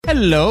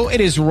Hello, it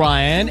is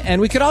Ryan,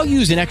 and we could all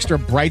use an extra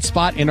bright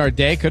spot in our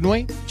day, couldn't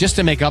we? Just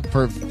to make up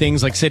for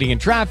things like sitting in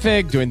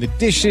traffic, doing the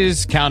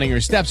dishes, counting your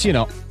steps, you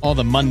know, all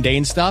the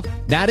mundane stuff.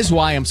 That is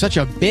why I'm such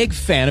a big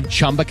fan of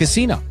Chumba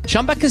Casino.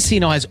 Chumba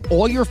Casino has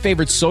all your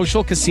favorite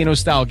social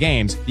casino-style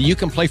games that you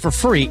can play for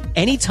free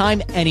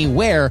anytime,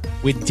 anywhere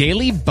with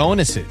daily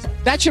bonuses.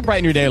 That should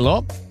brighten your day a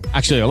little.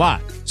 Actually, a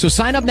lot. So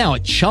sign up now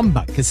at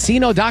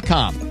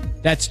ChumbaCasino.com.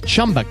 That's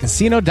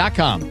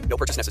ChumbaCasino.com. No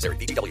purchase necessary.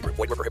 VGW Group.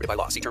 Void where prohibited by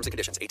law. See terms and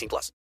conditions.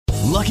 18+.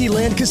 Lucky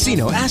Land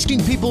Casino,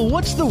 asking people,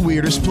 what's the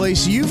weirdest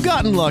place you've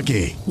gotten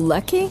lucky?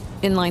 Lucky?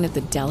 In line at the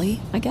deli,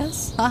 I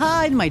guess?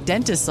 Aha, in my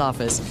dentist's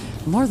office.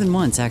 More than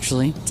once,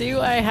 actually.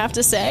 Do I have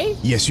to say?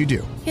 Yes, you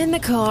do. In the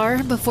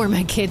car before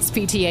my kids'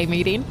 PTA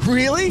meeting.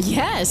 Really?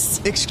 Yes.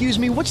 Excuse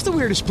me, what's the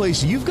weirdest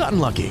place you've gotten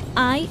lucky?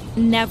 I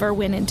never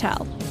win and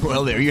tell.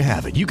 Well, there you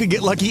have it. You can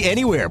get lucky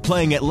anywhere,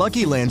 playing at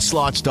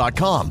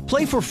LuckyLandSlots.com.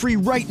 Play for free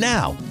right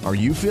now. Are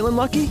you feeling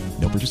lucky?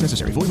 No purchase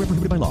necessary. Void where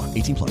prohibited by law.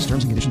 18+.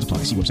 Terms and conditions apply.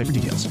 See website for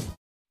details.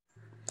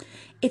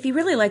 If you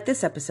really like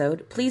this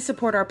episode, please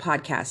support our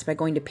podcast by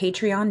going to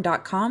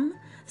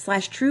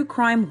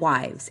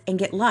patreon.com/truecrimewives and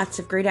get lots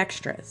of great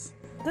extras.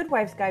 Good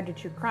Wives Guide to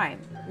True Crime.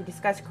 We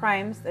discuss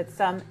crimes that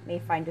some may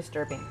find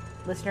disturbing.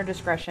 Listener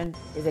discretion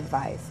is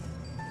advised.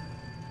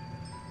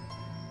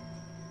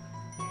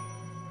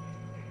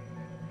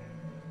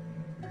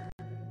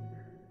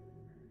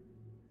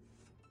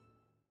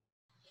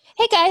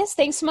 Hey guys,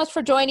 thanks so much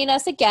for joining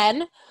us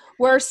again.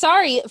 We're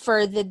sorry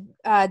for the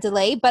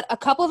delay, but a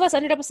couple of us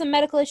ended up with some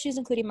medical issues,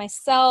 including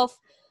myself.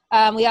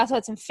 We also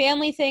had some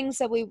family things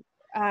that we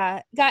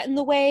got in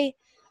the way.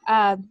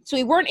 So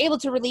we weren't able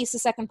to release the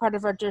second part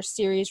of our Durst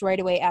series right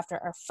away after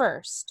our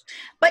first.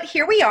 But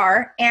here we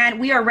are, and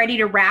we are ready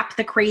to wrap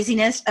the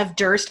craziness of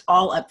Durst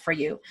all up for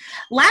you.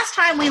 Last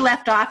time we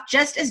left off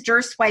just as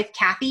Durst's wife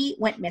Kathy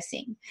went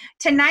missing.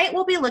 Tonight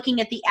we'll be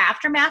looking at the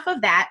aftermath of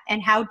that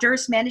and how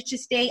Durst managed to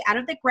stay out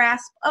of the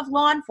grasp of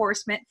law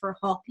enforcement for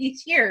all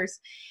these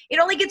years. It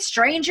only gets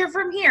stranger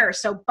from here,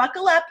 so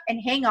buckle up and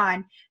hang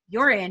on.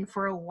 You're in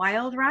for a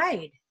wild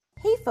ride.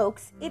 Hey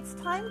folks, it's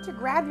time to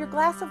grab your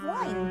glass of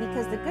wine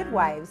because the Good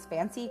Wives,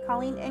 Fancy,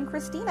 Colleen, and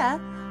Christina,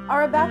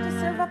 are about to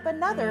serve up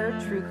another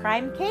true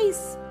crime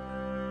case.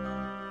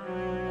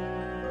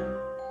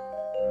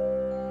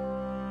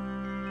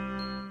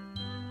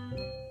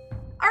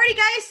 Alrighty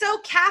guys, so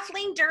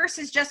Kathleen Durst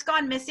has just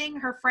gone missing.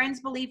 Her friends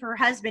believe her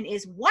husband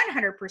is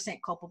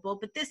 100% culpable,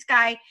 but this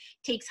guy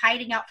takes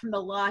hiding out from the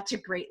law to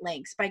great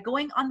lengths by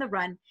going on the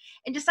run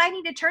and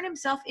deciding to turn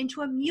himself into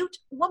a mute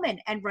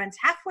woman and runs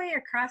halfway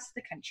across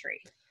the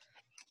country.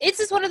 It's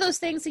just one of those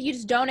things that you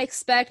just don't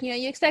expect. You know,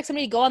 you expect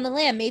somebody to go on the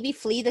lam, maybe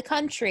flee the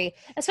country.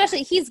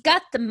 Especially, he's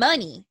got the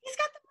money. He's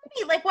got the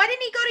money. Like, why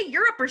didn't he go to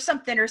Europe or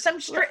something, or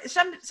some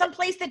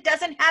place that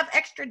doesn't have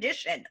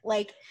extradition?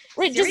 Like,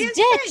 right, just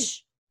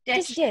ditch.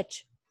 Just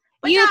ditch.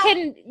 But you no.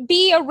 can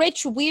be a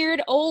rich,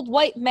 weird, old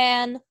white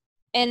man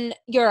in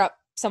Europe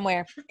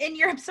somewhere. In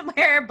Europe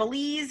somewhere.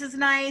 Belize is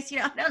nice. You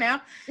know, I don't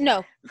know.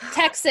 No.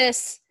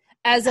 Texas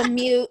as a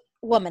mute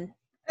woman.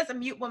 As a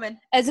mute woman.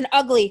 As an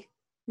ugly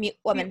mute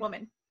woman. Mute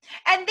woman.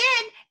 And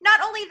then,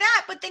 not only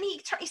that, but then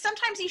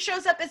sometimes he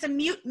shows up as a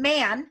mute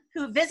man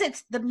who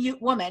visits the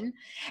mute woman.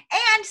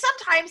 And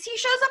sometimes he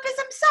shows up as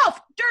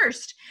himself,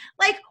 Durst.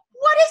 Like,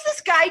 what is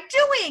this guy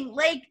doing?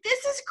 Like,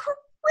 this is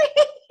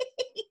crazy.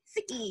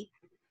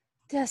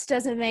 This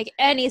doesn't make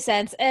any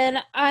sense.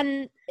 And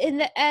in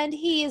the end,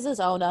 he is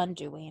his own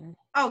undoing.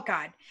 Oh,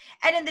 God.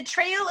 And in the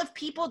trail of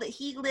people that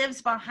he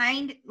leaves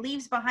behind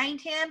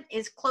him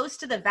is close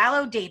to the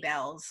Valo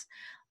Daybells.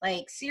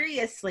 Like,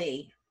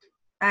 seriously.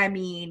 I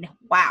mean,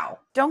 wow.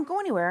 Don't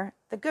go anywhere.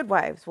 The Good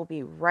Wives will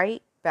be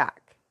right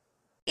back.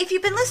 If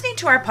you've been listening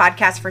to our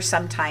podcast for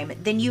some time,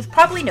 then you've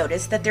probably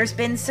noticed that there's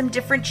been some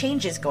different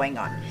changes going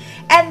on.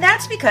 And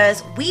that's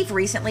because we've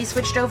recently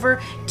switched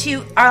over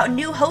to our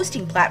new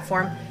hosting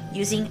platform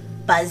using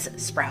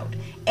Buzzsprout.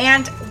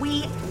 And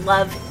we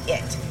love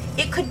it.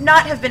 It could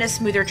not have been a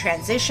smoother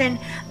transition.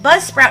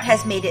 Buzzsprout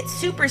has made it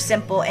super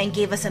simple and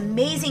gave us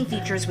amazing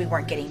features we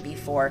weren't getting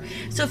before.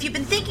 So if you've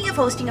been thinking of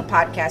hosting a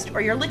podcast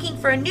or you're looking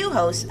for a new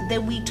host,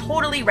 then we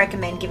totally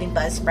recommend giving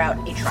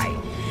Buzzsprout a try.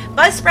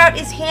 Buzzsprout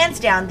is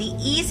hands down the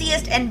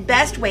easiest and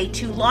best way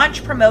to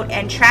launch, promote,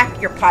 and track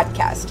your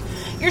podcast.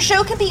 Your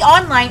show can be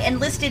online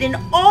and listed in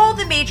all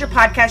the major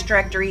podcast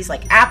directories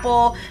like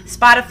Apple,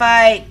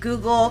 Spotify,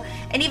 Google,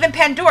 and even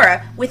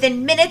Pandora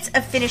within minutes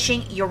of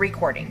finishing your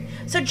recording.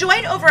 So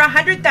join over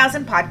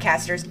 100,000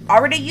 podcasters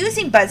already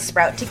using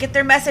Buzzsprout to get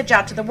their message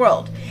out to the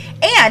world.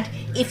 And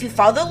if you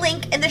follow the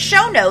link in the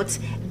show notes,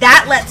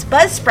 that lets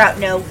Buzzsprout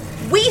know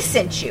we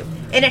sent you.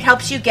 And it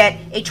helps you get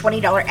a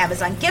 $20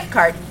 Amazon gift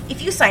card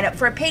if you sign up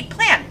for a paid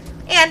plan.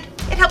 And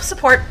it helps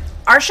support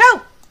our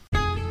show.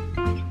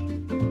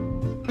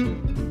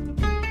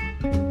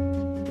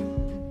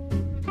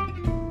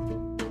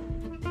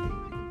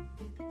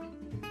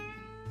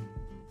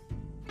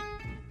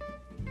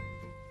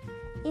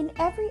 In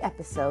every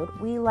episode,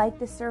 we like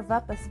to serve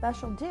up a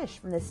special dish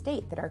from the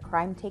state that our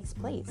crime takes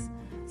place.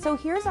 So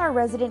here's our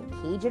resident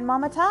Cajun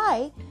Mama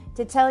Ty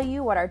to tell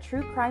you what our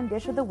true crime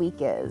dish of the week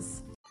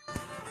is.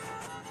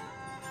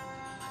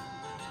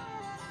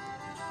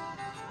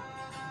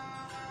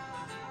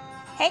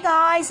 Hey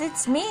guys,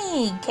 it's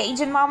me,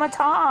 Cajun Mama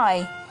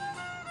Ty.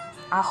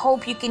 I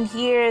hope you can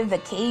hear the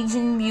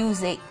Cajun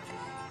music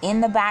in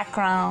the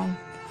background.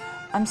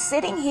 I'm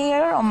sitting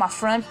here on my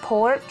front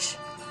porch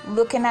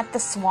looking at the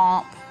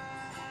swamp,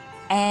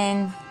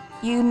 and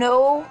you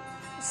know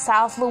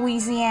South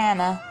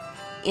Louisiana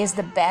is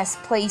the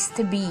best place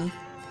to be.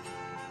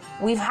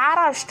 We've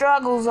had our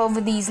struggles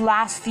over these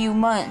last few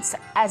months,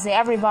 as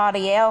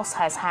everybody else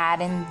has had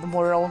in the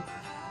world,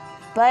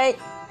 but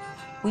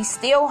we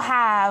still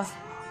have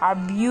our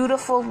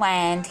beautiful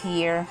land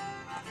here.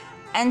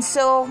 And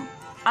so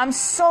I'm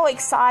so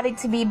excited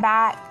to be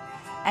back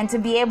and to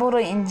be able to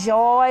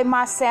enjoy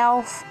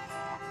myself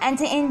and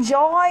to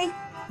enjoy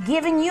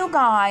giving you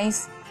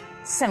guys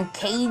some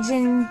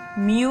Cajun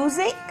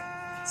music,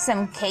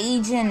 some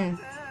Cajun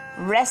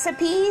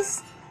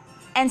recipes,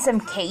 and some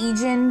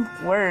Cajun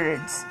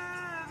words.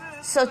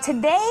 So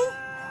today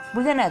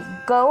we're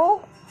gonna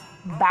go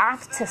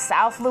back to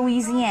South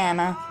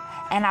Louisiana,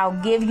 and I'll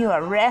give you a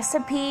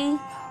recipe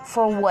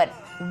for what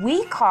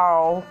we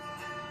call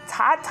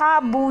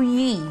tata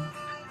bouillie,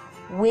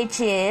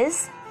 which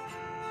is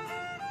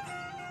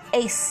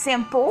a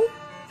simple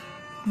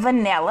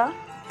vanilla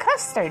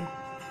custard.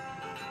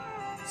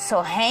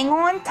 So hang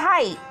on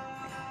tight,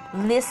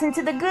 listen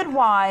to the Good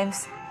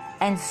Wives,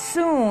 and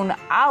soon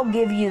I'll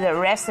give you the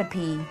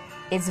recipe.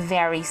 It's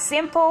very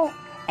simple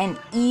and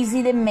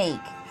easy to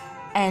make,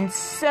 and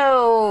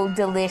so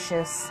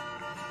delicious.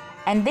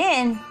 And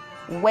then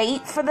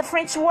wait for the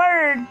French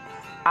word.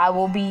 I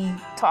will be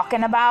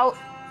talking about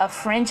a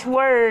French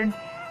word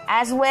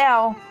as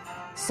well.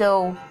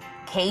 So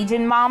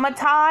Cajun Mama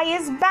Ty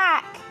is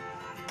back.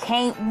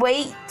 Can't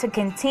wait to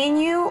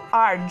continue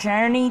our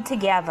journey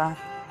together.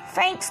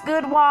 Thanks,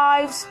 Good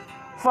Wives,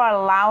 for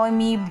allowing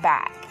me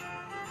back.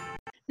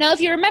 Now, if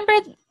you remember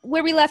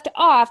where we left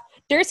off,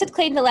 Durst had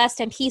claimed the last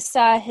time he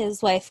saw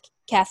his wife,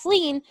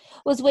 Kathleen,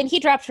 was when he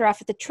dropped her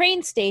off at the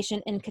train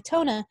station in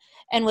Katona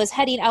and was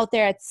heading out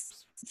there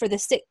for the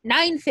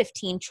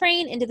 9:15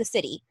 train into the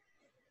city.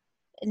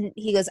 And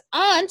he goes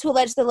on to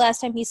allege the last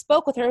time he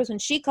spoke with her was when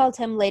she called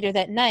him later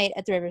that night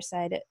at the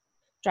Riverside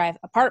Drive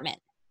apartment.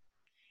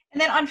 And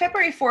then on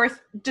February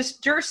 4th,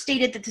 Durst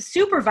stated that the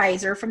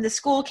supervisor from the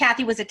school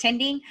Kathy was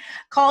attending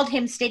called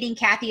him, stating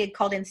Kathy had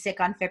called in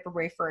sick on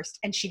February 1st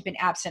and she'd been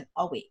absent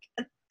all week.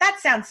 That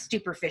sounds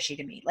super fishy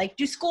to me. Like,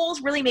 do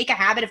schools really make a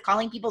habit of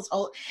calling people's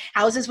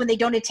houses when they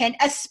don't attend?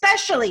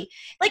 Especially,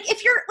 like,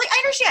 if you're, like, I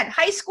understand,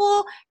 high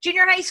school,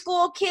 junior high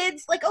school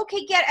kids, like,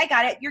 okay, I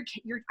got it.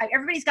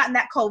 Everybody's gotten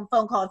that phone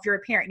call if you're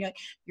a parent. You're like,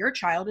 your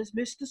child has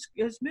missed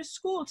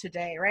school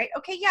today, right?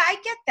 Okay, yeah, I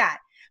get that.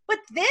 But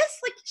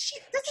this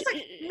is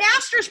like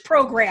master's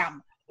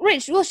program.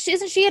 Rich, well,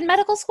 isn't she in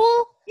medical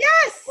school?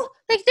 Yes.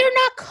 Like, they're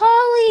not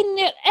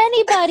calling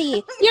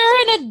anybody.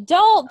 You're an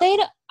adult.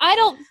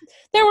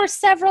 There were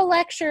several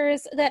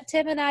lectures that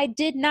Tim and I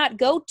did not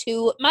go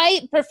to.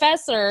 My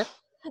professor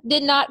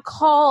did not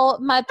call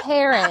my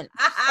parent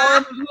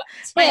or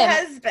my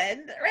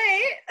husband,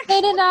 right?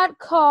 They did not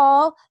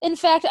call. In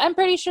fact, I'm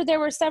pretty sure there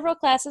were several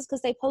classes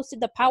because they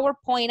posted the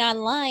PowerPoint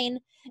online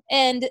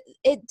and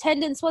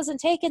attendance wasn't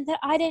taken that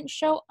I didn't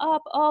show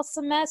up all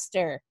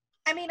semester.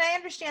 I mean, I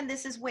understand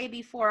this is way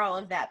before all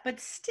of that, but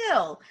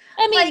still,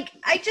 I mean, like,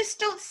 I just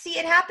don't see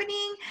it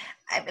happening.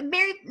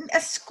 A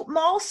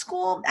small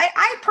school,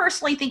 I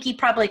personally think he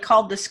probably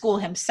called the school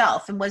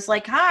himself and was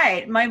like,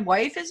 hi, my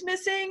wife is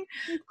missing.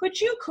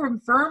 Could you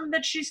confirm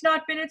that she's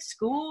not been at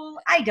school?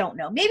 I don't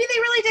know. Maybe they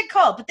really did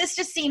call, but this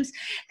seems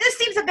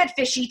a bit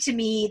fishy to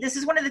me. This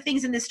is one of the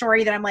things in this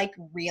story that I'm like,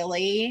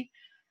 really?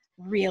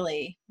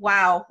 Really?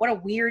 Wow. What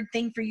a weird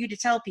thing for you to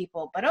tell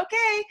people, but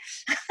okay.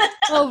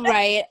 Oh,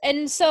 right.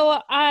 And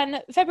so on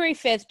February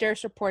 5th,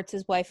 Durst reports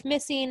his wife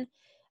missing,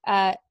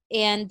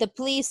 and the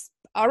police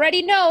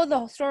already know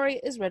the story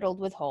is riddled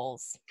with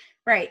holes.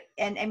 Right.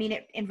 And I mean,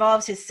 it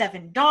involves his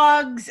 7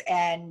 dogs.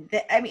 And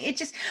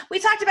we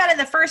talked about it in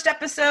the first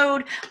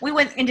episode. We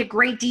went into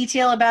great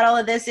detail about all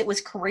of this. It was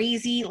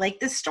crazy.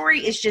 Like, this story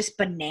is just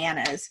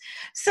bananas.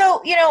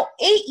 So,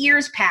 8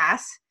 years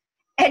pass.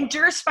 And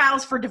Durst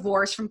files for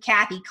divorce from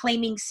Kathy,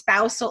 claiming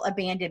spousal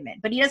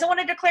abandonment. But he doesn't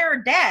want to declare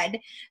her dead.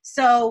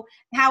 So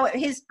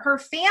her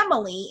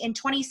family in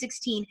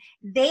 2016,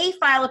 they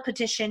file a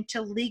petition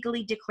to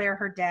legally declare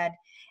her dead.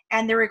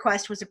 And the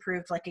request was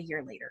approved like a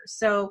year later.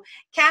 So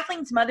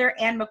Kathleen's mother,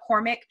 Ann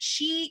McCormick,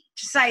 she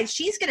decides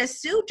she's going to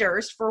sue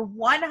Durst for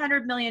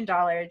 $100 million,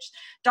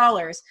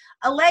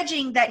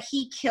 alleging that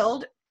he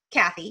killed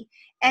Kathy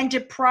and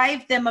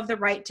deprived them of the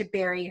right to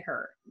bury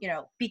her,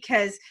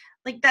 because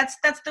like that's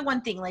the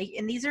one thing, like,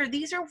 and these are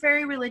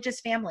very religious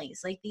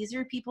families. Like, these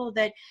are people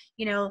that,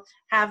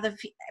 have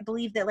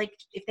believe that, like,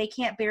 if they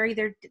can't bury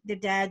their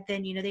dead,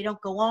 then, they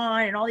don't go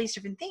on and all these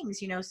different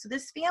things, So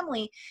this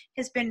family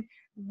has been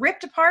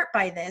ripped apart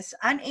by this,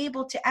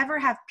 unable to ever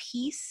have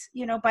peace,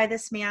 by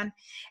this man.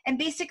 And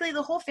basically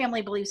the whole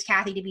family believes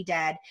Kathy to be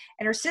dead.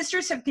 And her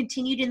sisters have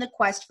continued in the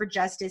quest for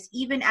justice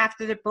even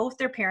after both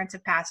their parents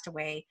have passed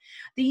away.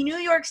 The New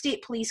York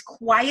State Police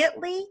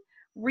quietly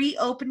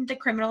reopened the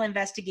criminal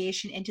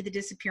investigation into the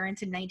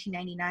disappearance in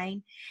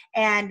 1999.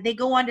 And they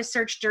go on to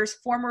search Durst's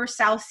former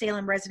South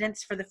Salem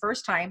residence for the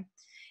first time.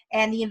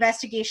 And the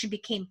investigation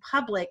became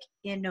public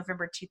in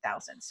November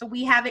 2000. So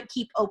we have it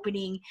keep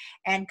opening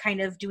and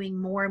kind of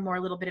doing more and more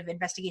little bit of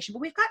investigation, but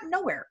we've gotten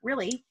nowhere,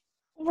 really.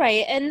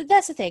 Right. And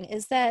that's the thing,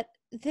 is that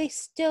they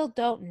still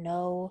don't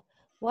know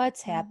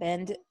what's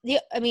happened.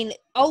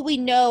 All we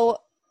know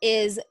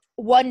is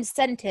one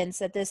sentence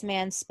that this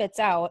man spits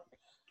out.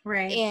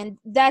 Right. And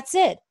that's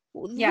it.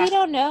 Yeah. We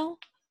don't know.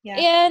 Yeah.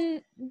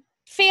 And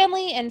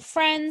family and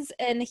friends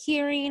and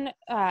hearing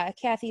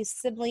Kathy's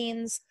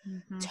siblings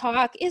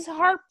talk is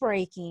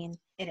heartbreaking.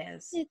 It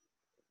is.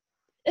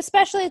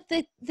 Especially if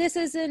this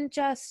isn't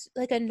just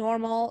like a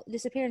normal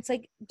disappearance.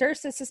 Like,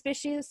 Durst is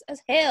suspicious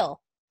as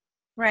hell.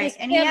 Right.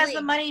 And he has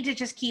the money to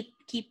just keep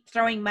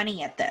throwing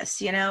money at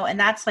this, and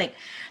that's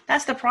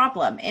the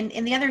problem. And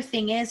the other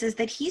thing is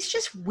that he's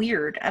just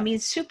weird. I mean,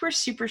 super,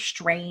 super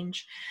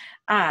strange.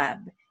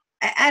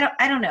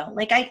 I don't know.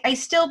 Like, I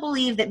still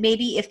believe that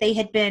maybe if they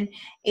had been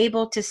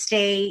able to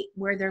stay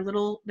where their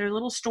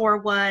little store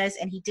was,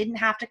 and he didn't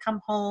have to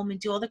come home and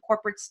do all the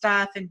corporate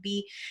stuff and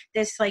be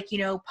this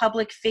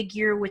public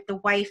figure with the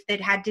wife that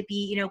had to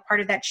be,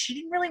 part of that. She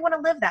didn't really want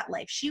to live that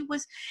life. She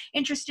was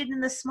interested in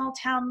the small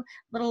town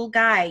little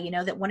guy,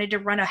 that wanted to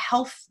run a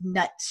health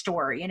nut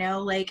store,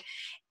 like,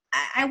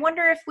 I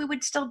wonder if we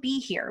would still be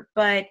here,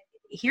 but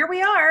here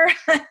we are.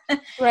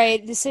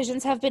 Right.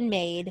 Decisions have been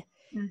made.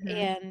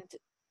 And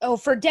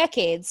for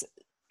decades.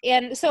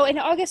 And so in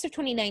August of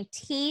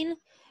 2019,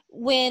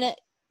 when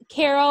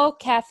Carol,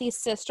 Kathy's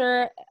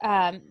sister,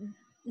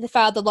 they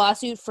filed the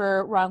lawsuit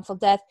for wrongful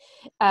death,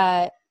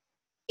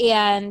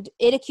 and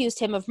it accused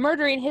him of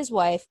murdering his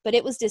wife, but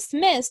it was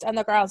dismissed on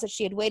the grounds that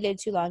she had waited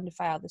too long to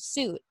file the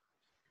suit.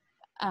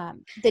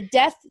 The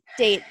death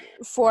date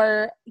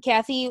for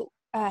Kathy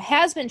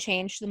has been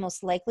changed to the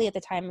most likely at the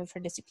time of her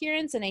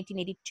disappearance in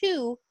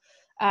 1982,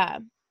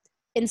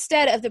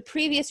 instead of the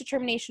previous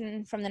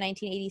determination from the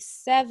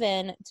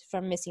 1987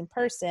 from missing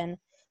person.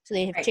 So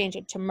they have changed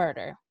it to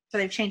murder. So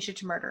they've changed it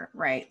to murder,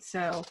 right?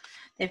 So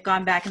they've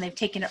gone back and they've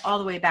taken it all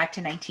the way back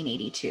to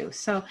 1982.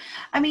 So,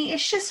 I mean,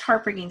 it's just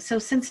heartbreaking. So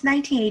since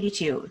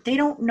 1982, they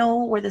don't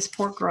know where this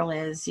poor girl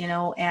is,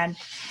 and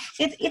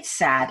it's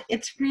sad.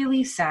 It's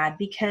really sad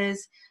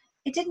because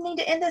it didn't need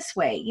to end this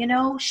way.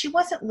 She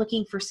wasn't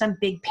looking for some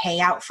big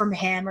payout from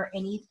him or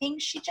anything.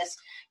 She just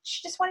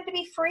wanted to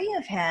be free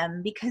of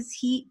him because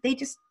they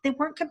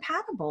weren't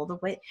compatible. The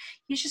way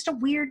he's just a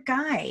weird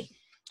guy.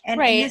 And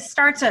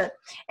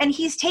and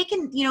he's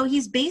taken,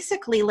 he's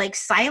basically like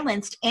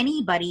silenced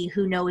anybody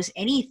who knows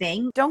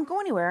anything. Don't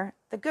go anywhere.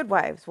 The Good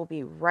Wives will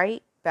be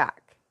right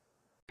back.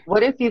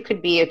 What if you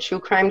could be a true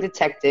crime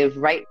detective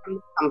right from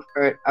the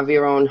comfort of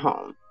your own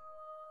home?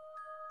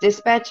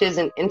 Dispatch is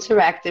an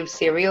interactive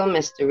serial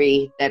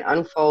mystery that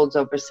unfolds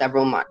over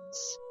several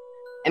months.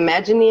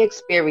 Imagine the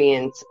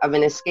experience of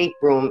an escape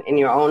room in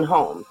your own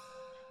home,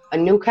 a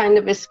new kind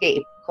of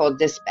escape called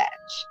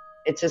Dispatch.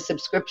 It's a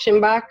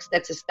subscription box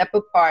that's a step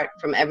apart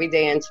from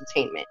everyday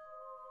entertainment.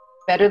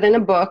 Better than a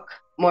book,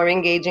 more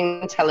engaging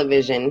than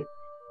television,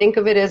 think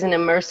of it as an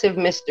immersive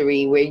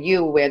mystery where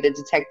you wear the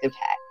detective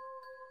hat.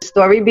 The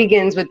story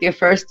begins with your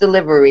first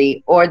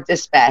delivery, or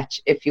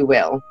dispatch, if you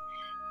will.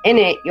 In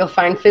it, you'll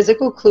find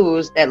physical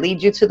clues that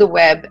lead you to the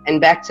web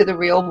and back to the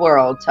real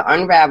world to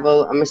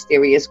unravel a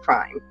mysterious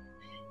crime.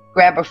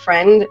 Grab a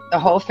friend, the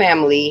whole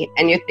family,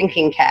 and your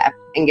thinking cap,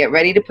 and get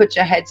ready to put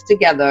your heads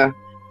together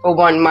for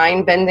one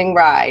mind-bending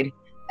ride,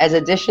 as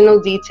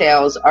additional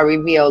details are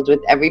revealed with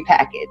every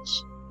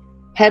package.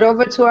 Head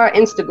over to our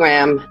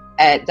Instagram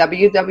at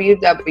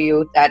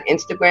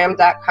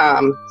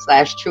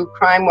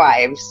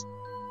www.instagram.com/truecrimewives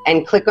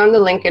and click on the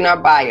link in our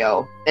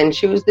bio, then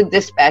choose the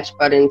dispatch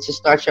button to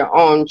start your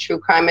own true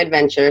crime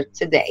adventure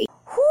today.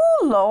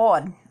 Whoo,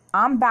 Lord,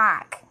 I'm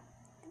back.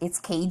 It's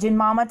Cajun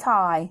Mama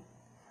Ty.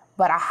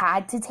 But I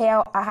have to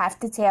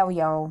tell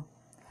y'all,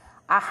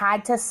 I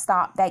had to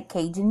stop that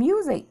Cajun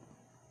music.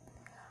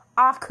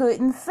 I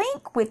couldn't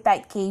think with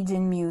that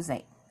Cajun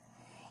music.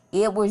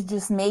 It was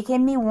just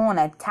making me want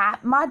to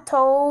tap my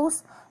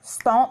toes,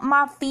 stomp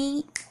my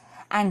feet,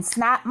 and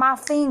snap my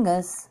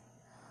fingers.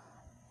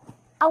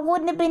 I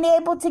wouldn't have been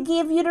able to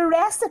give you the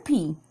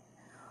recipe.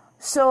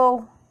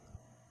 So,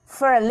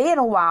 for a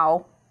little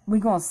while, we're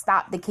going to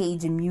stop the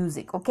Cajun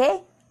music,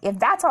 okay? If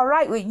that's all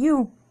right with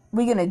you,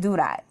 we're going to do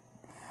that.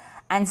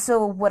 And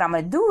so what I'm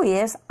going to do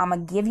is, I'm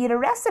going to give you the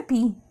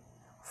recipe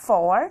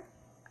for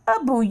a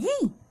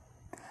bouillie.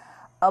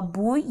 A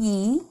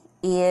bouillie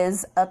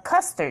is a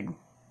custard.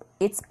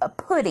 It's a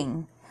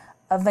pudding.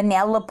 A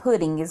vanilla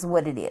pudding is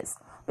what it is.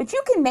 But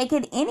you can make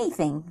it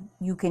anything.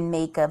 You can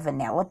make a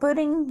vanilla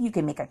pudding. You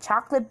can make a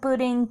chocolate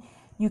pudding.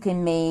 You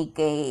can make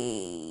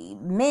a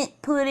mint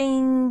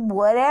pudding.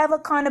 Whatever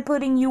kind of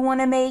pudding you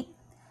want to make,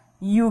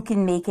 you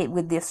can make it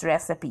with this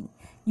recipe.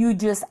 You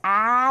just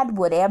add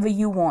whatever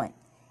you want.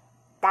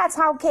 That's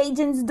how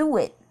Cajuns do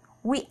it.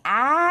 We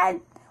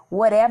add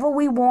whatever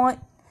we want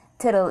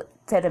to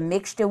the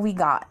mixture we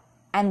got,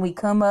 and we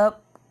come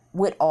up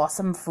with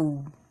awesome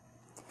food.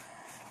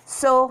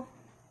 So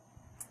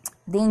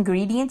the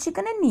ingredients you're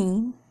gonna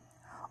need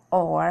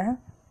are,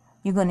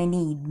 you're gonna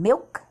need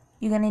milk,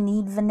 you're gonna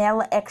need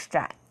vanilla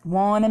extract.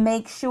 Want to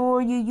make sure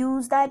you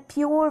use that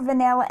pure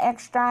vanilla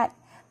extract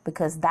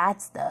because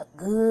that's the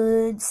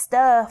good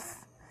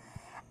stuff.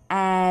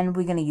 And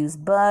we're gonna use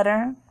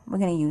butter, we're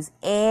gonna use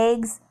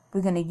eggs,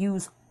 we're gonna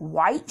use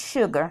white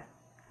sugar,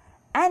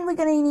 and we're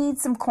gonna need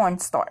some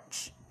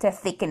cornstarch to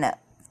thicken up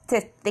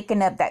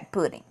that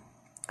pudding.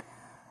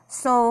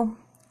 So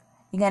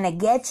you're gonna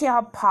get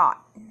your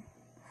pot,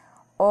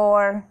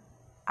 or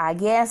I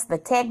guess the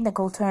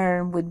technical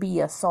term would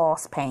be a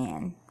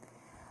saucepan.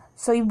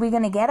 So we're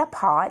gonna get a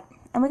pot,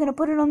 and we're gonna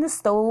put it on the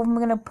stove, and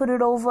we're gonna put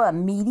it over a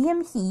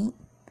medium heat.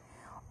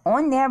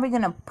 On there, we're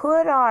gonna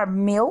put our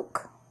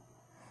milk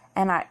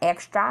and our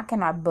extract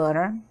and our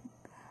butter,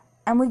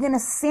 and we're gonna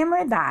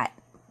simmer that.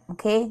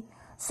 Okay,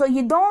 so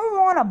you don't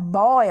want to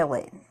boil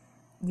it.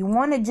 You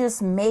want to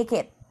just make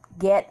it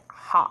get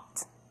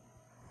hot.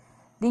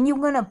 Then you're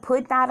going to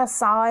put that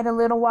aside a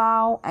little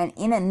while, and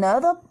in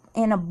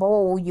a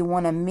bowl, you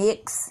want to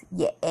mix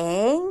your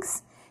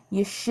eggs,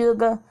 your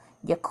sugar,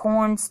 your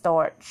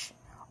cornstarch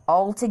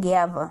all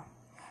together.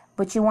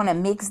 But you want to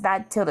mix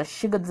that till the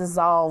sugar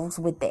dissolves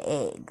with the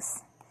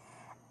eggs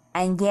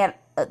and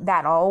get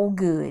that all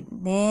good.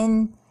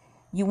 Then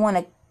you want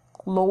to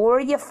lower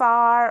your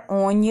fire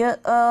on your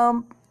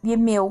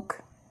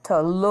milk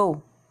to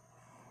low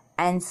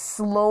and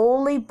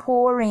slowly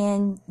pour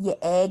in your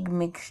egg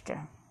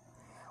mixture,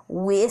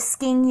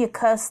 whisking your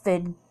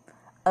custard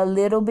a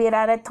little bit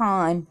at a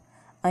time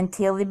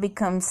until it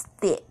becomes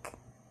thick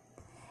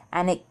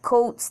and it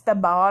coats the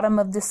bottom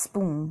of the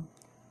spoon.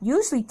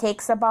 Usually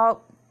takes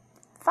about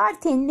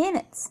 5-10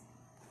 minutes,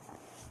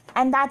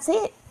 and that's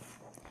it.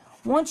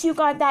 Once you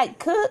got that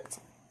cooked,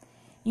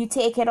 you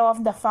take it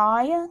off the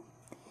fire,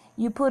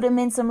 you put them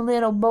in some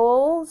little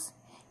bowls,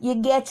 you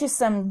get you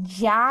some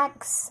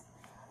Jack's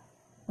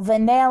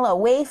vanilla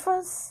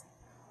wafers.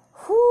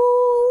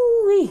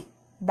 Whoo-wee,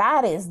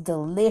 that is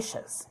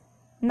delicious.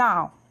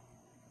 Now,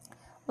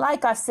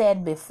 like I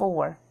said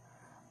before,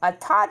 a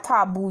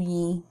tata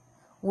bouillie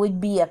would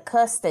be a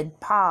custard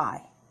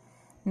pie.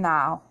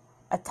 Now,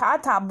 a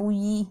tata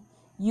bouillie,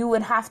 you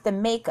would have to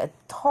make a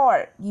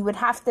tart. You would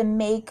have to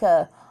make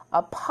a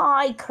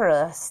pie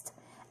crust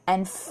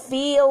and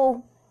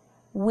fill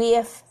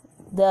with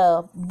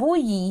the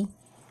bouillie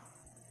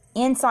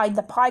inside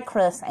the pie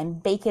crust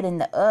and bake it in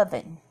the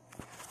oven.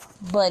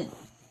 But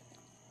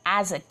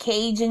as a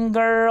Cajun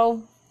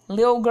girl,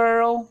 little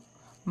girl,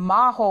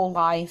 my whole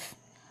life,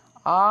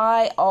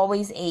 I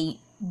always ate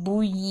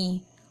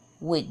bouillie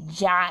with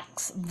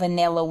Jack's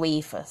vanilla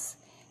wafers.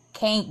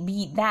 Can't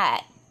beat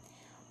that.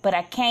 But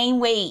I can't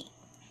wait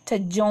to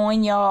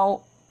join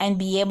y'all and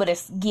be able to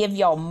give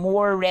y'all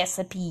more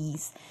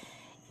recipes.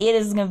 It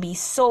is going to be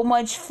so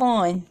much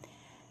fun.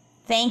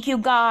 Thank you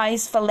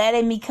guys for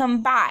letting me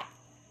come back,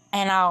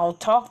 and I'll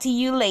talk to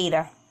you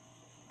later.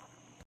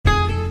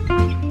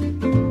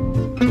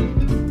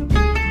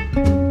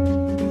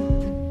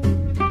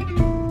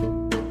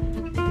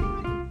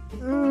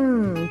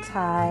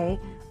 Ty,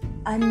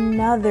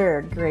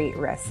 another great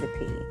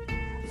recipe.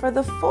 For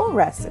the full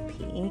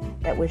recipe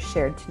that was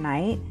shared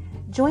tonight,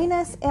 join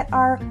us at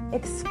our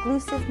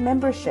exclusive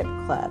membership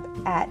club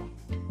at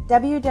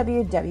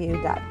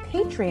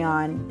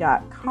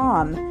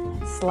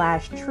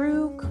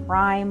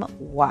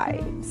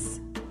www.patreon.com/truecrimewives.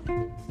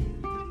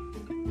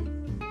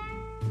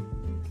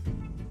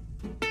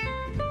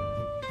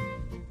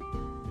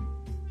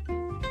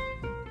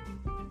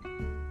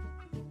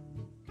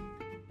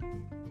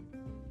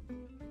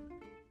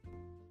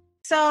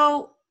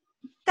 So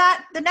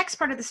that the next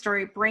part of the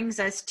story brings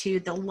us to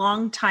the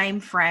longtime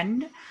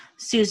friend,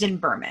 Susan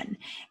Berman.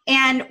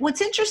 And what's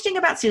interesting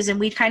about Susan,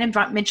 we kind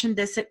of mentioned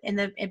this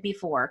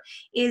before,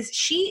 is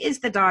she is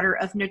the daughter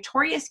of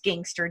notorious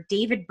gangster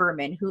David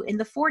Berman, who in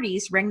the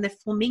 40s ran the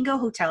Flamingo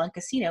Hotel and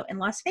Casino in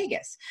Las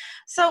Vegas.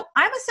 So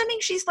I'm assuming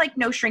she's like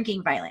no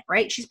shrinking violent,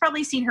 right? She's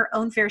probably seen her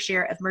own fair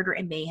share of murder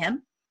and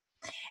mayhem.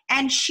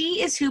 And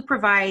she is who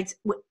provides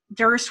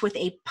Durst with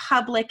a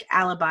public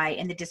alibi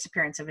in the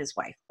disappearance of his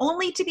wife,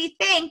 only to be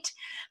thanked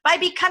by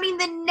becoming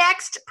the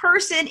next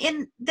person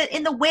in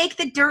the wake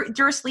that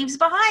Durst leaves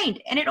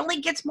behind. And it only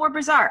gets more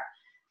bizarre.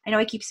 I know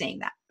I keep saying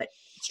that, but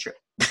it's true.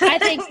 I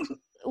think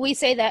we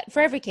say that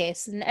for every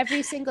case and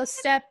every single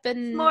step.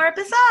 And more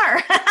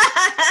bizarre.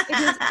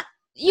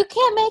 You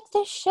can't make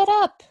this shit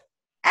up.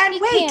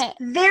 And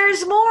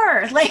there's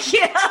more.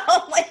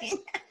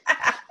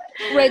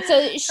 Right,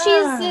 so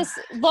she's this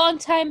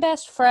longtime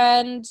best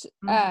friend.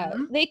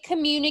 They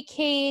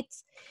communicate,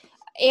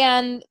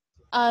 and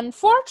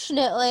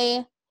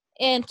unfortunately,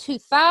 in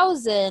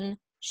 2000,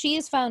 she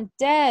is found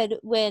dead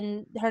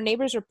when her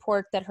neighbors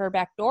report that her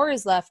back door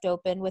is left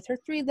open with her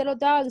 3 little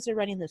dogs are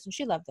running loose, and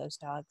she loved those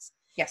dogs.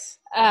 Yes.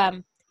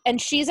 And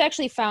she's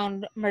actually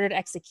found murdered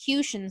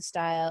execution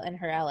style in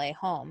her LA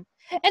home.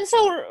 And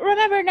so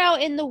remember now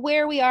in the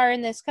where we are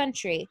in this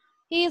country,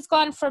 he's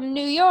gone from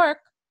New York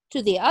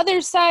to the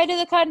other side of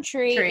the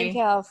country in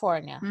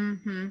California.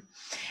 Mm-hmm.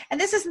 And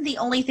this isn't the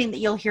only thing that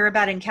you'll hear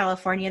about in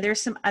California. There's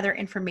some other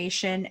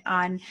information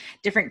on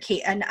different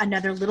case,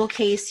 another little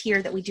case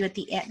here that we do at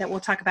the end that we'll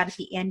talk about at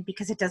the end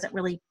because it doesn't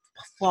really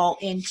fall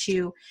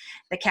into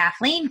the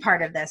Kathleen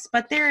part of this.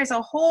 But there is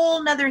a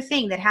whole nother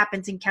thing that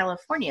happens in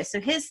California. So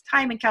his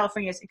time in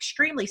California is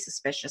extremely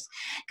suspicious.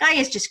 Guy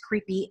is just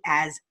creepy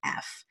as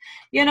F,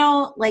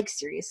 like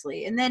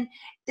seriously. And then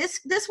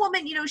this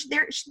woman,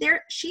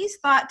 she's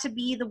thought to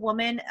be the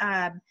woman.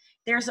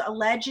 There's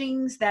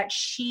allegings that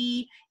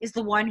she is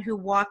the one who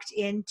walked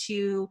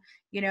into,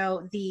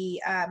 the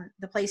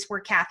place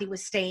where Kathy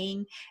was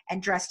staying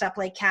and dressed up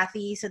like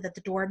Kathy so that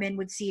the doorman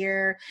would see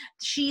her.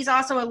 She's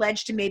also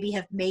alleged to maybe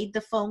have made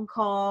the phone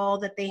call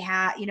that they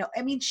had,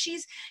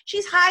 she's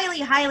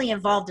highly, highly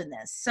involved in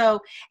this.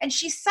 So, and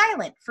she's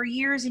silent for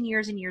years and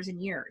years and years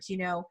and years,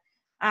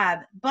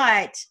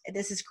 but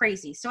this is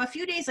crazy. So a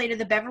few days later,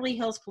 the Beverly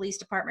Hills Police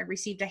Department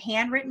received a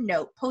handwritten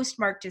note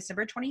postmarked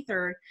December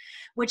 23rd,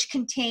 which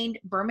contained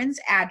Berman's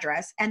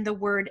address and the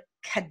word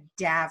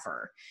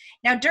cadaver.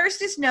 Now,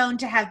 Durst is known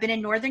to have been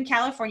in Northern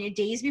California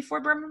days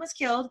before Berman was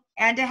killed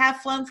and to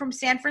have flown from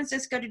San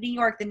Francisco to New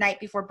York the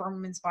night before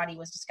Berman's body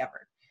was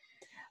discovered.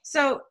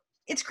 So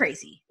it's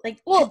crazy.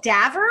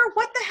 Cadaver?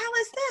 What the hell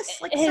is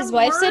this? His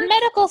wife's in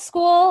medical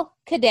school.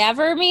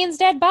 Cadaver means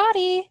dead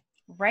body.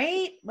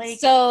 Right? Who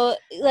uses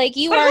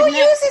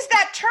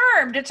that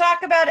term to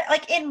talk about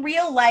it in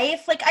real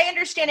life? I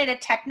understand in a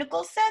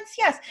technical sense,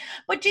 yes.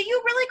 But do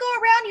you really go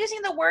around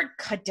using the word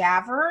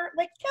cadaver?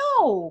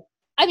 No.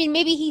 I mean,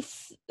 maybe he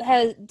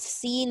had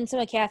seen some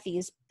of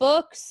Kathy's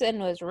books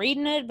and was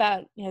reading it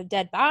about,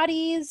 dead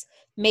bodies.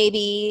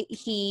 Maybe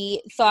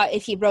he thought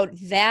if he wrote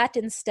that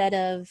instead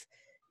of,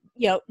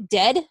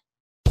 dead.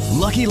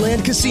 Lucky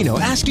Land Casino,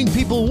 asking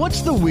people,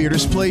 what's the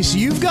weirdest place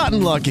you've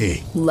gotten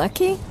lucky?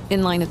 Lucky?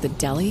 In line at the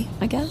deli,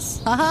 I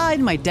guess? Aha,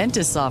 in my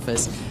dentist's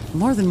office.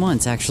 More than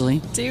once,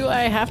 actually. Do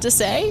I have to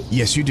say?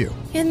 Yes, you do.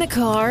 In the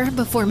car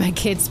before my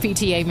kids'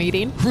 PTA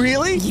meeting.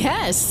 Really?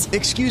 Yes.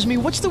 Excuse me,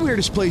 what's the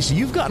weirdest place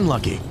you've gotten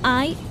lucky?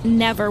 I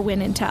never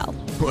win and tell.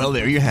 Well,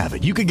 there you have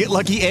it. You can get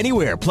lucky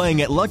anywhere,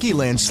 playing at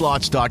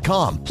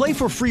LuckyLandSlots.com. Play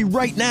for free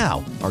right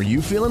now. Are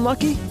you feeling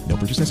lucky? No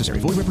purchase necessary.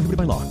 Void where prohibited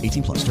by law.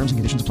 18+. Terms and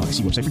conditions apply.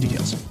 See website for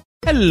details.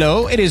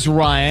 Hello, it is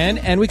Ryan,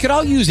 and we could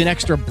all use an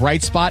extra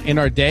bright spot in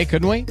our day,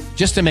 couldn't we?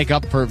 Just to make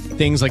up for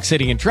things like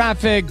sitting in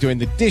traffic, doing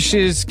the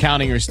dishes,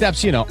 counting your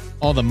steps,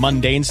 all the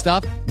mundane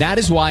stuff. That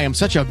is why I'm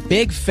such a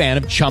big fan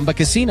of Chumba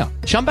Casino.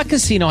 Chumba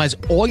Casino has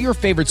all your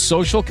favorite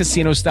social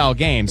casino-style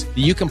games that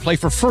you can play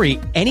for free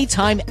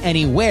anytime,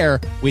 anywhere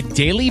with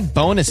daily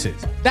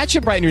bonuses. That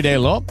should brighten your day a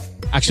little.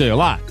 Actually, a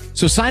lot.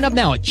 So sign up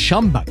now at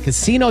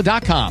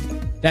ChumbaCasino.com.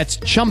 That's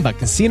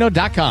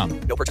ChumbaCasino.com.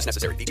 No purchase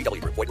necessary.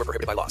 VGW Group. Void where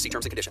prohibited by law. See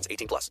terms and conditions.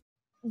 18+.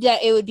 Yeah,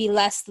 it would be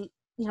less,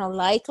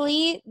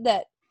 likely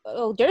that,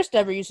 Durst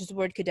never uses the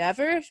word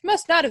cadaver.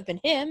 Must not have been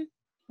him.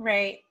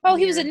 Right. Oh,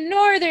 he was in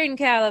Northern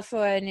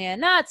California,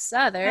 not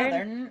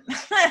Southern.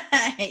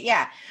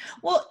 Yeah.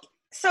 Well,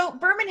 so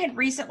Berman had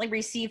recently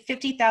received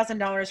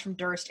 $50,000 from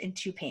Durst in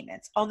 2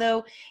 payments,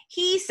 although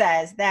he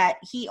says that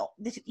he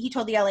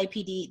told the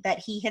LAPD that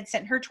he had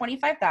sent her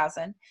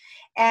 $25,000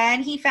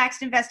 and he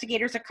faxed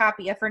investigators a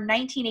copy of her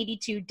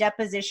 1982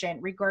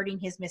 deposition regarding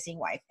his missing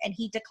wife, and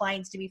he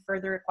declines to be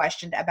further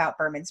questioned about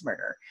Berman's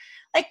murder.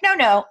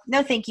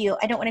 No, thank you.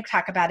 I don't want to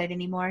talk about it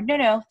anymore.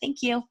 No,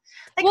 thank you.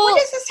 When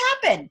does this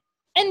happen?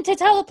 And to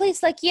tell the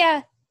police,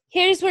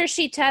 here's where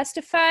she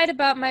testified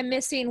about my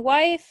missing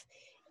wife,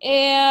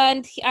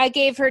 and I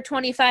gave her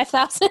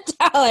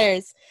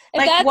 $25,000.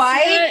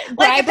 Why?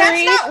 If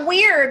that's not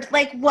weird.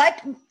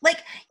 What?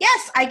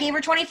 Yes, I gave her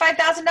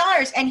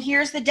 $25,000, and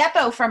here's the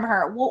depo from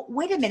her. Well,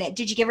 wait a minute.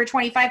 Did you give her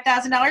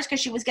 $25,000 because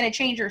she was going to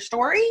change her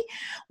story?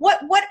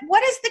 What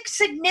is the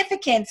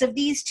significance of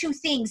these two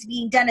things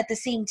being done at the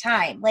same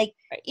time?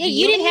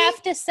 You didn't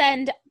have to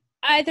send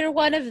either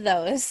one of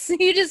those.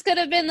 You just could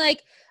have been my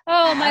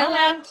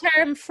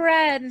long-term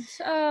friend.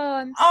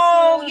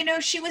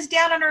 She was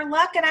down on her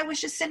luck, and I was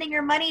just sending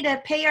her money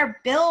to pay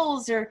our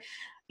bills or,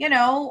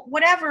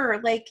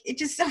 whatever. It's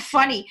just so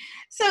funny.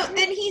 So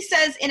then he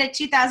says in a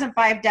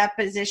 2005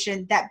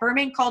 deposition that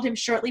Berman called him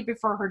shortly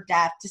before her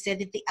death to say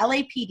that the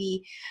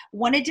LAPD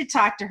wanted to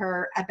talk to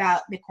her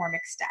about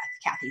McCormick's death,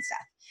 Kathy's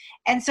death.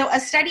 And so a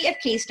study of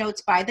case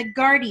notes by The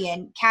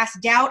Guardian cast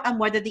doubt on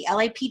whether the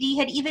LAPD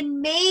had even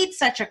made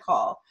such a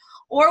call,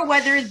 or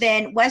whether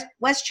then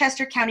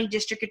Westchester County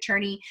District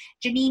Attorney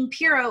Janine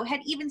Pirro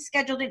had even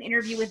scheduled an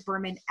interview with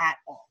Berman at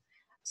all.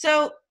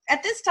 So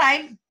at this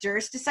time,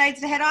 Durst decides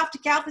to head off to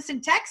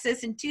Galveston,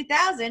 Texas in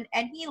 2000,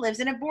 and he lives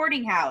in a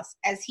boarding house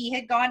as he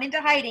had gone into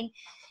hiding.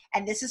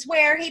 And this is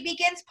where he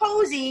begins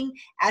posing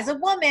as a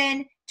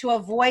woman to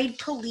avoid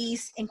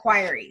police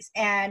inquiries.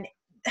 And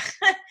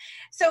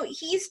So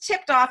he's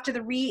tipped off to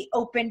the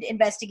reopened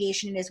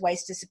investigation in his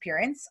wife's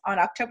disappearance on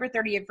October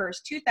 30th,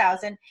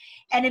 2000,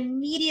 and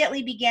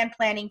immediately began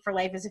planning for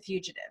life as a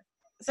fugitive.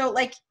 So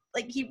like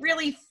he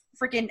really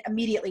freaking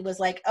immediately was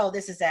like, oh,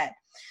 this is it.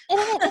 And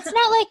it's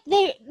not like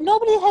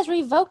nobody has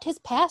revoked his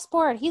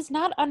passport. He's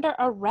not under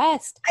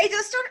arrest. I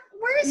just don't,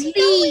 where is he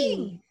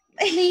going?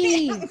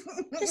 Leave.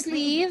 Just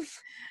leave.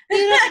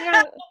 You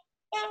don't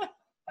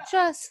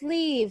just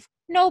leave.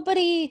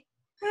 Nobody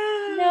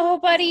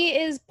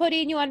is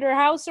putting you under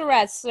house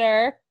arrest,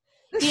 sir.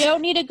 You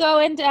don't need to go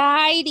into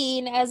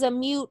hiding as a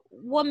mute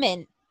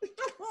woman.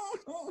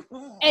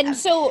 And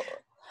so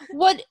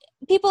what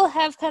people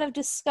have kind of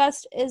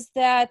discussed is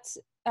that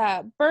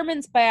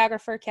Berman's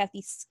biographer,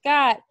 Kathy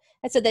Scott,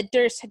 had said that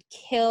Durst had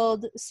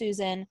killed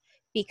Susan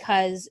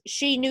because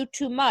she knew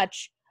too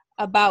much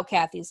about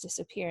Kathy's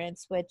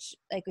disappearance, which,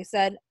 like we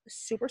said,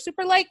 super,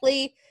 super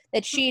likely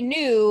that she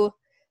knew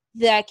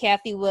that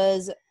Kathy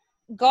was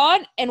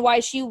gone and why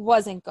she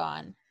wasn't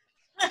gone.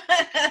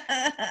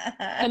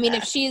 I mean,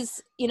 if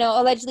she's,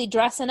 allegedly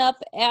dressing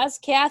up as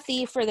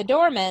Kathy for the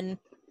doorman,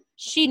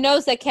 she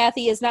knows that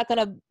Kathy is not going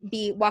to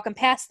be walking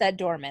past that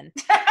doorman.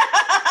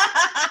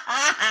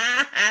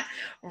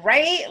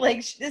 Right?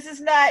 Like, this is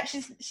not,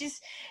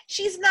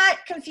 she's not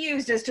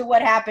confused as to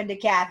what happened to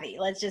Kathy.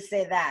 Let's just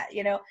say that,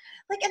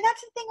 like, and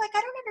that's the thing, like, I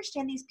don't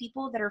understand these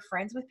people that are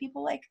friends with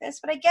people like this,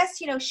 but I guess,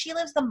 she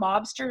lives the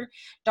mobster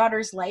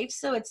daughter's life.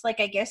 So it's like,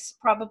 I guess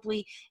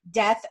probably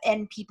death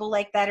and people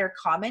like that are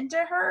common to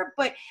her.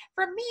 But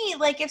for me,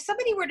 like, if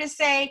somebody were to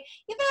say,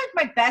 even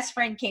like my best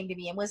friend came to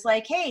me and was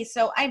like, hey,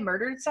 so I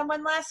murdered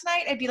someone last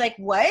night. I'd be like,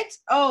 what?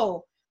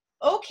 Oh,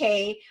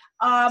 okay.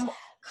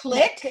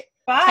 Click.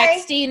 Bye.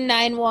 Texting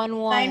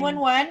 911.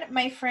 911.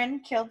 My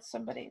friend killed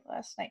somebody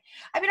last night.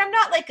 I mean, I'm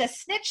not like a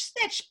snitch,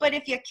 but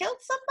if you killed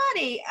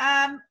somebody,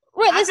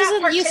 right, this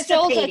isn't you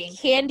stole a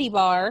candy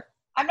bar.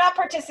 I'm not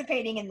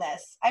participating in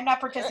this. I'm not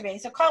participating.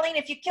 So, Colleen,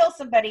 if you kill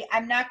somebody,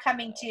 I'm not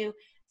coming to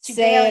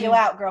bail you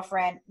out,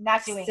 girlfriend.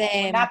 Not doing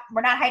it.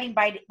 We're not hiding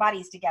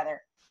bodies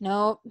together.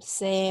 No,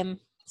 same.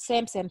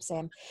 And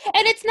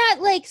it's not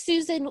like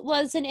Susan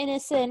was an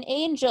innocent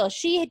angel.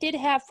 She did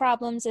have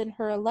problems in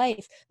her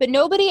life, but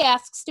nobody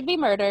asks to be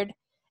murdered,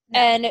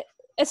 and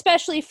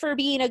especially for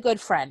being a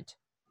good friend.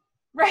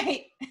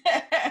 Right.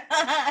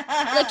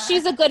 Like,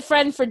 she's a good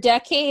friend for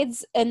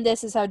decades, and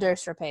this is how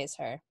Durst repays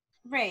her.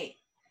 Right.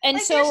 And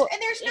like, so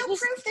there's no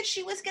proof that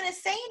she was going to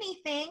say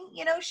anything.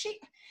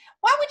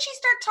 Why would she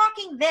start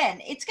talking then?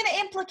 It's going to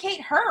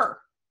implicate her.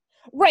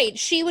 Right.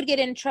 She would get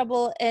in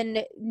trouble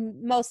and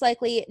most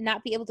likely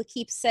not be able to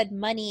keep said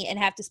money and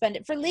have to spend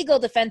it for legal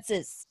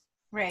defenses.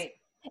 Right.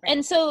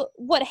 And so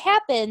what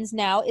happens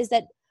now is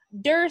that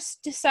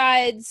Durst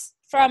decides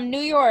from New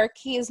York,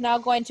 he is now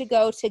going to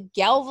go to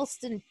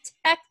Galveston,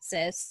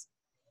 Texas,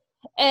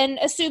 and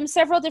assume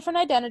several different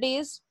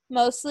identities,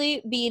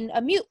 mostly being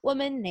a mute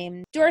woman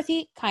named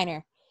Dorothy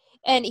Kiner.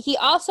 And he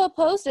also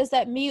posed as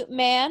that mute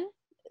man,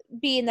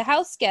 being the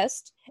house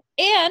guest,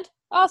 and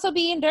also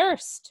being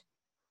Durst.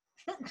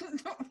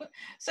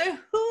 So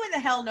who in the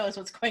hell knows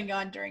what's going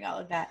on during all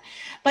of that?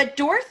 But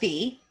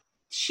Dorothy,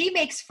 she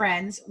makes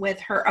friends with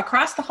her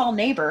across the hall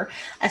neighbor,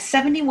 a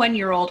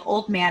 71-year-old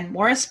old man,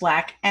 Morris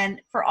Black,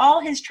 and for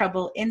all his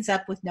trouble ends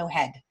up with no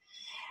head.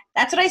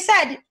 That's what I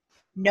said,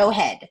 no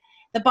head.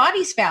 The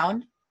body's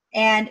found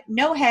and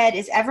no head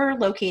is ever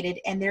located,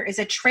 and there is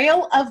a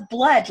trail of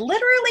blood,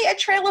 literally a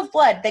trail of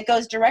blood that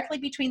goes directly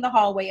between the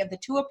hallway of the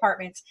two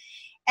apartments,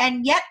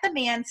 and yet the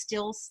man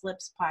still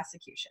slips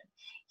prosecution.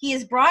 He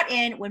is brought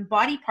in when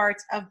body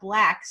parts of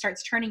Black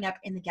starts turning up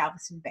in the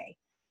Galveston Bay.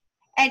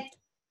 And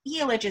he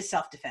alleges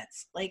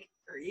self-defense. Like,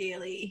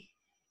 really?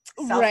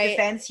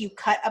 Self-defense? Right. You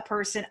cut a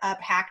person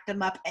up, hacked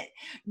them up,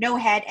 no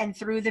head, and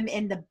threw them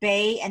in the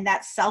bay, and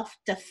that's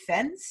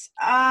self-defense?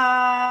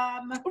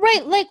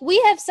 Right, like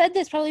we have said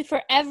this probably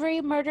for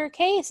every murder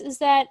case, is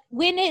that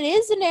when it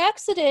is an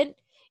accident,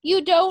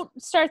 you don't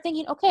start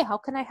thinking, okay, how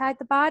can I hide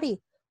the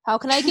body? How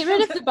can I get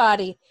rid of the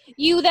body?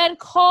 You then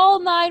call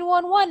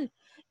 911.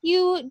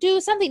 You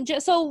do something.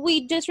 So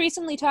we just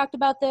recently talked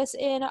about this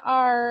in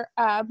our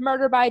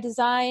Murder by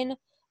Design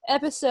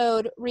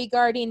episode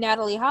regarding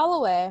Natalie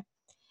Holloway.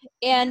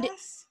 And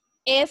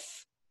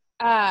if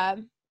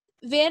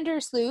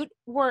Vandersloot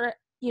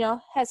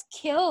has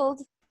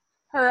killed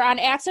her on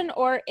accident,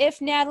 or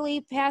if Natalie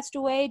passed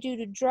away due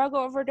to drug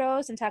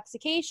overdose,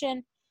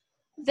 intoxication,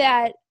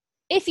 that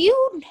if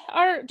you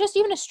are just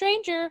even a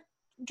stranger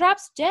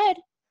drops dead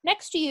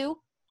next to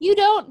you, you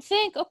don't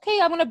think, okay,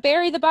 I'm going to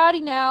bury the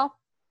body now.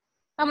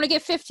 I'm going to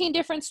get 15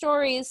 different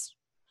stories.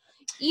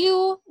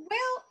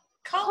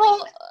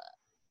 Colleen,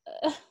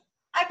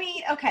 I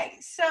mean, okay,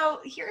 so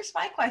here's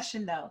my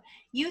question, though.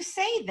 You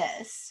say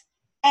this,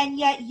 and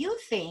yet you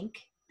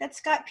think that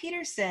Scott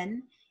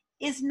Peterson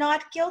is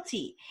not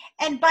guilty.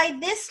 And by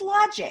this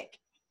logic,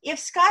 if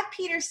Scott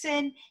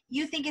Peterson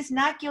you think is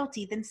not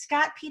guilty, then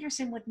Scott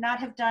Peterson would not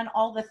have done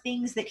all the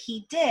things that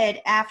he did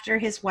after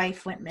his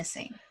wife went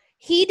missing.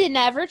 He did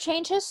never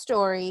change his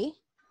story.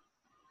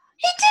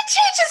 He did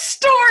change his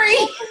story.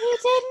 No, he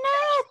did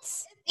not.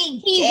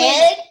 He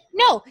did?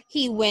 No,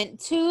 he went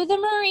to the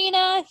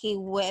marina. He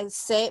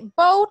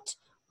boat,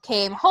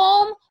 came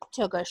home,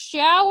 took a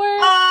shower.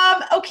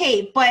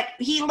 Okay, but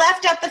he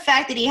left out the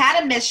fact that he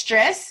had a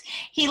mistress.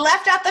 He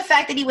left out the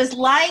fact that he was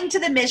lying to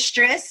the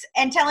mistress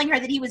and telling her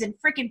that he was in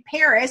freaking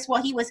Paris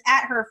while he was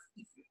at her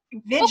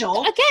vigil.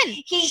 Well,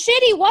 again,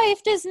 shitty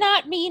wife does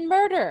not mean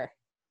murder.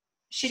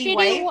 Shitty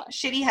wife?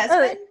 Shitty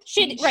husband?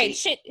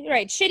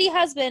 Shitty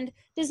husband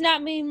does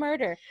not mean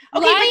murder.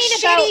 Okay,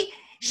 but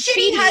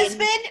shitty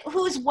husband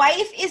whose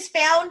wife is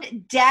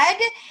found dead?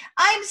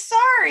 I'm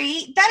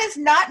sorry. That is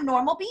not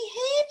normal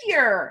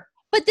behavior.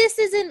 But this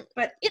isn't,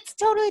 it's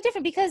totally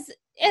different because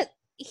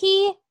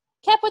he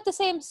kept with the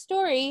same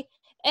story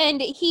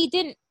and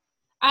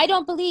I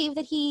don't believe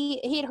that he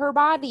hid her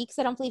body because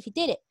I don't believe he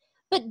did it.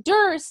 But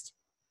Durst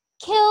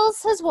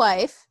kills his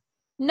wife,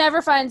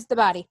 never finds the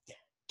body,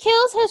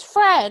 kills his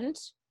friend,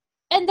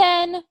 and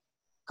then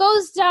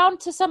goes down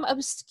to some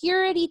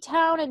obscurity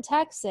town in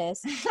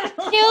Texas,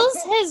 kills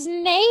his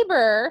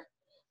neighbor,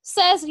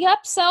 says,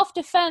 yep,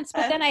 self-defense,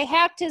 but then I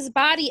hacked his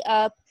body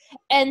up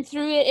and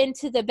threw it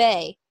into the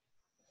bay.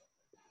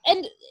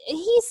 And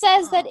he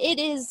says that it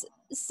is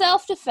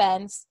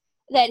self-defense,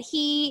 that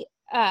he,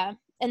 and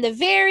the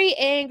very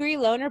angry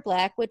loner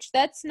Black, which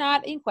that's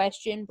not in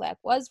question, Black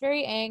was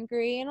very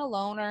angry and a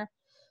loner,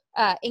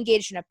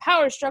 engaged in a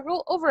power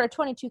struggle over a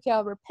 .22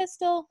 caliber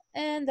pistol,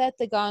 and that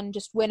the gun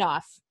just went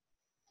off.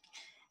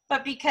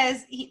 But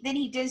because then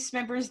he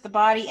dismembers the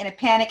body in a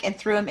panic and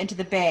threw him into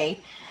the bay.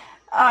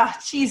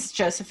 Jeez,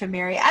 Joseph and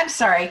Mary. I'm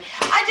sorry.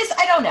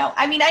 I don't know.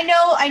 I mean, I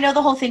know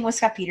the whole thing with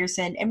Scott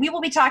Peterson, and we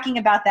will be talking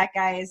about that,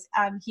 guys,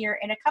 here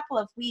in a couple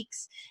of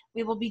weeks.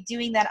 We will be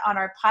doing that on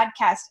our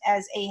podcast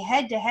as a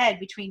head-to-head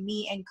between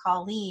me and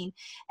Colleen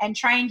and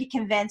trying to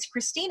convince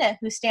Christina,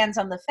 who stands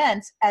on the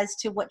fence, as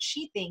to what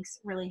she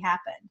thinks really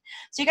happened.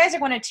 So you guys are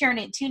going to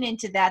tune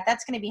into that.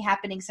 That's going to be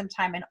happening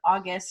sometime in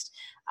August.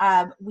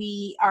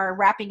 We are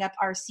wrapping up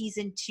our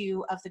season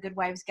 2 of The Good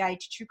Wives Guide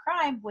to True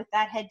Crime with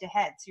that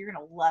head-to-head. So you're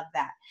going to love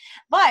that.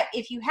 But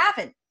if you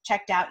haven't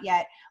checked out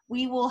yet,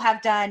 we will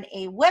have done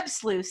a Web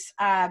Sleuths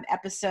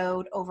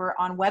episode over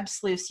on Web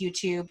Sleuths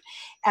YouTube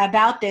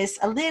about this,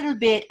 a little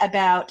bit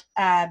about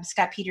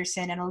Scott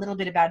Peterson and a little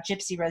bit about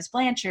Gypsy Rose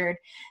Blanchard.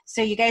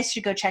 So you guys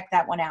should go check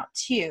that one out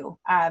too.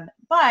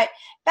 But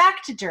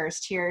back to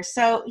Durst here.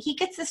 So he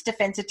gets this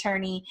defense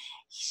attorney.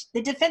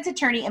 The defense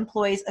attorney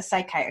employs a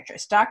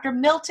psychiatrist, Dr.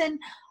 Milton.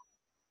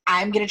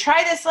 I'm going to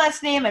try this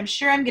last name. I'm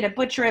sure I'm going to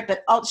butcher it,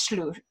 but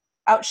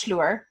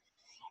Altschluer.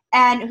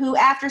 And who,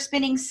 after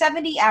spending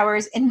 70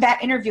 hours in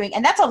interviewing,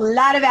 and that's a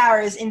lot of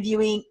hours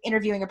interviewing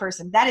a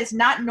person. That is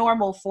not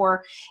normal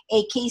for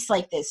a case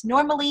like this.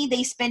 Normally,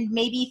 they spend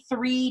maybe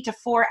 3 to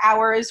 4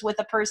 hours with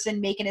a person,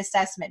 make an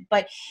assessment.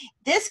 But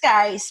this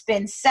guy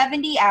spends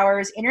 70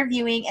 hours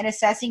interviewing and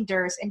assessing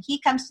Durst, and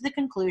he comes to the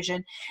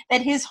conclusion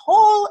that his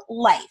whole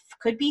life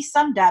could be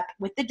summed up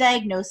with the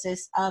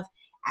diagnosis of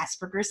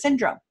Asperger's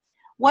syndrome,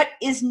 what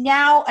is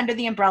now under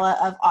the umbrella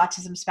of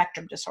autism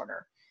spectrum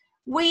disorder.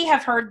 We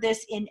have heard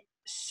this in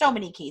so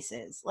many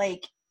cases,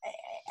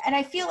 and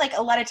I feel like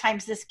a lot of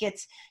times this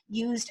gets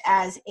used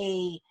as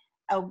a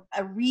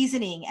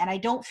reasoning, and I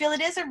don't feel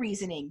it is a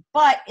reasoning.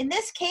 But in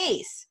this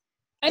case,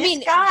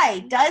 this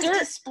guy does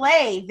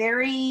display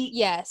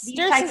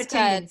these type of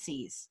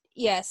tendencies.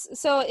 Yes.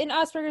 So in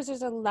Asperger's,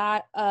 there's a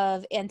lot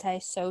of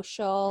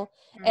antisocial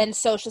and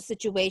social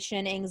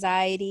situation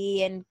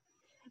anxiety, and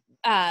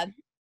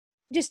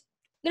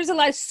there's a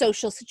lot of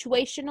social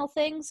situational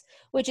things,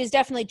 which is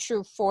definitely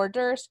true for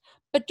Durst.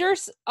 But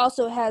Durst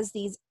also has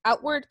these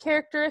outward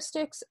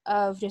characteristics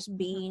of just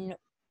being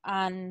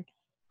on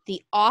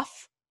the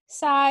off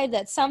side,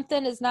 that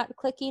something is not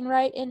clicking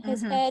right in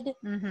his head.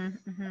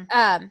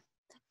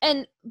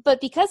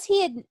 But because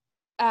he had,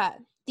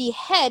 the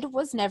head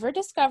was never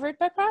discovered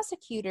by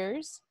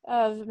prosecutors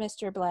of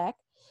Mr. Black,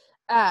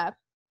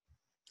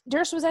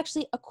 Durst was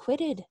actually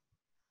acquitted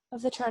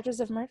of the charges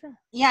of murder.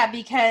 Yeah,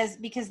 because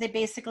they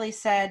basically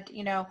said,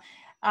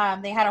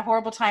 they had a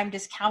horrible time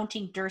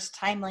discounting Durst's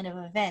timeline of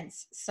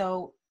events.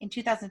 So in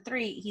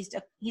 2003,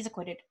 he's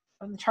acquitted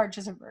of the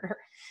charges of murder.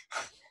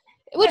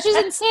 Which is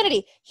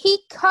insanity. He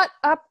cut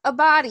up a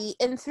body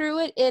and threw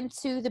it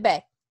into the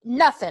bay.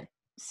 Nothing.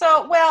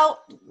 So,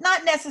 well,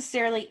 not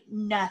necessarily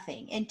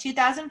nothing. In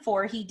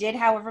 2004, he did,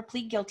 however,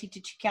 plead guilty to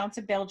 2 counts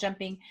of bail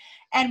jumping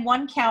and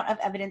 1 count of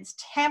evidence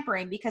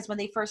tampering, because when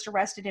they first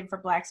arrested him for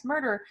Black's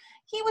murder,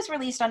 he was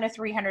released on a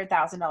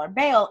 $300,000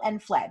 bail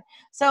and fled.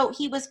 So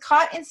he was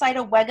caught inside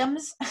a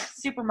Wegmans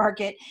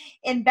supermarket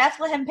in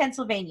Bethlehem,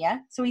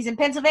 Pennsylvania. So he's in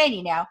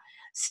Pennsylvania now,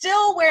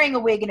 still wearing a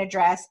wig and a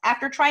dress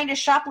after trying to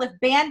shoplift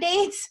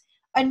Band-Aids,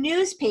 a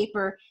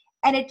newspaper,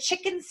 and a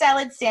chicken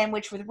salad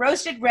sandwich with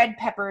roasted red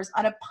peppers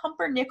on a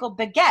pumpernickel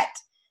baguette,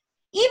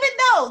 even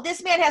though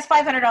this man has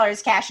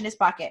 $500 cash in his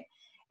pocket.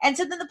 And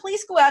so then the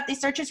police go out, they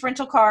search his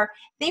rental car,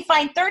 they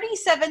find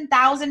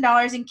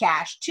 $37,000 in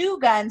cash, 2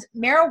 guns,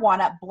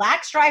 marijuana,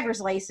 Black's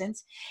driver's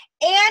license,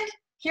 and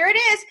here it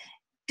is,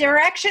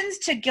 directions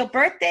to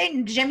Gilberte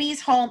and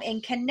Jimmy's home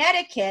in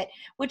Connecticut,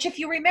 which, if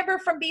you remember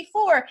from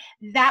before,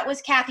 that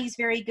was Kathy's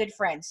very good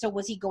friend. So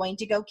was he going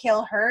to go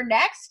kill her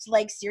next?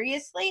 Like,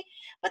 seriously?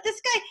 But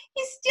this guy,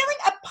 he's stealing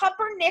a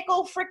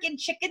pumpernickel freaking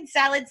chicken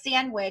salad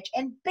sandwich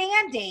and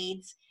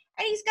Band-Aids,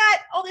 and he's got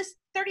all this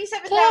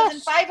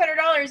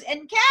 $37,500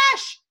 in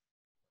cash.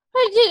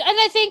 And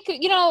I think,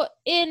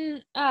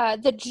 in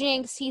the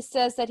Jinx, he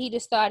says that he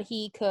just thought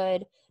he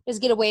could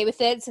just get away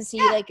with it since he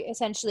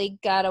essentially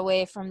got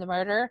away from the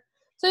murder.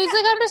 So he's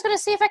like, I'm just going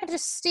to see if I can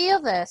just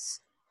steal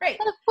this. Right.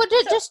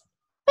 Just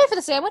pay for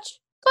the sandwich.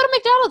 Go to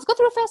McDonald's. Go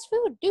through a fast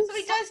food. So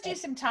he does do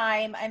some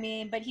time. I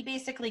mean, but he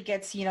basically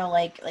gets,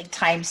 like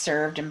time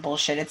served and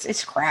bullshit.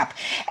 It's crap.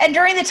 And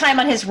during the time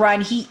on his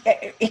run, he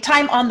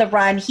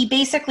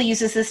basically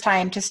uses this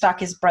time to stalk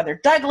his brother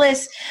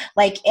Douglas.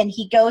 And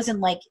he goes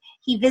and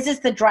he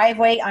visits the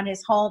driveway on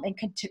his home in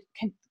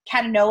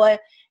Catanoa,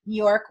 New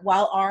York,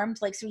 while armed.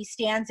 So he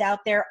stands out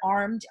there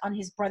armed on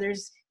his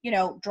brother's,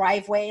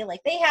 driveway.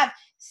 They have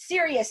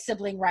serious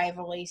sibling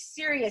rivalry,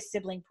 serious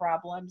sibling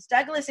problems.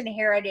 Douglas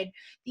inherited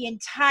the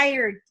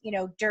entire,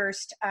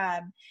 Durst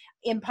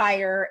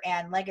empire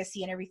and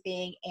legacy and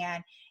everything.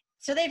 And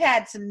so they've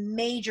had some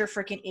major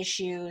freaking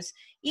issues,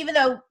 even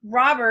though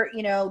Robert,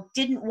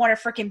 didn't want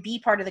to freaking be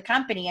part of the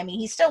company. I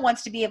mean, he still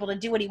wants to be able to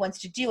do what he wants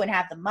to do and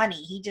have the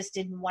money. He just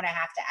didn't want to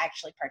have to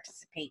actually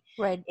participate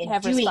in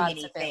doing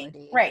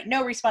anything. Right.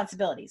 No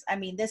responsibilities. I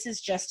mean, this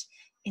is just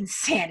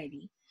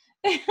insanity.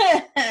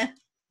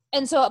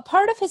 And so a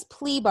part of his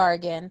plea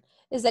bargain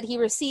is that he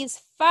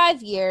receives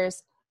 5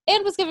 years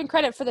and was given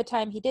credit for the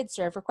time he did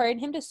serve, requiring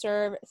him to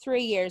serve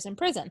 3 years in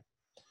prison.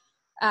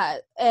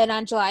 And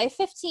on July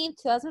 15,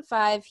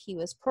 2005, he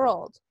was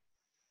paroled.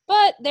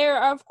 But there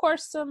are, of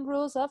course, some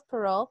rules of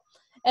parole,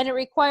 and it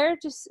required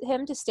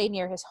him to stay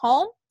near his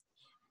home.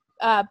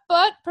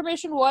 But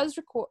permission was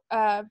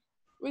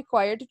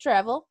required to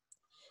travel.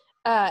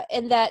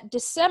 In that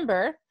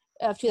December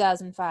of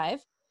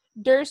 2005,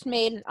 Durst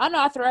made an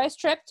unauthorized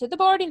trip to the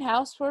boarding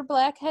house where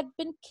Black had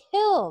been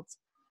killed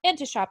and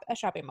to a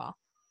shopping mall.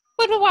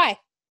 But why?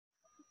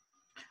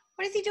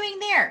 What is he doing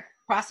there?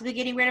 Possibly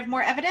getting rid of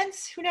more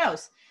evidence? Who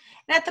knows?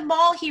 And at the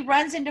mall, he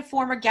runs into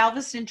former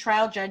Galveston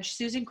trial judge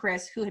Susan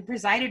Chris, who had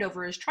presided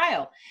over his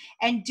trial.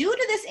 And due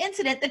to this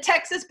incident, the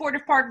Texas Board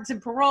of Pardons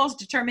and Paroles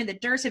determined that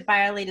Durst had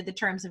violated the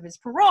terms of his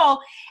parole,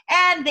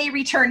 and they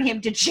returned him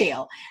to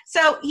jail.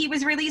 So he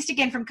was released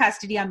again from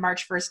custody on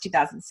March 1st,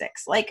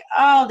 2006.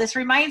 This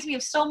reminds me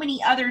of so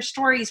many other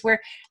stories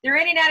where they're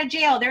in and out of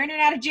jail. They're in and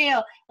out of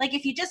jail.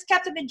 If you just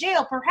kept them in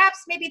jail,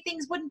 perhaps maybe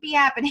things wouldn't be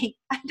happening.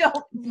 I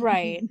don't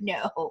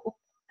know.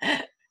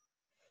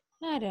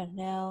 I don't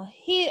know.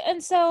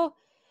 So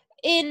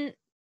in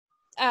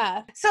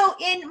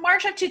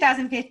March of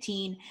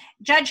 2015,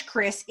 Judge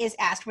Chris is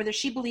asked whether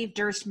she believed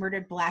Durst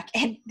murdered Black,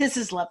 and this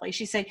is lovely.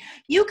 She said,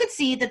 "You could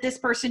see that this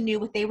person knew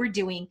what they were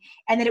doing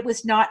and that it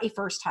was not a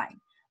first time.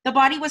 The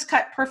body was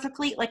cut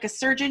perfectly like a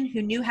surgeon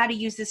who knew how to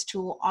use this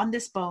tool on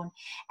this bone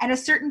and a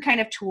certain kind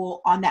of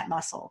tool on that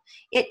muscle.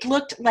 It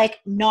looked like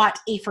not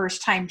a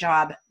first time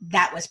job.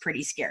 That was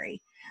pretty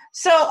scary."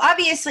 So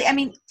obviously, I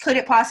mean, could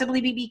it possibly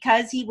be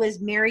because he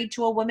was married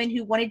to a woman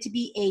who wanted to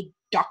be a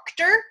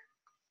doctor?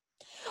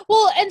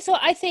 Well, and so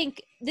I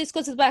think this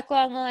goes to the back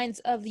lines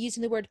of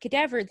using the word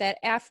cadaver, that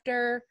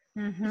after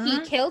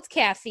he killed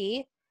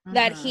Kathy,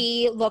 that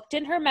he looked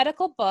in her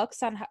medical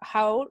books on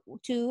how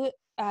to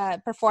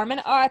perform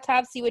an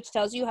autopsy, which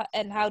tells you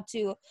how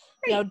to,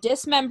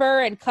 dismember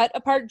and cut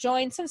apart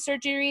joints and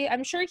surgery.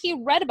 I'm sure he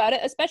read about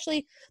it,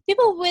 especially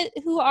people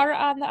who are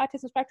on the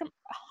autism spectrum.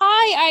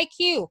 High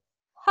IQ.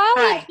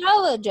 High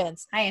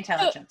intelligence.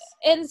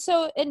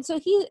 So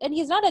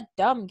he's not a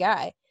dumb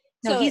guy.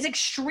 No, he's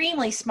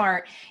extremely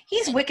smart.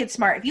 He's wicked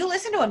smart. If you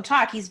listen to him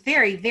talk, he's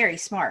very, very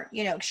smart,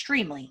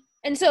 extremely.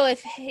 And so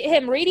if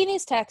him reading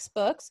these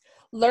textbooks,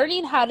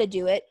 learning how to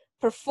do it,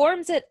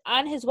 performs it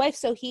on his wife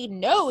so he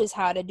knows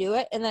how to do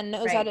it, and then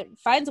knows how to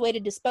finds a way to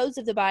dispose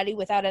of the body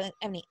without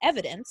any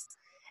evidence.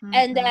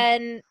 And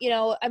then,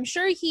 I'm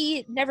sure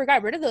he never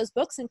got rid of those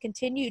books and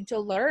continued to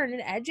learn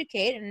and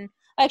educate. And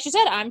like she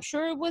said, I'm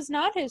sure it was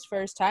not his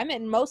first time,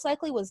 and most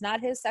likely was not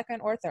his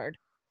second or third.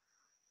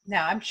 No,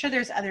 I'm sure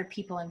there's other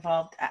people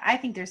involved. I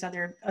think there's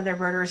other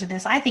murderers in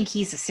this. I think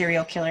he's a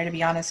serial killer, to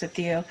be honest with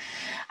you.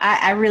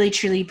 I really,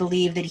 truly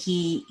believe that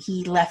he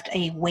left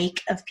a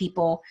wake of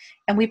people,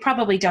 and we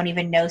probably don't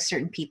even know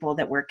certain people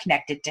that were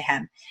connected to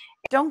him.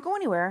 Don't go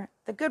anywhere.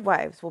 The Good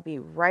Wives will be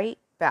right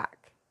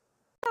back.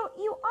 So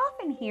you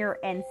often hear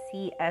and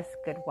see us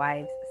Good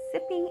Wives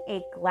sipping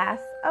a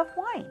glass of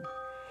wine.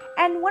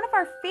 And one of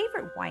our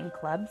favorite wine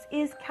clubs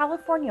is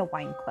California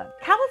Wine Club.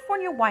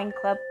 California Wine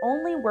Club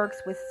only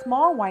works with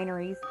small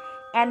wineries,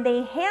 and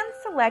they hand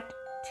select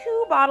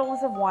 2 bottles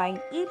of wine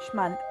each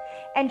month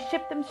and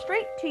ship them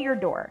straight to your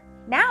door.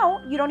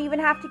 Now you don't even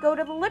have to go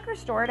to the liquor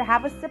store to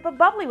have a sip of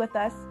bubbly with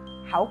us.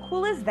 How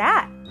cool is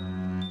that?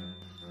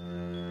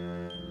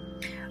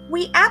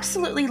 We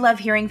absolutely love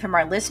hearing from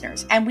our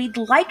listeners, and we'd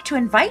like to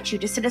invite you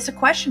to send us a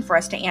question for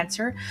us to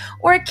answer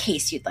or a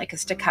case you'd like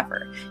us to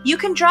cover. You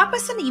can drop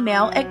us an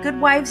email at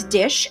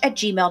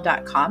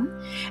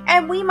goodwivesdish@gmail.com,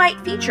 and we might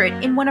feature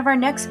it in one of our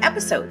next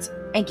episodes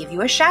and give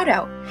you a shout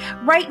out.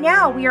 Right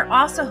now, we are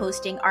also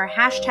hosting our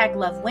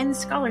 #LoveWins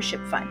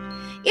Scholarship Fund.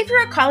 If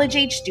you're a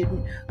college-age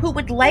student who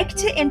would like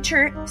to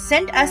enter,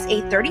 send us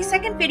a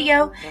 30-second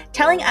video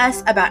telling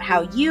us about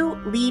how you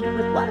lead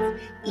with love.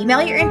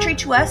 Email your entry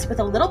to us with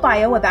a little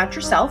bio about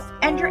yourself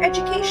and your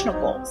educational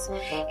goals.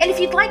 And if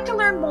you'd like to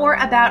learn more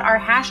about our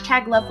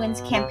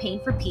 #LoveWins campaign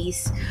for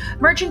peace,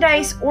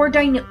 merchandise, or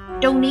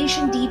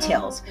donation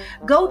details,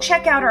 go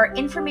check out our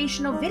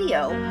informational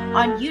video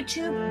on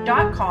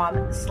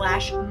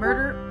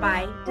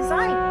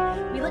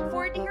youtube.com/murderbydesign. We look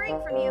forward to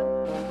hearing from you.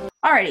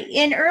 Alrighty,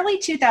 in early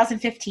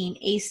 2015,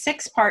 a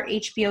 6-part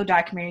HBO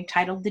documentary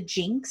titled The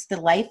Jinx, The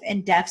Life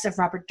and Deaths of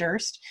Robert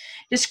Durst,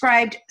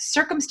 described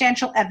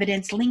circumstantial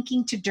evidence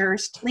linking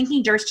Durst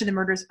to the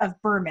murders of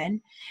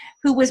Berman,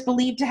 who was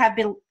believed to have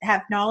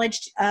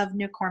knowledge of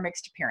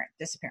McCormick's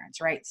disappearance,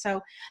 right?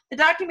 So the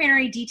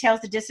documentary details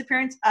the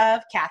disappearance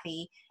of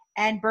Kathy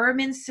and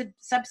Berman's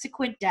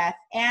subsequent death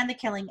and the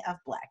killing of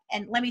Black.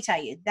 And let me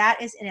tell you, that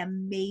is an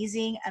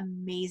amazing,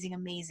 amazing,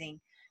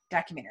 amazing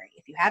documentary.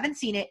 If you haven't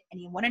seen it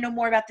and you want to know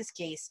more about this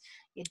case,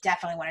 you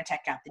definitely want to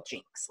check out The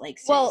Jinx. Like,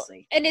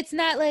 seriously. Well, and it's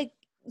not like,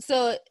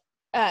 so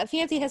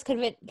Fancy has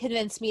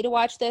convinced me to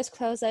watch this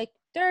because I was like,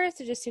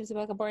 Durst, it just seems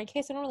like a boring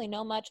case. I don't really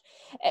know much.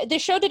 The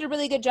show did a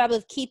really good job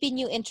of keeping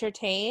you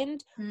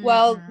entertained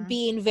while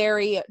being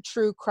very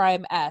true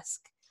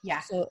crime-esque. Yeah.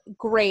 So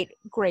great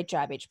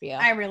job, HBO.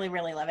 I really,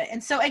 really love it.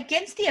 And so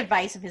against the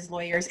advice of his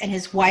lawyers and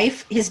his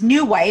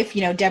new wife,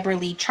 Deborah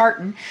Lee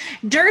Charton,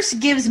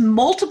 Durst gives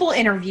multiple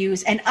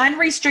interviews and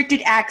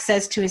unrestricted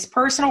access to his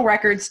personal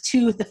records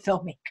to the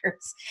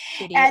filmmakers.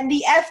 Idiot. And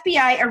the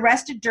FBI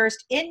arrested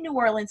Durst in New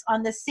Orleans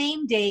on the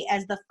same day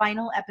as the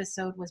final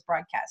episode was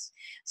broadcast.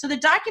 So the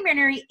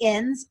documentary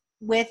ends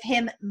with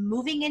him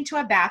moving into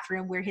a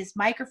bathroom where his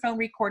microphone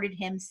recorded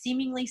him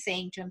seemingly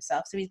saying to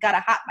himself, so he's got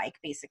a hot mic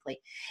basically,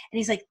 and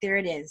he's like, there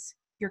it is,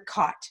 you're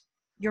caught.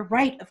 You're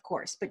right, of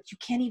course, but you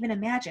can't even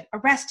imagine.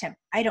 Arrest him.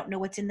 I don't know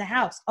what's in the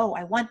house. Oh,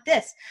 I want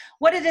this.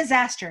 What a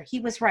disaster.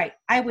 He was right.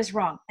 I was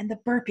wrong. And the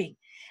burping.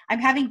 I'm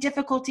having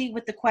difficulty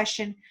with the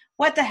question,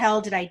 what the hell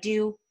did I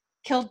do?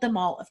 Killed them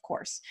all, of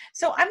course.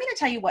 So I'm going to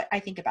tell you what I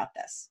think about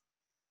this.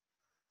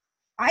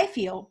 I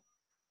feel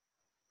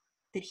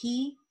that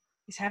he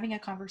is having a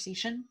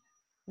conversation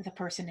with a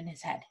person in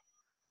his head.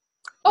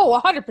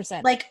 Oh,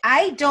 100%. Like,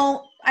 I'm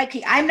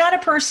not a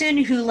person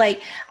who,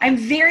 like, I'm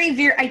very,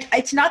 very,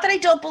 it's not that I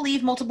don't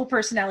believe multiple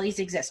personalities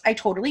exist. I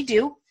totally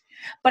do.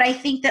 But I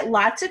think that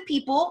lots of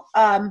people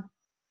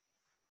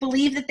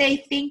believe that they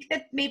think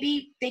that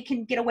maybe they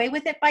can get away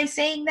with it by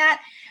saying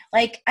that.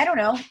 Like, I don't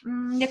know,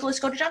 Nicholas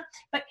Godejohn.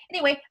 But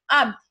anyway,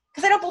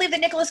 because I don't believe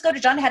that Nicholas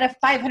Godejohn had a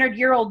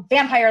 500-year-old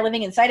vampire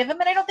living inside of him,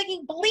 and I don't think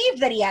he believed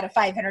that he had a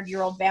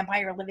 500-year-old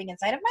vampire living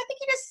inside of him. I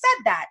think he just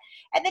said that,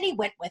 and then he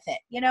went with it,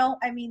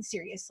 I mean,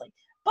 seriously.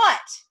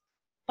 But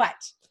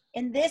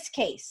in this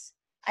case,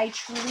 I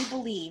truly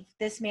believe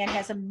this man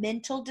has a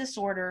mental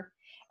disorder,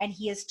 and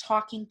he is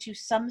talking to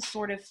some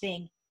sort of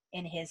thing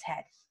in his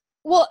head.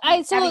 Well,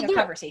 having a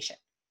conversation.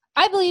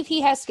 I believe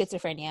he has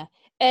schizophrenia.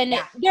 And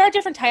there are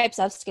different types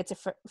of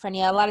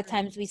schizophrenia. A lot of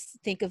times we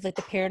think of like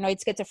the paranoid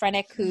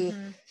schizophrenic who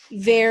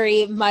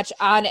very much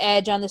on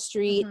edge on the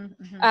street.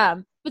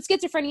 But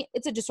schizophrenia,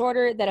 it's a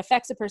disorder that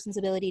affects a person's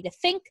ability to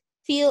think,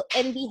 feel,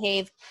 and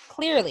behave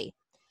clearly.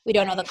 We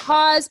don't know the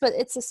cause, but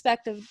it's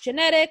suspected of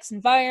genetics,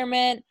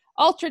 environment,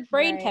 altered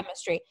brain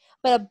chemistry.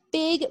 But a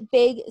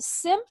big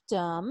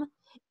symptom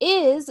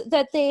is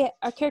that they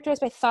are characterized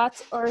by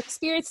thoughts or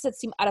experiences that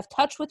seem out of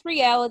touch with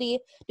reality,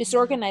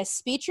 disorganized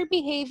speech or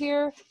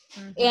behavior,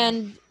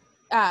 and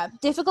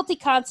difficulty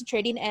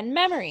concentrating and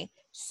memory.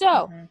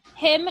 So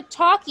him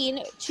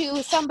talking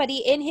to somebody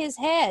in his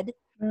head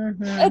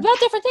about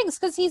different things,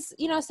 because he's,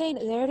 saying,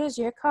 there it is,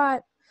 you're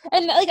caught.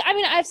 And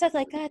I've said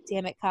like, God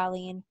damn it,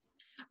 Colleen.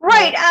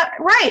 Right,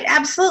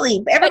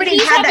 absolutely. Everybody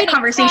had that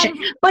conversation.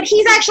 But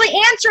he's actually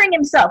answering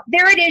himself.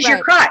 There it is,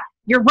 you're caught.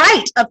 You're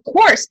right, of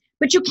course,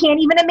 but you can't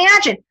even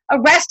imagine.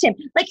 Arrest him.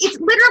 Like, it's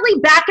literally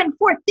back and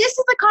forth. This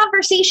is a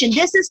conversation.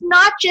 This is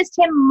not just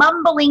him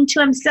mumbling to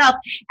himself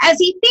as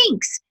he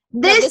thinks.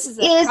 This is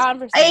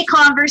a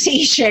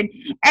conversation.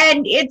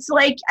 And it's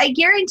like, I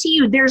guarantee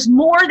you there's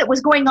more that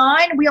was going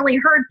on. We only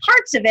heard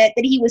parts of it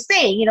that he was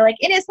saying, like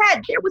in his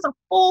head, there was a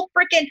full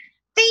freaking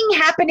thing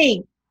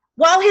happening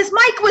while his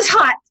mic was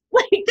hot.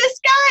 Like, this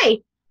guy.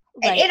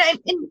 Right.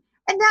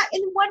 And that,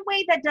 in one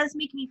way, that does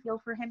make me feel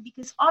for him,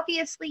 because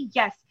obviously,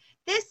 yes,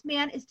 this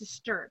man is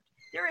disturbed.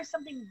 There is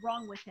something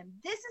wrong with him.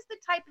 This is the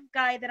type of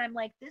guy that I'm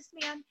like, this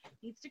man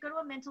needs to go to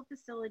a mental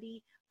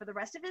facility for the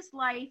rest of his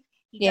life.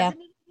 He doesn't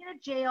need to be in a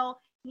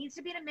jail. He needs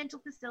to be in a mental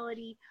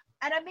facility.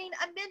 And I mean,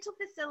 a mental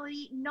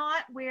facility,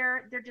 not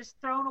where they're just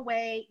thrown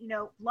away,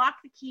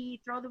 lock the key,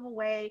 throw them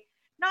away.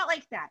 Not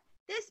like that.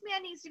 this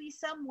man needs to be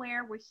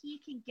somewhere where he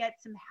can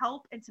get some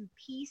help and some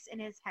peace in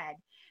his head.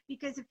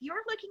 Because if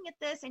you're looking at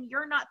this and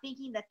you're not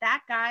thinking that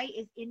that guy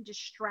is in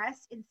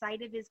distress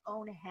inside of his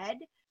own head,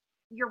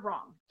 you're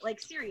wrong.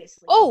 Like,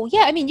 seriously. Oh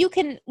yeah, I mean, you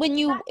can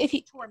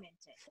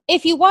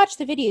if you watch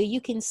the video,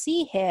 you can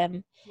see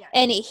him,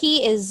 and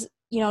he is,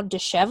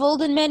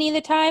 disheveled in many of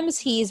the times.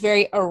 He's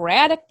very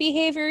erratic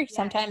behavior.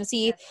 Sometimes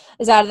he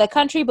is out of the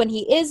country when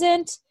he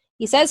isn't.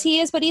 He says he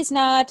is, but he's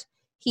not.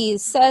 He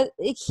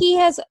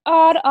has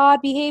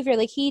odd behavior.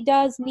 Like, he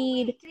does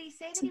need. Did he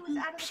say that he was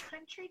out of the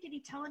country? Did he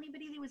tell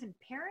anybody that he was in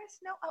Paris?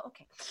 No. Oh,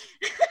 okay.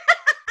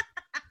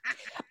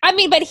 I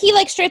mean, but he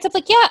straight up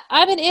yeah,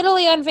 I'm in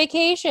Italy on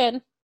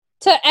vacation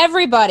to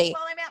everybody.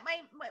 While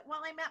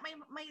I'm at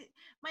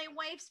my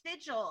wife's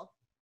vigil.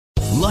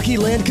 Lucky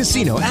Land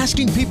Casino,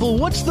 asking people,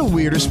 what's the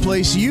weirdest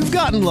place you've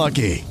gotten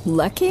lucky?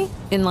 Lucky?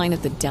 In line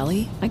at the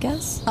deli, I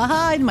guess?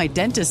 Aha, in my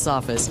dentist's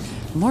office.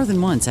 More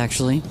than once,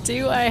 actually.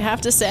 Do I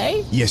have to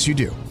say? Yes, you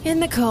do. In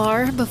the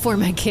car before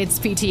my kids'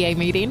 PTA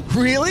meeting.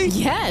 Really?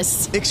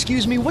 Yes.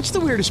 Excuse me, what's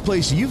the weirdest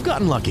place you've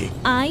gotten lucky?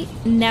 I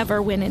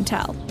never win and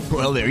tell.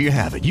 Well, there you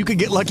have it. You can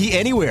get lucky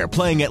anywhere,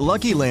 playing at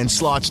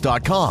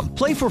LuckyLandSlots.com.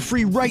 Play for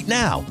free right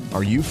now.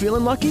 Are you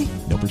feeling lucky?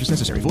 No purchase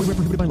necessary. Void where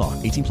prohibited by law.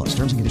 18 plus.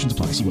 Terms and conditions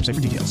apply. See website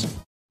for details.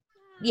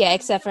 Yeah,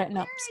 except for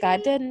no,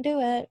 Scott didn't do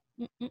it.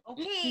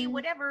 Okay,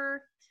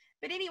 whatever.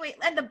 But anyway,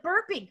 and the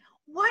burping.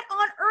 What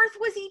on earth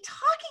was he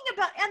talking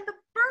about? And the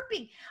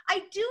burping.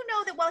 I do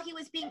know that while he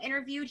was being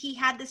interviewed, he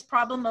had this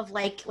problem of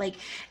like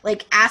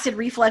acid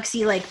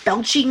refluxy, like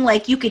belching,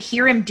 like you could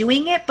hear him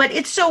doing it. But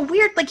it's so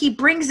weird. Like, he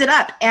brings it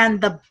up, and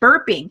the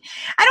burping.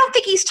 I don't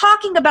think he's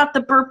talking about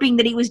the burping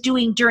that he was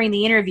doing during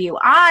the interview.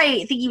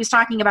 I think he was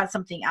talking about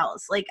something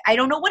else. Like, I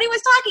don't know what he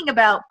was talking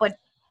about, but.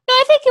 No,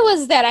 I think it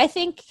was that. I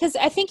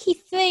think he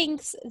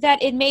thinks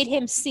that it made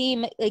him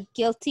seem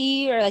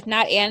guilty or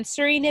not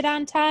answering it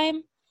on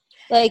time.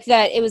 Like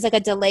that it was a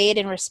delayed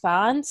in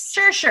response.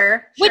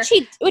 Sure. Which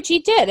he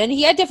did, and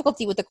he had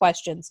difficulty with the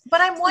questions.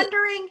 But I'm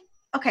wondering,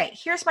 okay,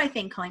 here's my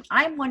thing, Colleen.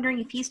 I'm wondering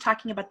if he's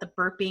talking about the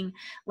burping,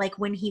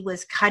 when he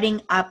was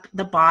cutting up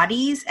the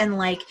bodies and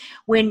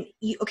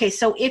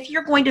so if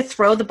you're going to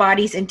throw the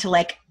bodies into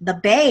the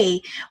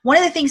bay, one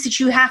of the things that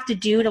you have to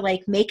do to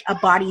make a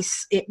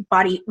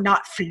body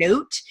not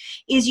float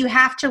is you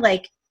have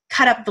to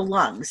cut up the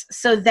lungs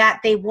so that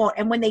they won't.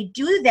 And when they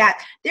do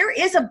that, there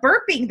is a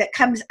burping that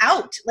comes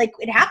out.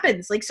 It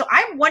happens. So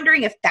I'm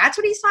wondering if that's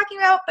what he's talking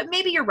about, but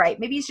maybe you're right.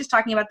 Maybe he's just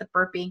talking about the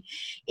burping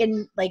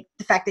in the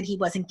fact that he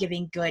wasn't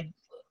giving good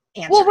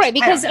answers. Well, right,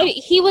 because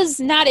he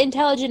was not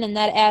intelligent in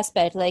that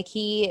aspect.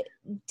 He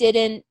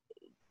didn't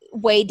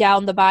weigh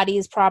down the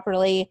bodies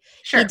properly.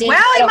 Sure. He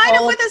might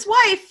have with his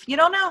wife. You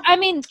don't know. I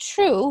mean,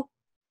 true.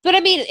 But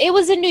I mean, it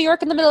was in New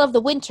York in the middle of the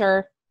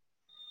winter.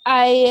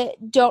 I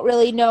don't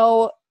really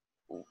know.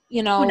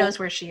 Who knows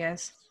where she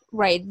is?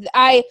 Right.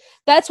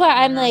 That's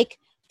why I'm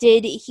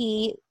did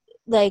he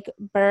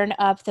burn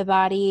up the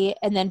body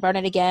and then burn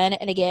it again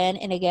and again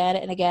and again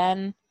and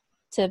again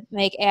to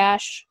make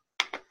ash?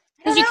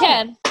 Because you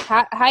can.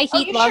 High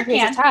heat, long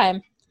periods of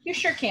time. You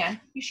sure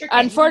can.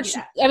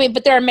 Unfortunately, I mean,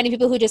 but there are many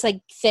people who just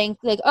think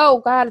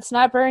oh God, it's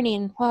not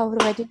burning. Well, what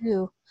do I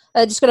do?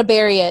 I'm just gonna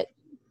bury it.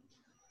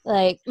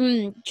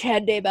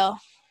 Chad Daybell.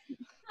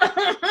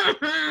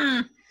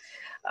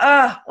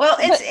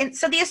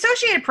 So the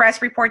Associated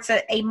Press reports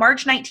that a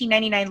March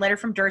 1999 letter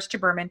from Durst to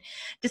Berman,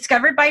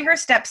 discovered by her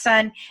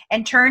stepson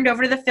and turned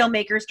over to the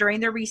filmmakers during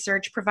their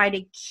research,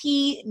 provided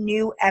key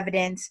new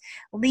evidence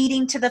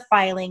leading to the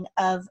filing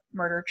of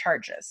murder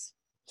charges.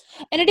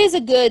 And it is a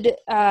good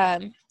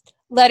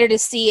letter to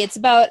see. It's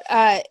about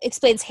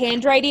explains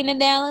handwriting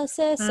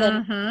analysis,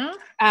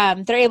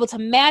 and they're able to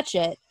match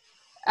it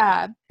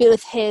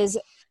with his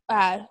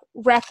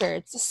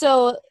records.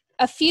 So.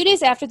 A few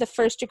days after the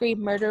first-degree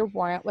murder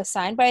warrant was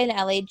signed by an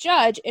LA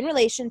judge in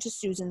relation to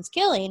Susan's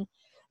killing,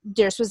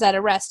 Durst was then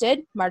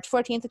arrested March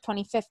 14th of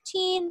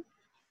 2015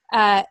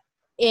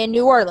 in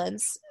New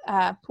Orleans,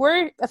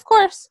 where, of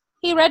course,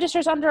 he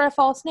registers under a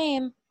false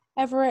name,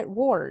 Everett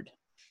Ward.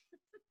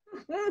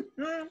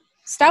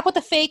 Stop with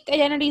the fake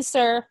identities,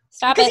 sir.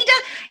 Stop it. He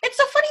does. It's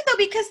so funny though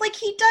because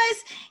he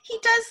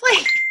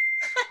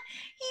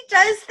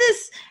does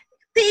this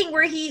thing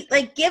where he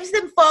gives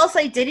them false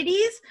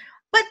identities.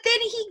 But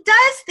then he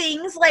does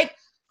things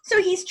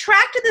so he's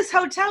tracked to this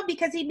hotel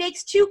because he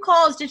makes 2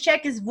 calls to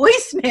check his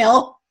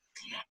voicemail.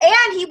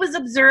 And he was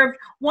observed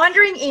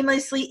wandering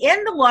aimlessly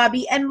in the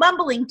lobby and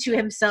mumbling to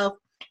himself,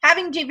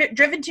 having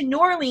driven to New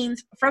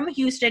Orleans from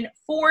Houston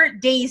 4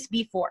 days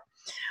before.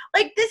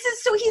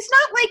 So he's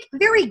not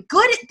very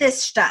good at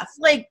this stuff.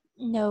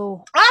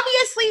 No.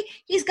 Obviously,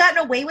 he's gotten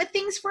away with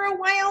things for a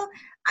while.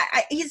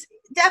 He's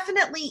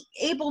definitely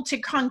able to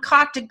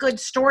concoct a good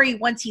story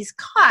once he's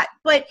caught,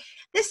 but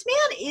this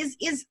man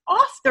is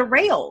off the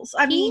rails.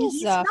 I mean,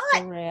 he's not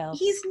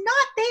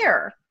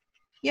there,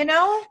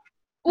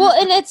 Well,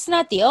 and it's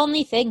not the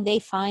only thing they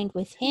find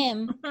with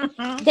him.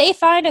 They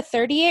find a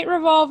 .38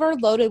 revolver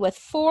loaded with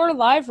 4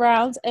 live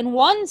rounds and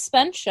 1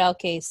 spent shell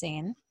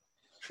casing.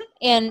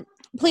 And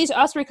Police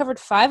also recovered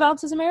 5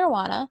 ounces of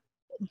marijuana,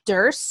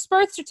 Durst's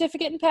birth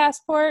certificate and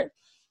passport,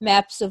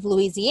 maps of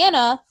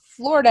Louisiana,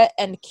 Florida,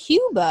 and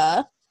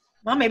Cuba.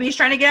 Well, maybe he's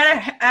trying to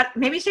get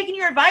maybe he's taking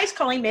your advice,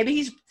 Colleen. Maybe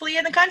he's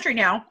fleeing the country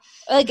now.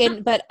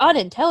 Again, but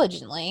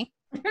unintelligently.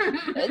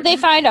 They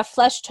find a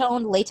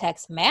flesh-toned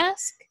latex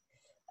mask,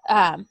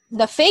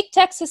 the fake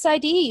Texas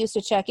ID he used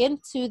to check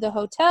into the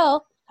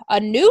hotel, a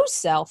new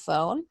cell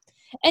phone,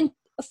 and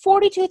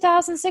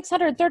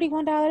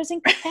 $42,631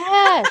 in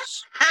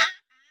cash.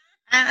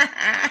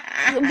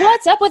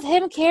 What's up with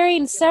him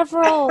carrying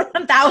several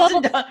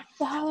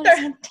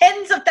 $1,000,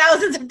 tens of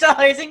thousands of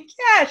dollars in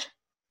cash?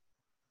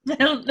 I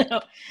don't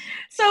know.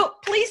 So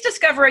police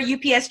discover a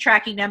UPS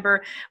tracking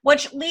number,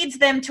 which leads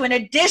them to an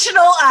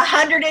additional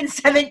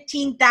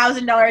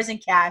 $117,000 in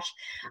cash,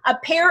 a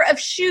pair of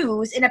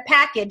shoes in a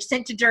package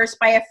sent to Durst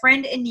by a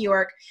friend in New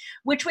York,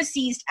 which was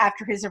seized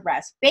after his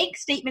arrest. Bank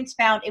statements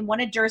found in one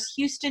of Durst's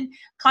Houston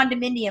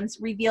condominiums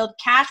revealed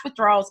cash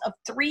withdrawals of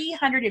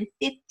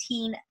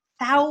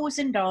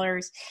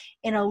 $315,000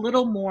 in a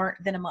little more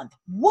than a month.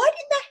 What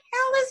in the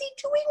hell is he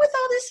doing with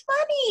all this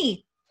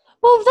money?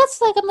 Well,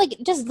 I'm like,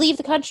 just leave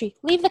the country.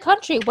 Leave the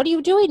country. What are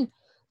you doing?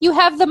 You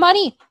have the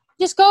money.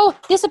 Just go,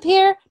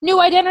 disappear, new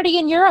identity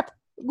in Europe,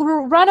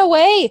 run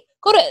away,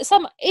 go to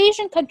some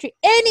Asian country,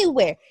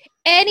 anywhere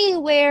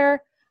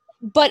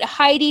but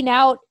hiding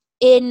out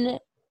in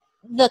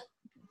the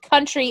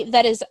country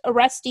that is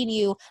arresting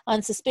you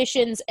on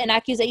suspicions and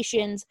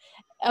accusations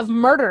of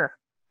murder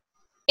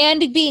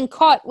and being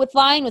caught with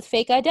lying with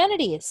fake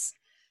identities.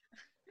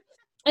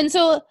 And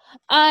so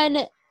on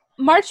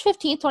March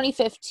 15th,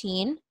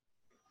 2015,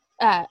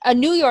 a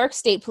New York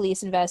State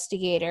Police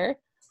investigator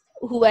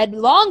who had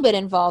long been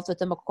involved with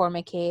the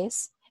McCormick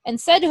case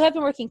and said to have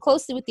been working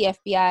closely with the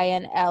FBI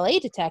and LA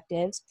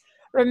detectives,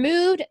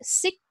 removed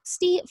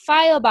 60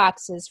 file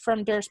boxes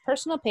from Durst's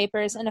personal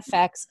papers and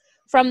effects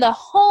from the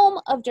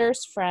home of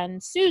Durst's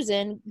friend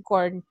Susan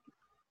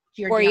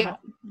Giordano.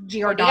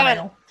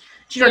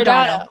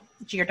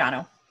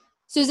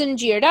 Susan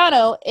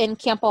Giordano in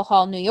Campbell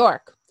Hall, New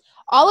York.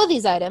 All of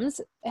these items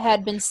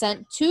had been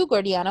sent to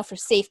Giordano for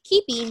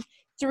safekeeping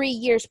 3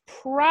 years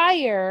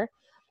prior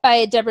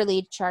by Deborah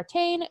Lee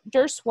Chartain,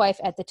 Durst's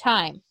wife at the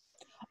time.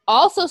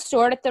 Also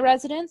stored at the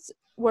residence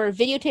were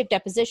videotaped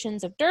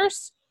depositions of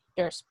Durst's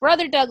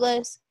brother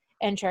Douglas,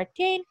 and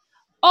Chartain,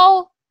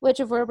 all which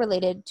were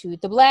related to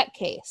the Black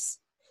case.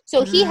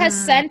 So he has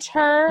sent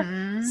her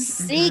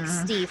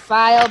 60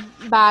 file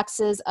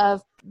boxes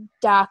of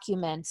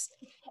documents.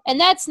 And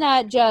that's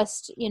not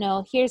just,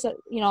 here's a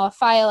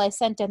file I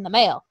sent in the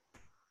mail.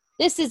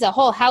 This is a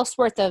whole house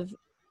worth of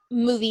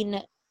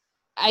moving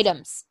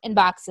items and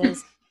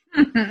boxes.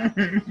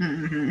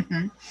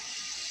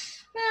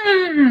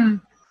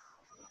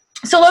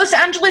 So Los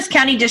Angeles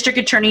County District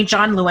Attorney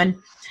John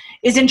Lewin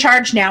is in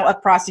charge now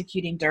of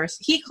prosecuting Durst.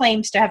 He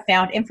claims to have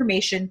found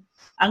information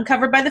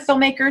uncovered by the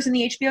filmmakers in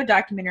the HBO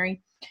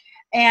documentary,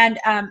 and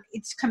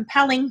it's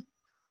compelling.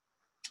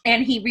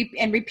 And he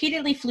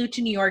repeatedly flew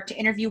to New York to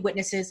interview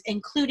witnesses,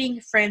 including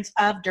friends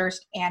of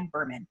Durst and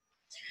Berman.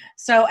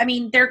 So, I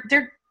mean, they're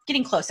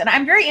getting close. And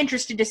I'm very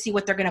interested to see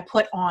what they're going to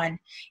put on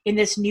in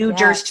this new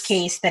Durst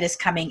case that is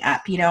coming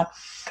up.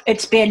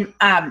 It's been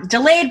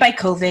delayed by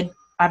COVID,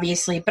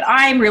 obviously, but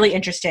I'm really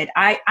interested.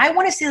 I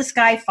want to see this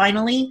guy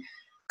finally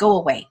go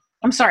away.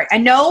 I'm sorry. I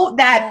know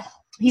that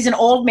he's an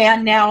old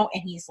man now,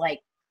 and he's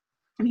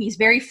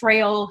very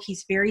frail.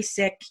 He's very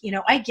sick.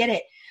 I get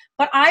it.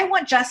 But I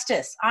want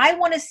justice. I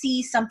want to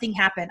see something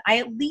happen. I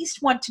at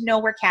least want to know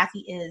where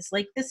Kathy is.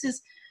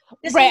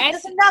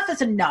 Enough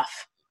is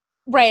enough.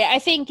 Right. I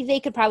think they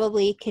could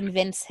probably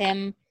convince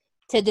him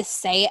to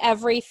just say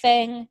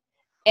everything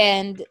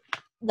and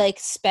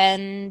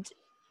spend,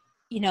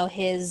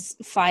 his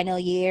final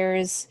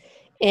years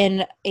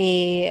in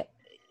a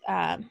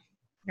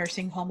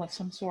nursing home of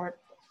some sort.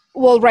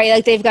 Well,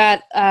 right. They've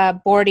got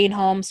boarding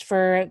homes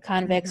for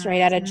convicts right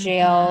out of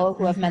jail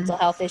who have mental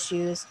health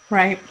issues.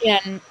 Right.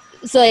 And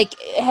it's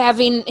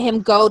having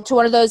him go to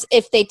one of those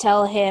if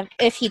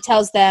he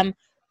tells them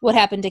what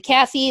happened to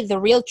Kathy, the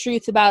real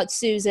truth about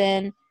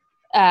Susan,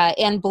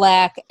 and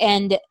Black,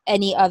 and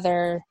any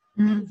other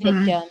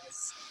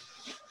victims.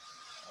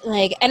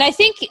 And I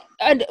think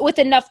with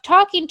enough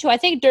talking to, I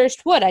think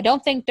Durst would. I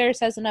don't think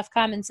Durst has enough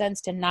common sense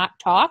to not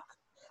talk.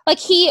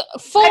 He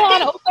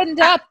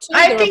opened up.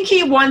 I think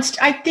he wants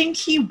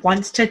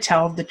to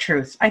tell the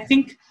truth. I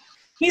think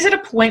he's at a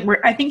point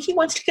where I think he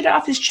wants to get it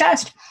off his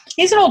chest.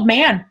 He's an old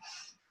man.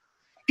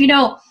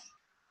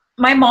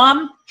 My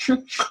mom,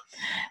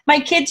 my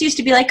kids used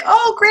to be like,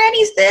 "Oh,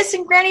 Granny's this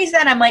and Granny's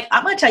that." I'm like,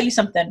 I'm going to tell you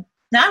something.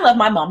 Now, I love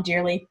my mom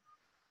dearly.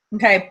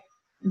 Okay.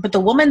 But the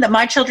woman that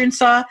my children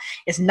saw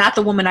is not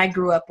the woman I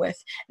grew up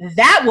with.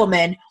 That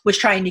woman was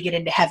trying to get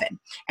into heaven,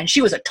 and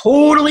she was a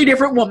totally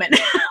different woman.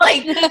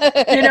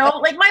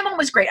 My mom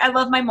was great. I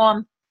love my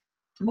mom.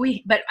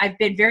 But I've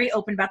been very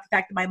open about the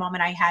fact that my mom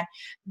and I had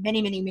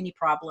many, many, many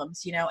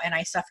problems, and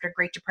I suffered a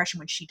great depression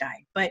when she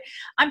died. But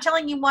I'm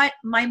telling you what,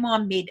 my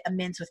mom made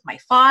amends with my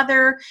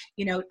father.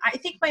 I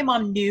think my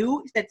mom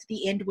knew that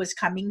the end was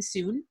coming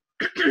soon.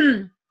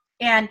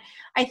 And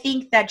I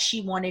think that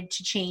she wanted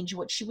to change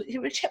what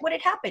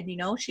had happened. You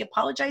know, she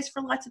apologized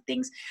for lots of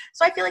things.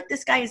 So I feel like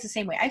this guy is the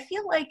same way. I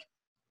feel like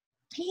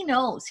he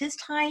knows his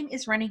time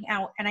is running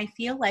out, and I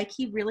feel like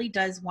he really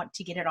does want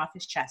to get it off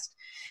his chest.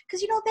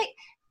 Because, you know,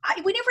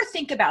 we never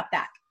think about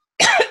that,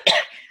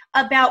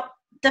 about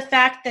the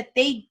fact that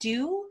they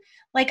do.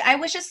 Like, I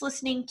was just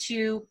listening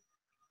to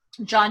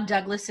John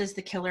Douglas's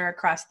The Killer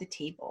Across the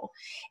Table.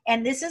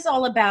 And this is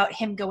all about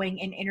him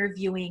going and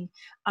interviewing,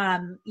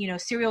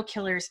 serial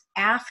killers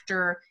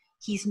after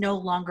he's no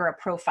longer a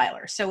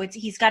profiler. So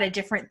he's got a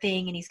different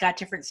thing, and he's got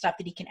different stuff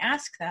that he can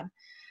ask them.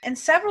 And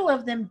several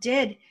of them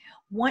did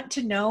want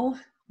to know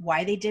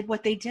why they did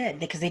what they did,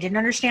 because they didn't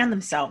understand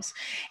themselves.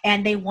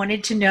 And they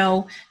wanted to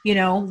know,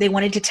 they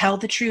wanted to tell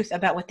the truth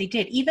about what they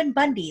did. Even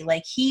Bundy,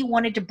 like, he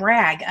wanted to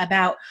brag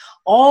about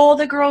all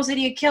the girls that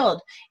he had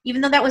killed, even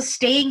though that was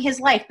staying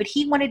his life, but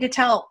he wanted to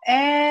tell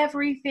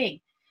everything.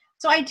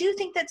 So I do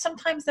think that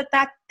sometimes that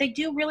they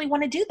do really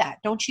want to do that.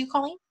 Don't you,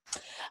 Colleen?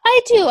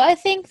 I do. I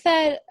think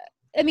that,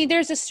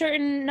 there's a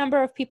certain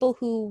number of people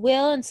who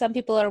will, and some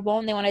people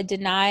won't. They want to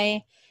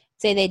deny,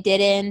 say they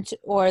didn't,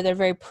 or they're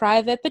very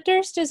private. But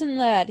Durst isn't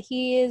that.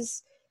 He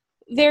is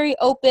very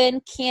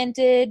open,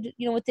 candid,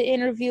 with the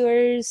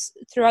interviewers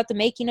throughout the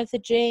making of the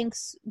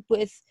Jinx.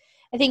 I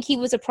think he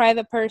was a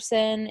private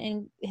person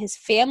in his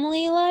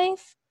family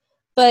life.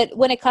 But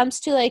when it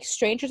comes to, like,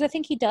 strangers, I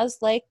think he does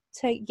like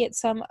to get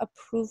some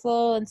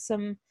approval and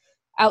some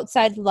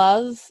outside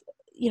love,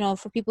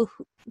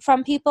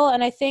 from people.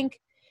 And I think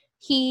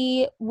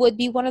he would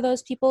be one of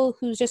those people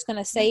who's just going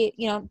to say,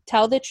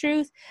 tell the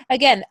truth.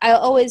 Again, I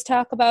always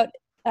talk about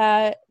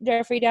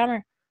Jeffrey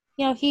Dahmer.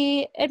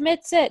 He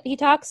admits it. He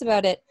talks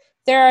about it.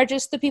 There are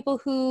just the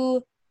people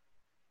who,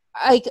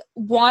 like,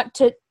 want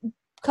to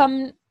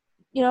come,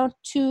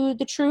 to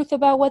the truth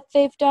about what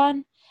they've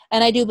done.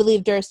 And I do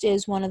believe Durst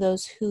is one of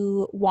those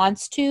who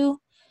wants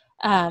to.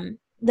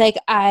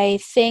 I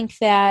think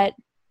that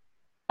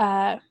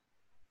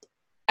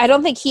I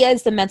don't think he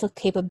has the mental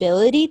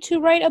capability to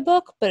write a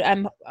book, but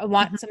I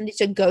want somebody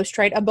to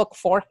ghostwrite a book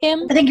for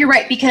him. I think you're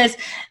right, because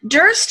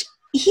Durst,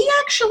 he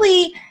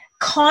actually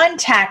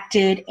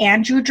contacted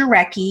Andrew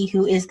Jarecki,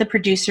 who is the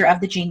producer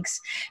of The Jinx,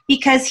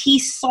 because he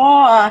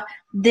saw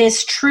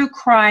this true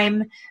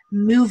crime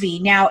movie.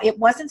 Now, it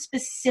wasn't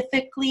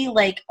specifically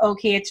like,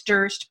 okay, it's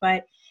Durst,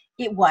 but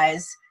it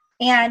was.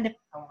 And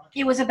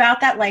it was about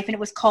that life, and it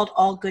was called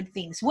All Good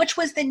Things, which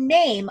was the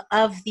name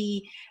of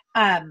the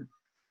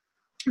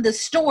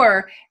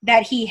store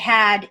that he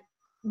had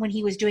when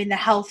he was doing the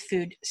health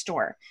food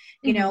store,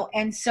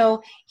 and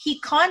so he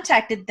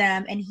contacted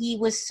them, and he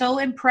was so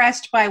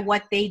impressed by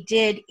what they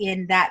did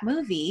in that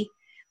movie,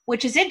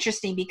 which is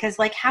interesting because,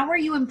 like, how are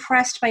you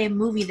impressed by a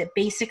movie that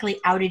basically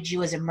outed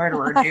you as a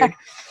murderer, dude?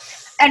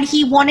 And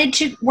he wanted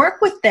to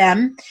work with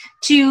them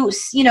to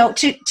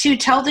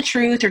tell the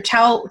truth or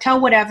tell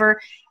whatever.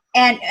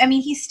 And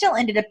he still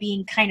ended up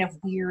being kind of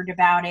weird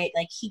about it.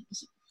 Like he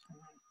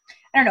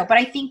I don't know, but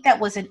I think that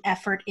was an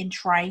effort in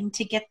trying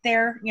to get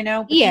there,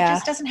 but he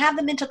just doesn't have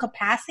the mental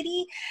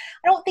capacity.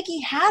 I don't think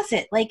he has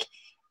it. Like,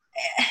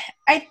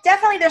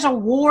 there's a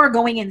war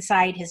going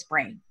inside his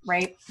brain,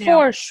 right?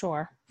 For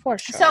sure.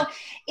 So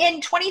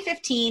in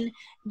 2015,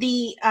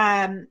 the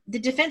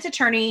defense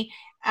attorney,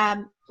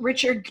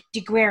 Richard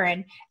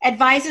DeGuerin,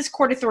 advises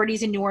court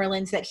authorities in New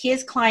Orleans that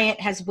his client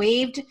has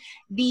waived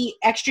the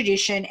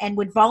extradition and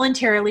would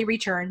voluntarily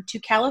return to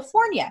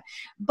California.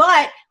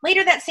 But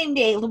later that same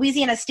day,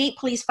 Louisiana State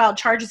Police filed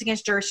charges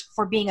against Durst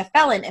for being a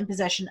felon in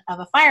possession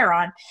of a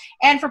firearm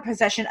and for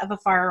possession of a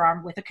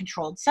firearm with a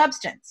controlled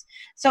substance.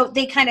 So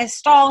they kind of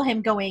stall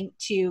him going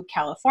to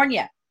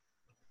California.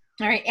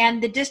 All right,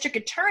 and the district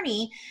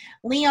attorney,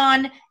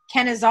 Leon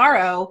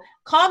Canizaro,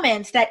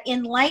 comments that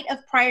in light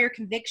of prior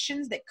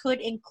convictions that could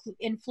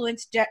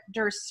influence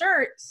Durst's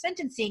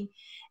sentencing,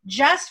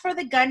 just for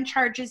the gun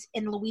charges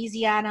in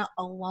Louisiana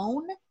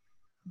alone,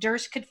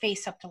 Durst could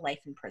face up to life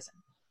in prison.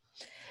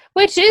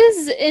 Which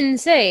is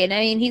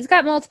insane. He's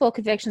got multiple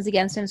convictions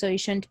against him, so he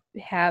shouldn't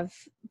have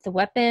the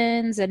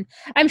weapons. And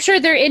I'm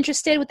sure they're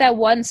interested with that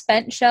one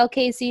spent shell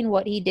casing,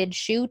 what he did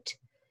shoot.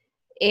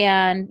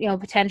 And,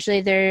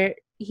 potentially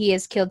he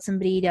has killed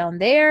somebody down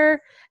there,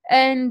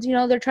 and,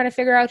 they're trying to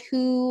figure out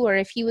who or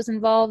if he was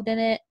involved in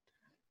it.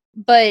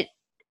 But,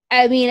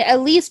 at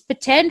least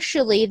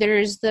potentially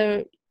there's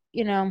the,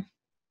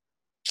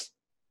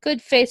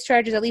 good faith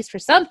charges, at least for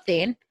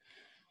something.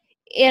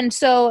 And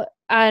so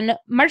on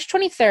March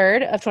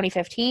 23rd of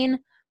 2015,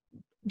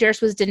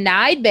 Durst was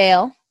denied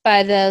bail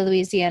by the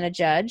Louisiana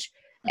judge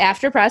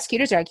after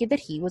prosecutors argued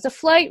that he was a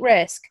flight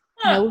risk.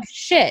 No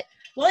shit.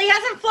 Well, he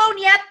hasn't flown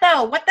yet,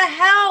 though. What the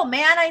hell,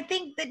 man? I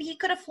think that he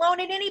could have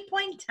flown at any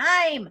point in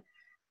time.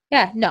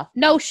 Yeah,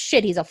 no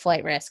shit, he's a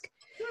flight risk.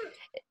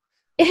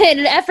 In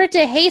an effort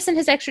to hasten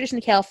his extradition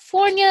to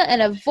California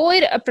and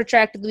avoid a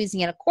protracted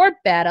Louisiana court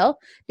battle,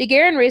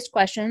 DeGuerin raised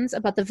questions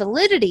about the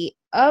validity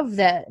of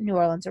the New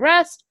Orleans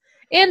arrest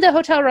and the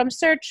hotel room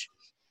search,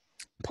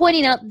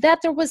 pointing out that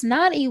there was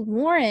not a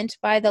warrant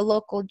by the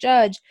local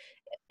judge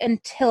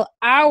until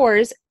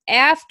hours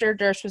after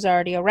Durst was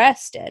already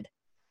arrested.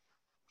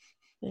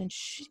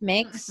 Which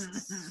makes,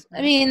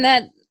 I mean,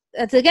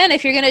 that's again,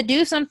 if you're going to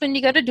do something,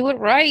 you got to do it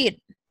right.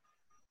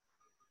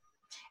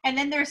 And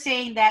then they're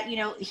saying that,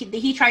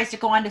 he tries to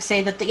go on to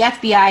say that the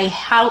FBI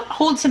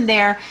holds him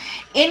there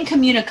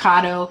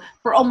incommunicado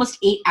for almost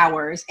 8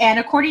 hours. And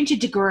according to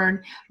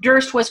DeGurn,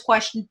 Durst was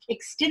questioned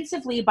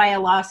extensively by a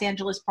Los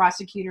Angeles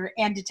prosecutor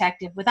and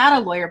detective without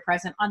a lawyer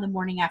present on the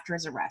morning after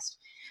his arrest.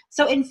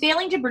 So in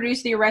failing to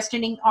produce the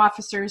arresting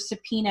officer's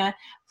subpoena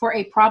for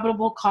a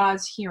probable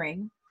cause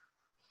hearing,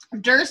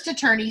 Durst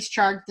attorneys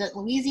charged that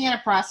Louisiana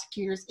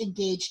prosecutors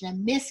engaged in a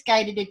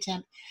misguided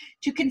attempt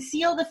to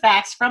conceal the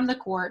facts from the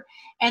court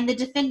and the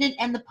defendant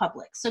and the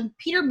public. So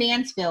Peter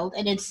Mansfield,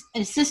 an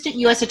assistant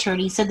U.S.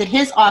 attorney, said that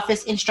his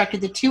office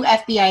instructed the 2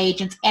 FBI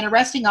agents and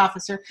arresting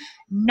officer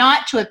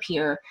not to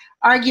appear,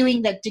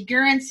 arguing that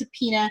DeGuren's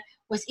subpoena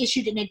was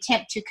issued in an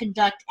attempt to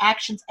conduct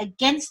actions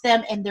against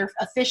them in their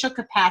official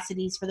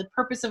capacities for the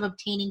purpose of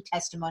obtaining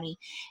testimony,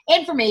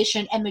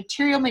 information, and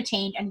material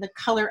maintained under the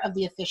color of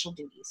the official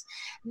duties.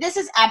 This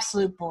is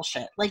absolute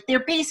bullshit. Like,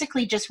 they're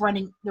basically just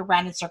running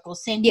around in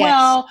circles saying,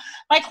 well,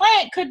 my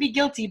client could be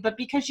guilty, but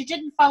because you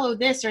didn't follow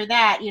this or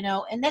that,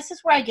 and this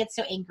is where I get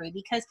so angry,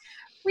 because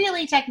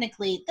really,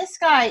 technically, this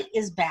guy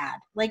is bad.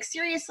 Like,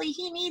 seriously,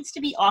 he needs to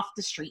be off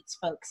the streets,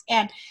 folks.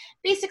 And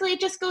basically, it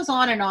just goes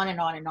on and on and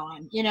on and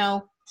on,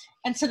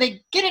 And so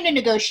they get into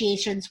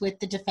negotiations with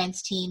the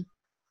defense team,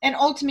 and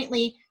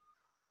ultimately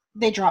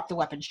they drop the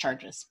weapons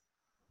charges.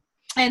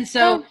 And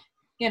so,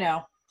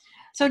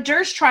 so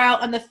Durst's trial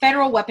on the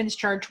federal weapons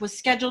charge was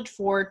scheduled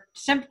for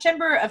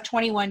September of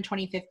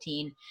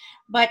 2015,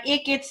 but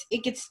it gets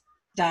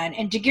done.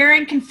 And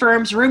DeGuren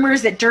confirms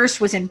rumors that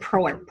Durst was in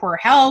poor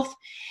health,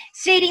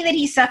 stating that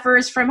he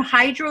suffers from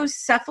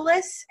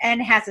hydrocephalus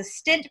and has a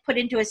stent put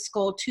into his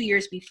skull 2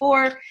 years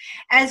before,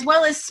 as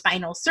well as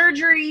spinal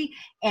surgery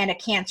and a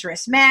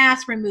cancerous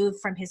mass removed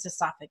from his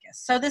esophagus.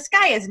 So this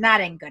guy is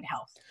not in good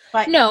health.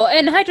 But no,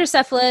 and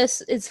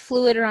hydrocephalus is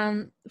fluid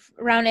around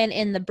and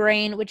in the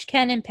brain, which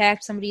can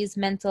impact somebody's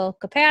mental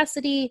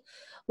capacity,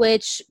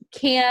 which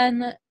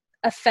can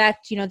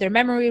affect, their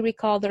memory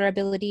recall, their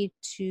ability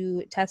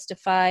to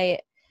testify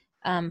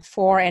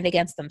for and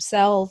against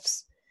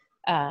themselves.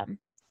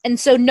 And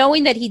so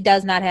knowing that he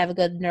does not have a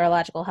good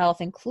neurological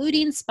health,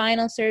 including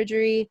spinal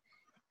surgery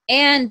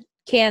and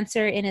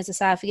cancer in his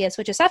esophagus,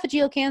 which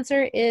esophageal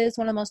cancer is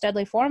one of the most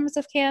deadly forms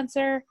of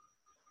cancer,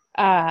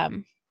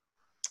 and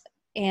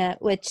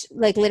which,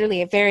 like,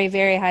 literally a very,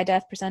 very high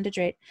death percentage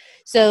rate.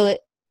 So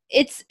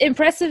it's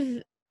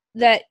impressive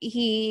that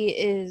he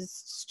is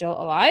still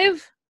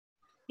alive.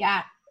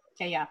 Yeah.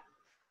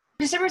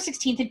 December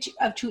 16th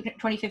of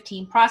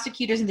 2015,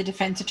 prosecutors and the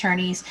defense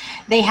attorneys,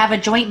 they have a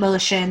joint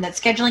motion that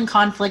scheduling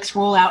conflicts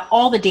rule out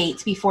all the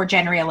dates before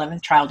January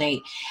 11th trial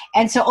date.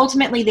 And so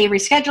ultimately they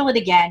reschedule it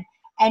again,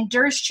 and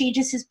Durst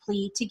changes his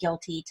plea to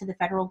guilty to the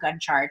federal gun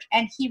charge,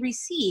 and he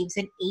receives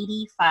an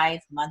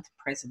 85-month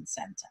prison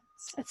sentence.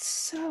 That's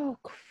so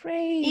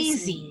crazy.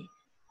 Easy.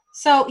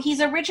 So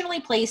he's originally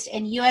placed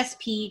in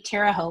USP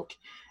Terre Haute,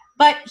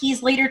 but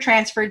he's later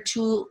transferred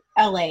to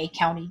LA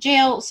County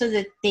Jail so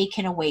that they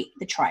can await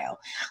the trial.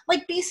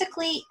 Like,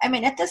 basically, I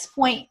mean, at this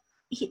point,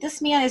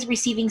 this man is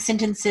receiving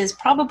sentences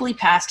probably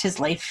past his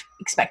life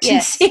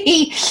expectancy.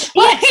 Yes,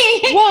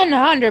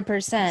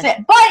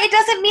 100%. But it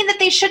doesn't mean that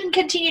they shouldn't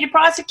continue to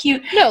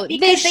prosecute. No,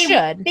 they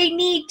should. They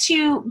need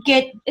to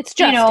get, it's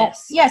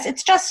justice. Yes,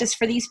 it's justice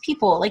for these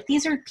people. Like,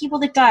 these are people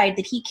that died,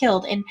 that he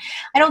killed. And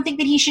I don't think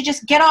that he should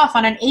just get off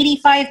on an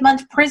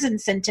 85-month prison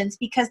sentence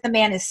because the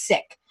man is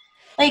sick.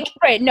 Like,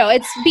 right, no,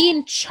 it's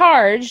being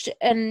charged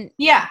and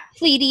yeah,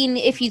 pleading,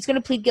 if he's going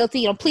to plead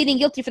guilty, pleading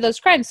guilty for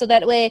those crimes, so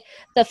that way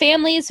the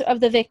families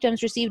of the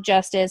victims receive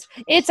justice.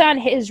 It's on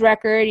his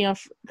record,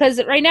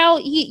 because right now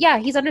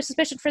he's under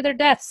suspicion for their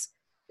deaths,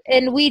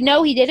 and we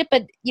know he did it,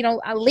 but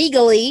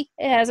legally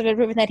it hasn't been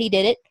proven that he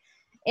did it,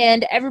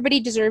 and everybody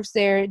deserves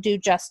their due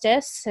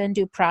justice and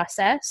due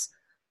process.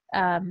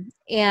 And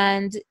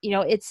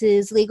it's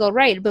his legal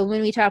right. But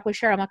when we talk with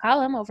Cheryl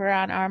McCollum over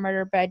on our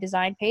Murder by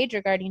Design page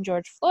regarding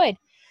George Floyd,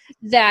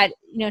 that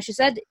she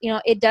said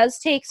it does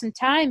take some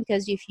time,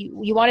 because if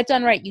you want it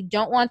done right, you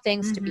don't want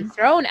things to be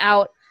thrown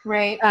out,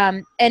 right?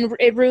 And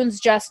it ruins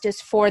justice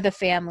for the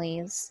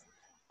families,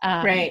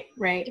 right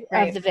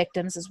of the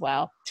victims as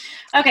well.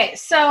 Okay,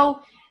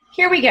 so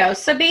here we go.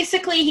 So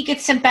basically he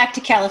gets sent back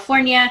to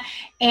California,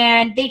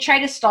 and they try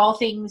to stall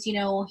things,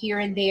 here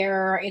and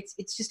there.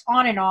 It's just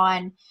on and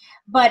on.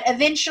 But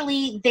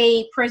eventually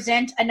they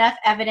present enough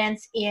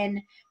evidence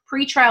in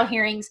pretrial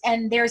hearings,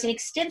 and there's an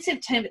extensive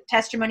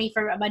testimony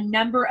from a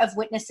number of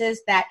witnesses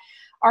that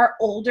are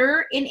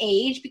older in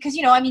age, because,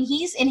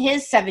 he's in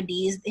his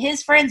 70s.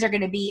 His friends are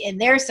going to be in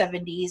their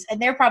 70s,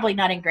 and they're probably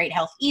not in great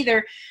health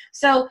either.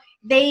 So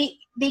they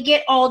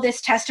get all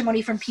this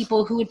testimony from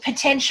people who would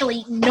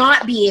potentially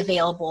not be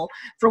available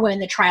for when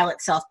the trial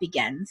itself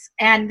begins.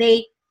 And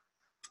they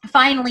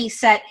finally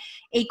set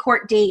a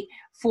court date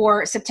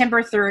for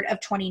September 3rd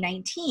of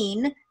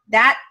 2019.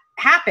 That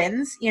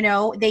happens,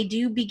 they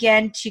do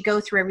begin to go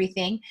through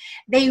everything.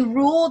 They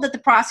rule that the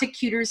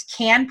prosecutors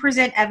can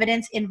present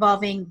evidence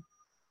involving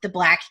the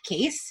Black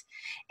case,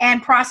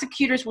 and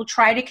prosecutors will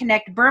try to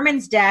connect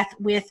Berman's death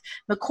with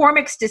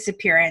McCormick's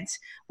disappearance,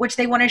 which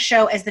they want to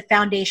show as the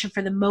foundation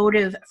for the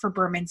motive for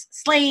Berman's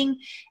slaying.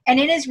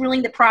 And in his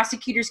ruling that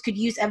prosecutors could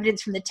use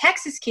evidence from the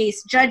Texas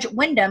case, Judge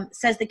Wyndham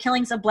says the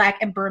killings of Black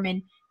and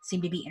Berman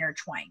seem to be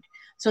intertwined.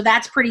 So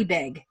that's pretty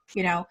big,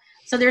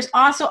 So there's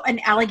also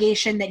an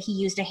allegation that he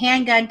used a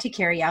handgun to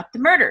carry out the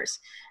murders.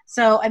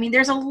 So,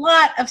 there's a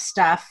lot of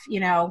stuff,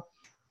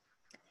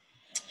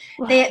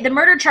 The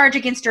murder charge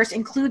against Durst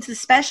includes the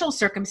special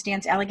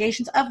circumstance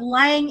allegations of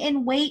lying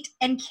in wait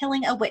and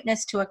killing a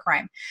witness to a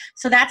crime.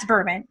 So that's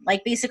Berman.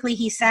 Like, basically,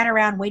 he sat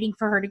around waiting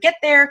for her to get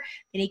there,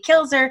 and he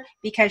kills her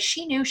because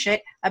she knew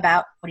shit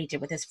about what he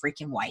did with his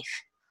freaking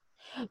wife.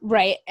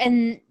 Right.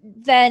 And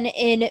then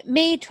in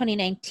May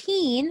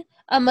 2019,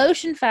 a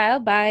motion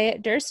filed by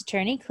Durst's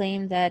attorney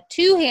claimed that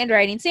 2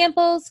 handwriting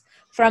samples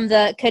from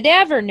the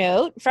cadaver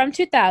note from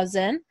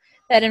 2000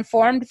 that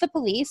informed the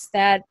police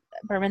that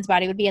Berman's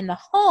body would be in the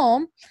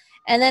home,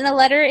 and then a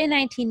letter in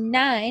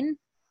 1999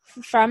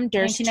 from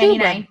Durst.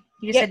 1999.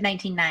 You just said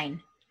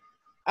 1999.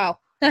 Oh.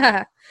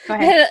 Go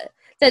ahead.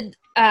 The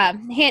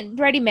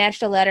handwriting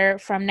matched a letter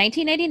from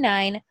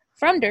 1999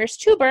 from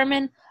Durst to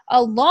Berman,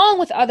 along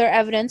with other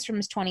evidence from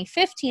his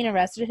 2015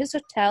 arrest at his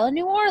hotel in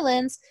New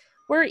Orleans,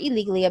 were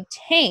illegally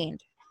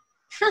obtained.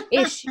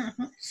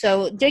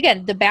 So,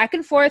 again, the back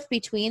and forth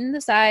between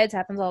the sides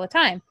happens all the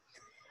time.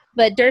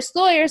 But Durst's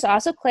lawyers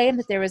also claimed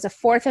that there was a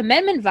Fourth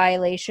Amendment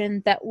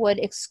violation that would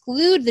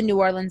exclude the New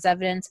Orleans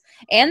evidence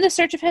and the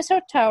search of his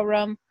hotel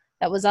room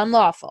that was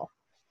unlawful.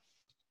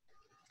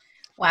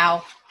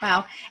 Wow.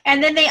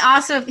 And then they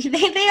also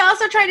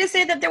tried to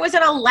say that there was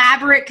an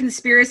elaborate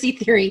conspiracy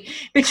theory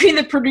between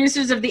the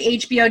producers of the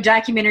HBO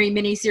documentary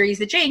miniseries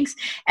The Jinx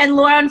and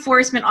law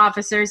enforcement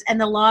officers and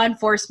the law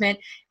enforcement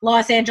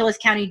Los Angeles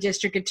County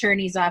District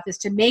Attorney's Office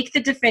to make the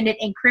defendant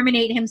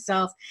incriminate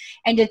himself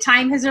and to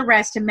time his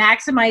arrest to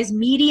maximize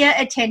media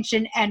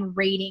attention and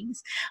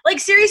ratings. Like,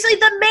 seriously,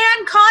 the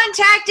man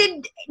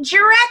contacted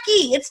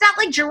Jarecki. It's not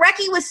like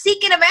Jarecki was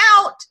seeking him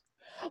out.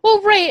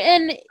 Well, right,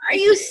 and... Are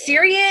you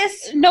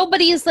serious?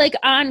 Nobody's,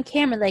 on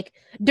camera,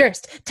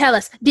 Durst, tell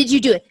us, did you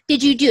do it?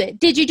 Did you do it?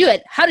 Did you do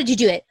it? How did you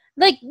do it?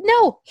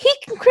 No, he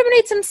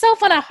incriminates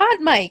himself on a hot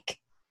mic.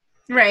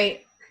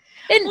 Right.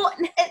 And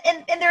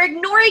they're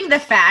ignoring the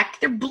fact,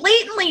 they're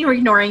blatantly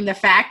ignoring the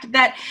fact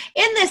that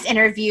in this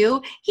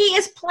interview, he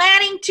is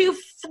planning to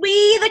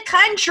flee the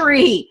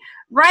country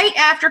right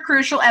after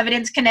crucial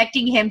evidence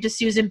connecting him to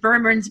Susan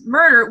Berman's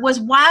murder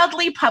was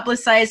wildly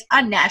publicized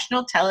on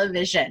national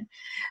television.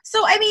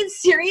 So,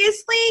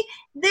 seriously,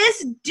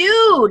 this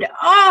dude,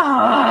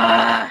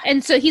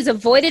 And so he's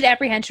avoided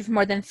apprehension for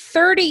more than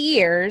 30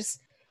 years,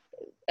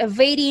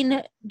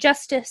 evading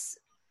justice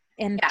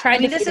and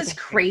trying to... this is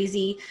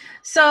crazy.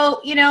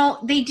 So,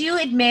 they do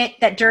admit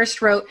that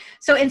Durst wrote...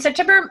 So, in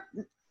September...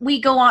 We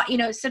go on,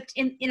 in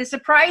a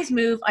surprise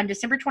move on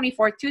December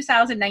 24th,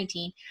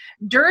 2019,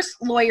 Durst's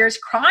lawyers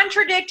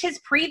contradict his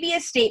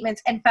previous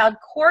statements and filed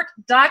court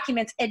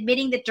documents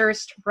admitting that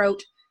Durst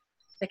wrote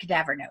the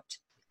cadaver note.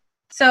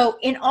 So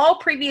in all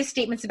previous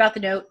statements about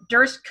the note,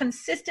 Durst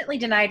consistently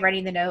denied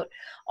writing the note,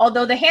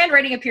 although the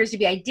handwriting appears to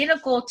be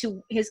identical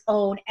to his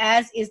own,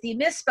 as is the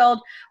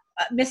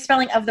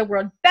misspelling of the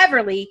word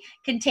Beverly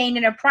contained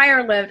in a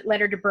prior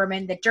letter to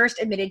Berman that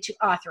Durst admitted to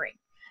authoring.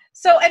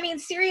 So,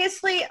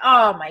 seriously,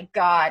 oh my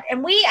God.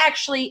 And we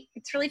actually,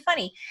 it's really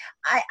funny.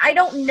 I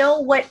don't know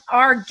what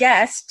our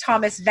guest,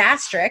 Thomas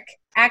Vastrick,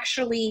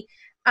 actually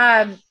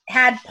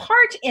had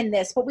part in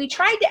this, but we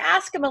tried to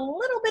ask him a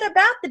little bit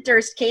about the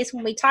Durst case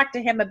when we talked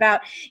to him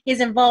about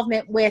his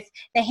involvement with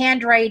the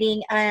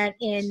handwriting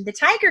in the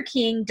Tiger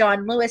King,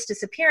 Don Lewis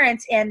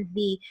disappearance, and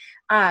the,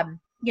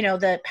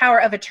 the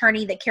power of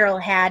attorney that Carol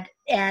had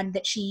and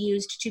that she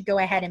used to go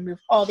ahead and move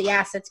all the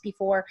assets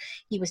before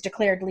he was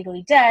declared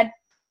legally dead.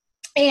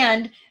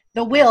 And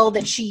the will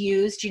that she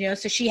used,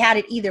 so she had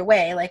it either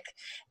way.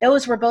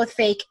 Those were both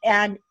fake.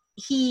 And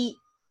he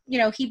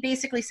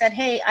basically said,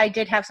 hey, I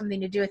did have something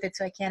to do with it,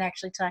 so I can't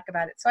actually talk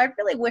about it. So I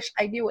really wish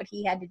I knew what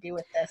he had to do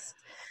with this.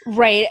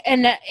 Right.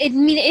 And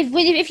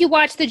if you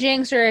watch The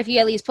Jinx, or if you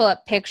at least pull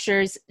up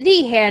pictures,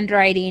 the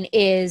handwriting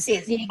is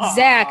the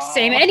exact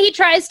same. And he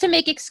tries to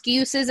make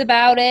excuses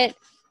about it,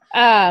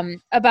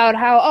 about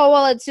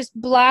how, it's just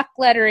block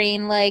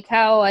lettering, like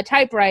how a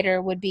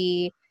typewriter would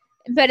be.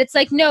 But it's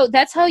no,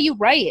 that's how you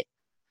write.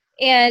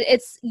 And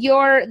it's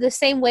the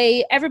same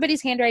way.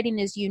 Everybody's handwriting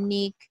is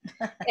unique.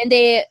 And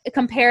they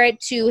compare it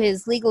to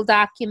his legal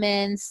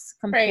documents,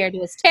 compared to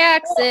his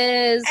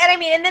taxes.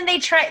 Well, and then they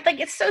try,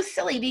 it's so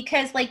silly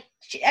because,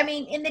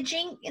 in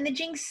the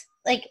Jinx,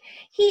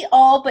 he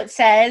all but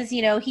says,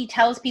 he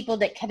tells people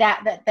that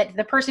that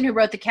the person who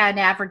wrote the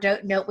cadaver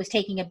note was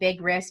taking a big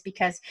risk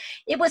because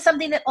it was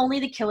something that only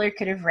the killer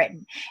could have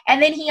written.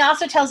 And then he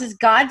also tells his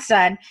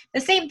godson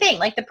the same thing,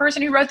 the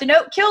person who wrote the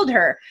note killed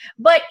her.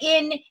 But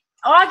in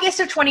August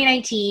of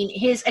 2019,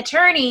 his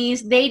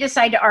attorneys, they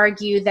decide to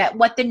argue that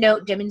what the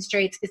note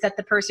demonstrates is that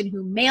the person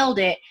who mailed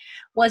it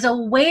was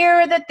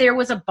aware that there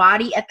was a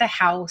body at the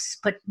house,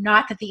 but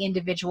not that the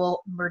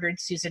individual murdered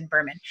Susan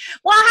Berman.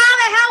 Well, how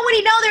the hell would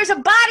he know there's a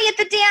body at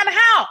the damn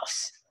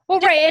house? Well,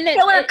 right. And the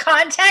killer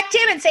contact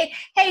him and say,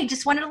 hey,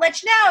 just wanted to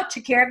let you know,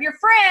 took care of your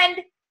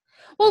friend.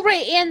 Well,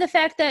 right. And the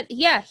fact that,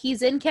 yeah,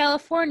 he's in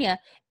California.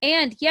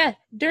 And, yeah,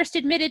 Durst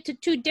admitted to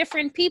 2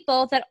 different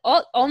people that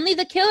only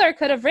the killer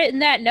could have written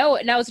that note.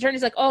 And now his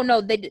attorney's like, oh,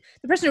 no, the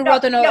person who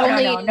wrote the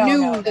note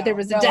knew that there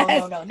was a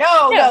death.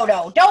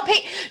 No. Don't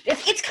pay.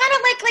 It's kind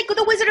of like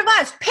the Wizard of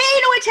Oz.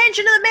 Pay no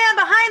attention to the man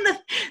behind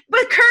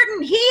the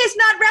curtain. He is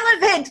not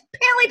relevant.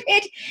 Apparently,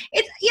 it's,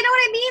 you know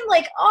what I mean?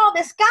 Like, oh,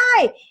 this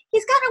guy,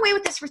 he's gotten away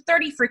with this for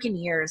 30 freaking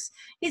years.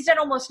 He's done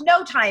almost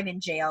no time in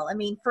jail. I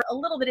mean, for a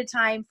little bit of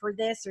time for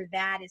this or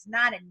that is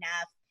not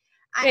enough.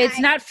 It's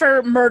not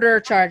for murder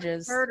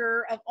charges.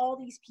 Murder of all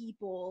these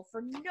people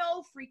for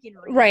no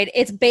freaking reason. Right.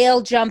 It's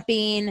bail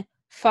jumping,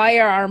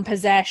 firearm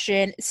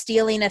possession,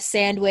 stealing a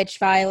sandwich,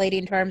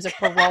 violating terms of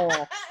parole.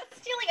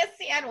 Stealing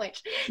a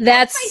sandwich.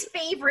 That's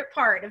my favorite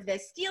part of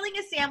this. Stealing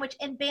a sandwich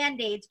and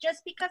Band-Aids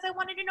just because I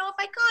wanted to know if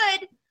I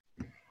could.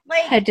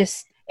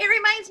 It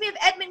reminds me of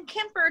Edmund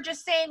Kemper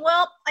just saying,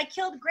 well, I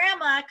killed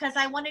Grandma because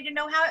I wanted to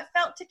know how it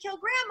felt to kill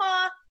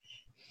Grandma.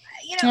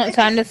 You know,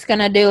 I'm just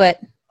going to do it.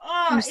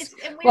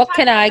 What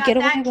can I get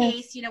away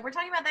with? You know, we're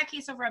talking about that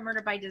case over at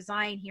Murder by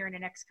Design here in the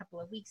next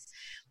couple of weeks.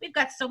 We've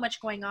got so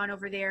much going on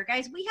over there,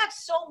 guys. We have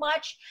so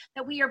much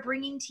that we are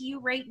bringing to you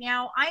right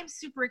now. I'm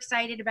super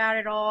excited about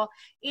it all.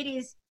 It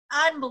is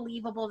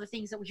unbelievable the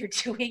things that we are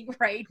doing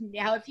right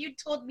now. If you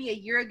told me a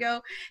year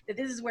ago that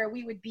this is where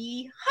we would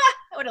be,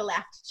 I would have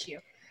laughed at you.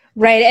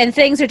 Right, and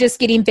things are just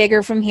getting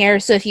bigger from here.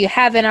 So if you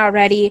haven't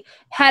already,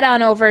 head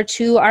on over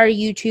to our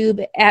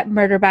YouTube at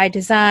Murder by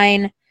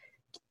Design.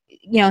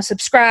 You know,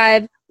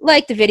 subscribe,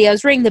 like the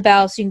videos, ring the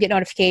bell so you can get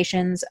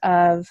notifications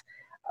of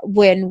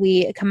when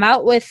we come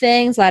out with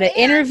things, a lot of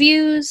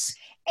interviews.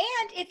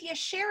 And if you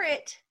share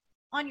it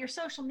on your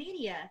social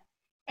media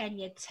and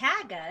you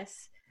tag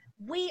us,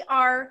 we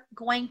are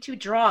going to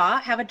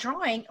have a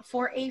drawing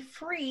for a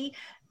free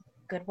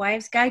Good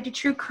Wives Guide to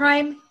True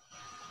Crime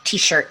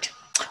t-shirt.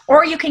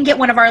 Or you can get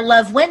one of our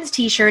Love Wins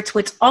t-shirts,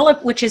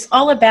 which is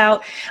all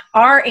about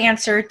our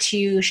answer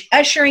to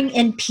ushering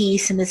in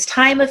peace in this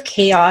time of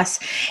chaos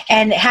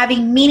and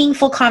having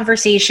meaningful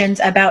conversations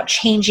about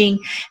changing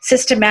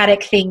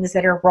systematic things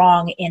that are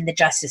wrong in the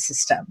justice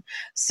system.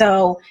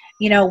 So,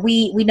 you know,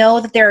 we know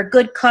that there are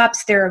good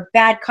cops, there are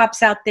bad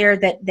cops out there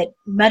that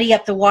muddy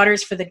up the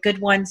waters for the good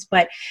ones,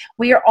 but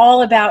we are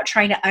all about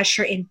trying to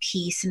usher in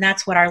peace, and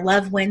that's what our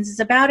Love Wins is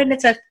about, and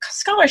it's a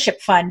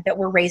scholarship fund that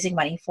we're raising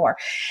money for.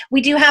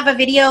 We do have a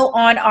video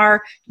on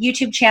our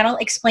YouTube channel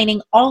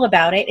explaining all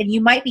about it, and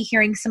you might be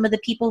hearing some of the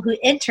people who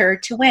enter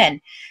to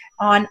win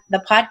on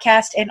the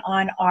podcast and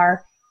on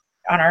our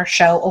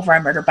show over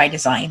on Murder by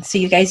Design. So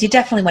you guys, you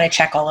definitely want to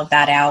check all of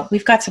that out.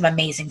 We've got some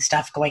amazing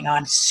stuff going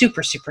on.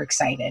 Super, super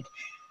excited.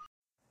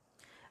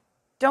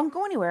 Don't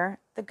go anywhere.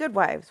 The Good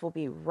Wives will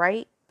be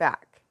right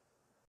back.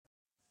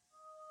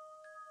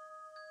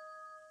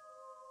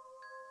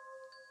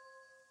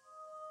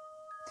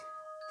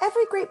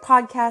 Every great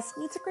podcast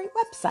needs a great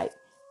website.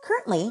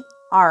 Currently,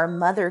 our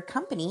mother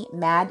company,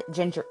 Mad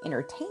Ginger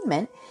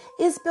Entertainment,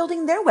 is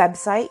building their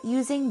website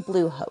using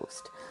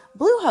Bluehost.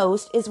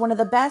 Bluehost is one of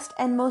the best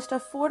and most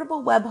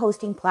affordable web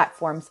hosting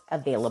platforms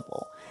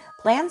available.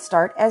 Plans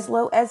start as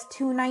low as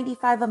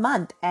 $2.95 a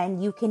month,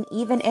 and you can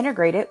even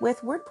integrate it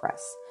with WordPress.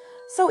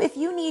 So if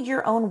you need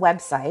your own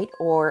website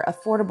or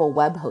affordable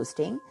web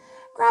hosting,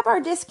 grab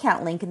our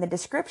discount link in the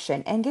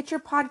description and get your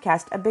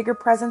podcast a bigger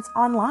presence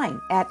online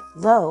at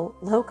low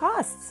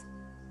costs.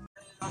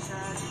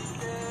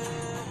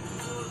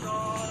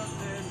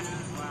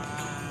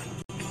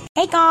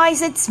 Hey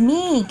guys, it's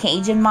me,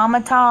 Cajun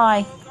Mama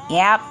Ty.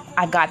 Yep,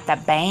 I got the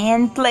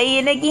band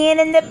playing again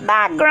in the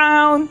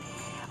background.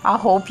 I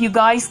hope you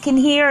guys can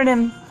hear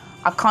them.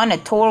 I kind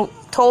of told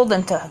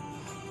them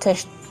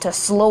to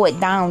slow it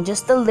down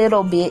just a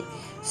little bit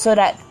so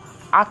that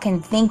I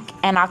can think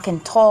and I can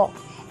talk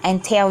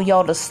and tell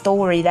y'all the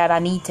story that I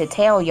need to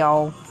tell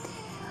y'all.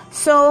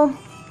 So,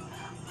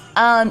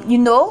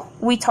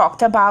 we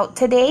talked about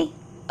today,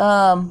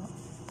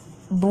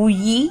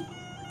 bouillie,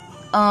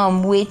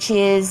 which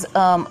is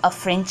a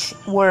French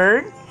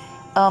word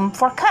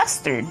for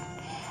custard,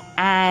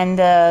 and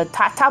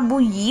tata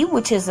bouillie,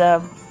 which is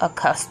a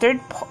custard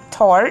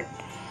tart,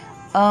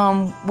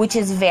 which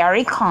is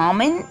very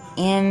common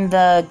in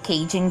the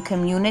Cajun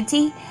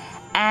community,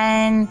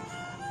 and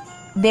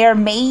they're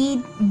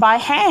made by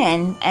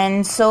hand.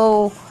 And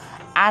so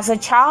as a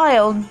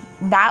child,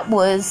 that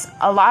was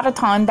a lot of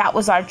time, that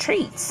was our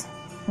treats.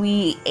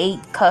 We ate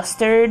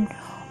custard,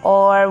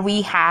 or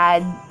we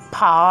had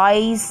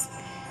pies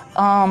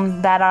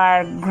that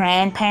our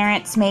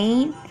grandparents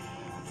made,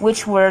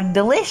 which were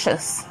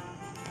delicious.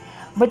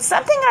 But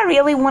something I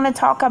really want to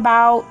talk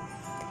about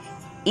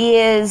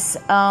is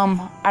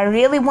I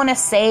really want to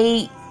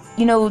say,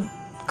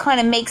 kind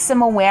of make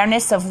some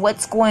awareness of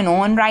what's going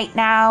on right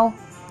now.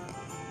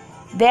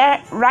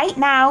 Right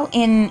now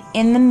in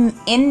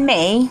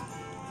May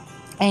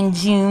and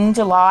June,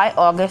 July,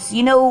 August,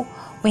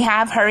 we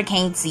have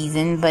hurricane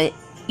season, but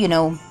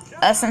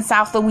us in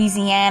South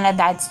Louisiana,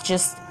 that's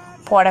just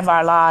part of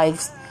our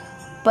lives.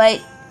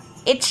 But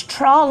it's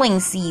trawling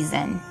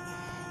season.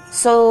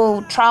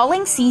 So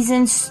trawling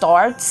season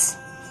starts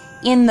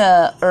in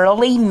the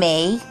early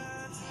May,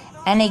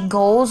 and it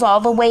goes all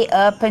the way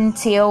up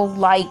until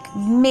like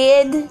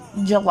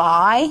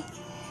mid-July.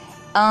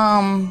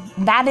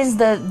 That is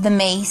the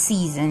May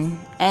season.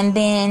 And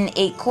then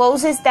it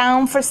closes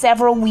down for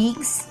several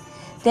weeks.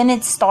 Then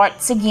it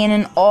starts again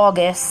in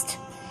August.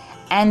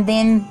 And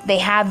then they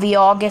have the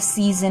August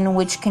season,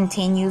 which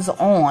continues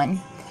on.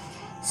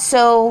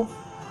 So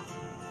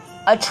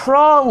a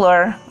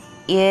trawler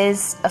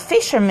is a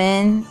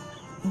fisherman,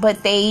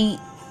 but they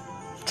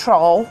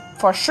trawl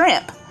for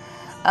shrimp.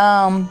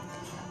 And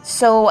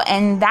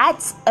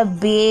that's a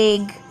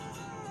big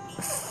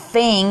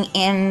thing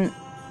in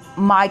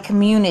my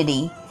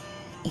community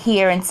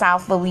here in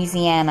South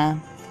Louisiana.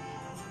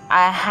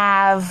 I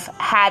have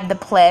had the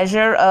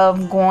pleasure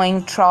of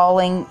going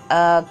trawling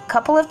a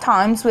couple of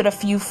times with a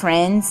few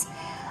friends,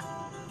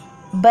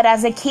 but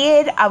as a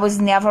kid, I was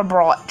never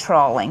brought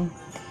trawling.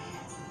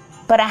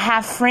 But I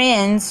have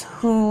friends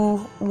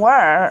who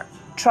were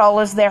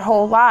trawlers their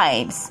whole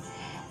lives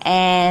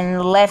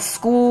and left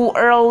school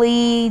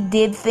early,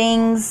 did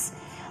things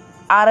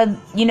out of,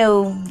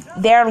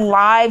 their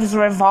lives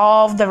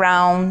revolved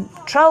around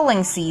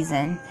trawling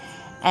season.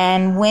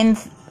 And when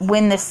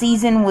the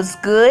season was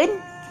good,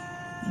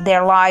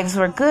 their lives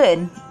were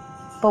good.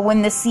 But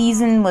when the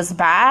season was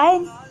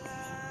bad,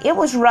 it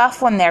was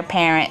rough on their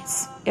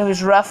parents. It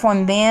was rough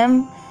on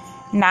them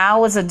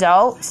now as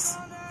adults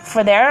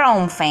for their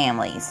own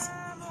families.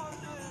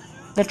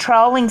 The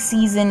trawling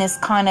season is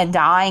kind of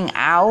dying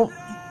out.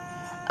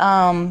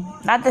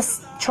 Not the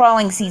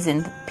trawling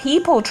season,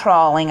 people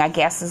trawling, I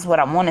guess is what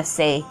I want to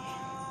say.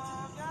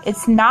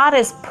 It's not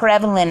as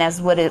prevalent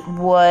as what it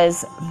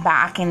was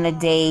back in the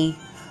day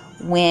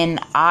when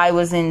I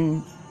was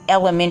in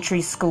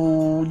elementary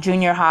school,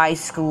 junior high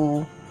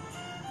school.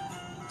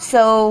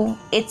 So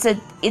it's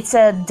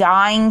a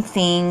dying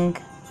thing,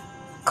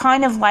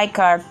 kind of like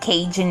our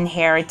Cajun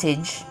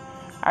heritage,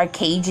 our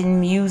Cajun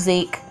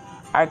music,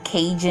 our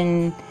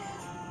Cajun,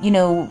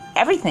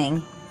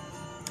 everything.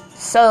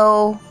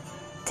 So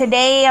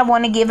today I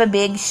want to give a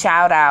big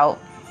shout out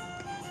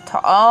to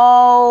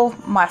all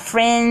my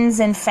friends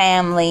and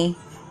family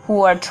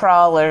who are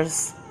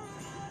trawlers,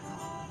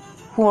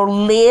 who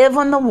live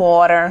on the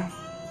water,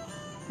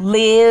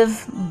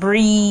 live,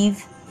 breathe,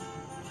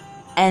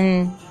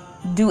 and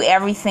do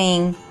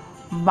everything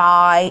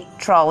by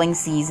trawling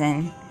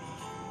season.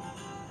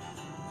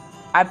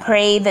 I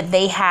pray that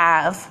they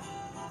have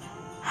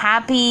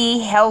happy,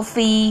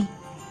 healthy,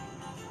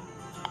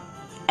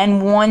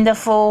 and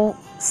wonderful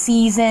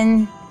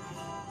season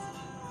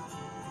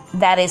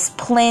that is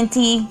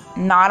plenty,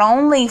 not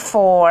only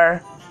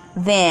for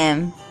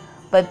them,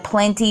 but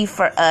plenty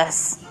for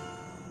us.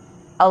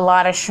 A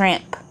lot of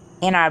shrimp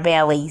in our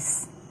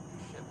bellies.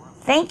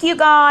 Thank you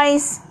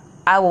guys.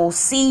 I will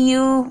see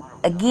you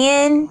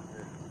again,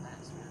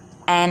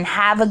 and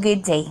have a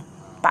good day.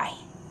 Bye.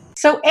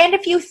 So, and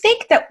if you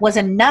think that was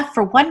enough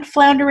for one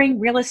floundering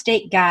real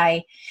estate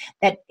guy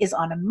that is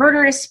on a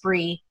murderous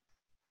spree,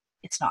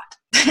 it's not.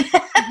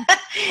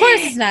 Of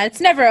course it's not.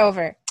 It's never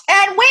over.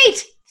 And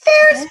wait,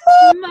 there's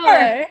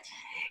more.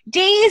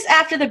 Days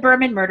after the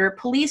Berman murder,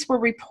 police were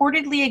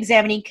reportedly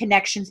examining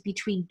connections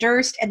between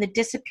Durst and the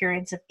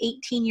disappearance of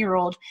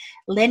 18-year-old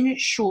Lynn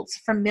Schultz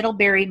from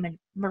Middlebury,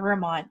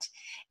 Vermont,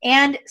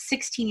 and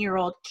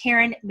 16-year-old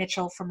Karen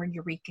Mitchell from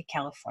Eureka,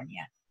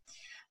 California.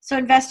 So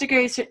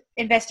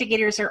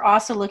investigators are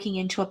also looking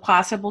into a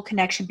possible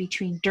connection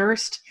between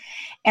Durst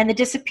and the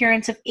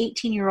disappearance of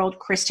 18-year-old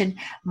Kristen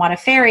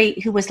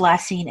Montefiore, who was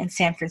last seen in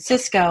San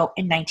Francisco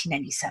in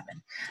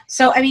 1997.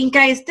 So, I mean,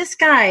 guys, this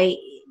guy,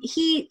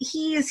 he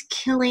is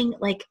killing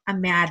like a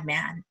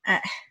madman.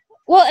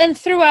 Well, and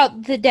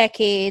throughout the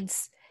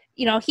decades,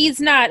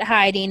 he's not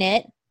hiding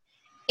it,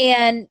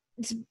 and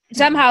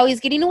somehow he's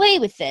getting away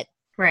with it.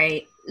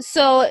 Right.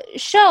 So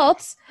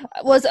Schultz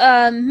was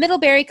a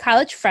Middlebury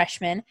College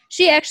freshman.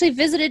 She actually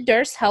visited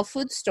Durst's health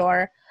food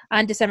store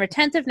on December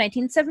 10th of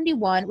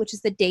 1971, which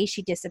is the day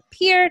she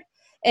disappeared,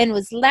 and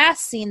was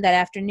last seen that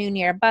afternoon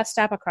near a bus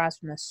stop across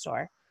from the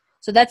store.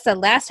 So that's the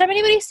last time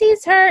anybody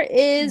sees her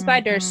is by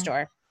Durst's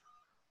store.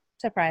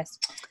 Surprise.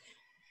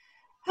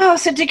 Oh,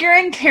 so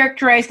DeGuerin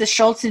characterized the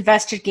Schultz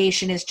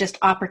investigation as just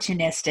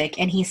opportunistic,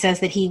 and he says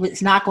that he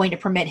was not going to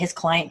permit his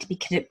client to be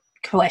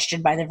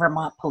questioned by the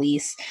Vermont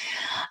police.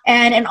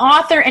 And an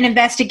author and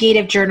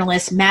investigative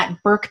journalist, Matt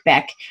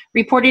Birkbeck,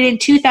 reported in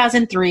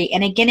 2003,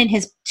 and again in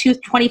his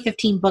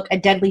 2015 book, A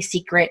Deadly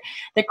Secret,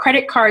 the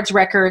credit cards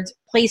records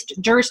placed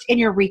Durst in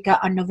Eureka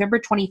on November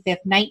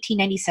 25th,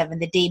 1997,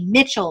 the day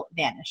Mitchell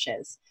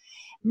vanishes.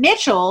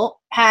 Mitchell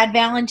had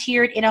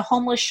volunteered in a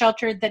homeless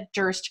shelter that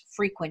Durst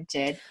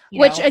frequented.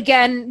 Which,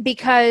 again,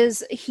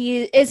 because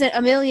he isn't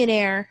a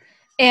millionaire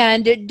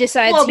and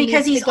decides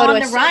because he's on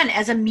the run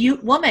as a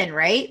mute woman,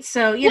 right?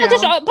 So,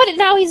 but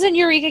now he's in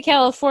Eureka,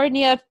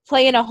 California,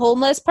 playing a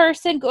homeless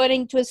person,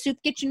 going to a soup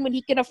kitchen when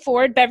he can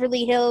afford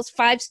Beverly Hills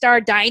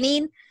 5-star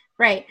dining.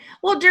 Right.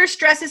 Well, Durst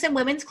dresses in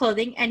women's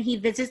clothing, and he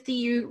visits the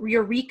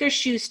Eureka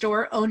shoe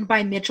store owned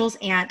by Mitchell's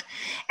aunt.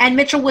 And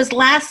Mitchell was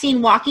last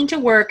seen walking to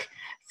work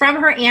from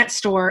her aunt's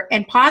store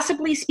and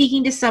possibly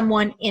speaking to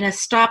someone in a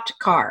stopped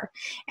car.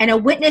 And a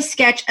witness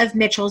sketch of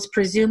Mitchell's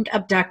presumed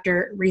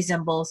abductor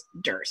resembles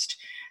Durst.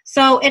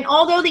 So, and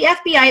although the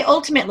FBI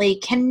ultimately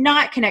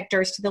cannot connect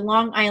Durst to the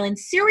Long Island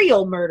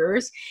serial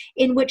murders,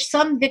 in which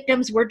some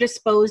victims were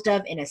disposed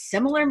of in a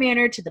similar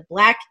manner to the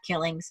Black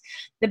killings,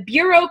 the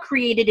Bureau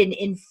created an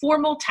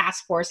informal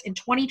task force in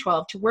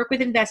 2012 to work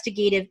with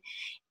investigative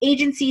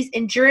agencies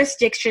in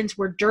jurisdictions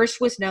where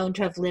Durst was known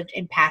to have lived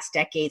in past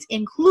decades,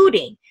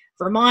 including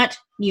Vermont,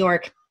 New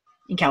York,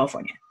 and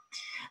California.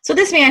 So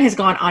this man has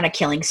gone on a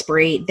killing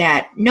spree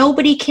that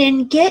nobody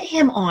can get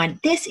him on.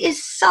 This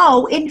is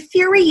so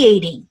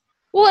infuriating.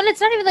 Well, and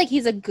it's not even like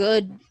he's a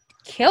good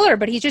killer,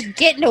 but he's just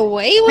getting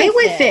away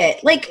with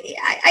it. Like,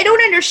 I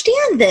don't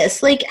understand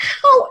this. Like,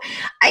 how?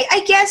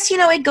 I guess,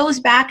 it goes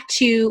back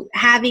to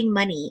having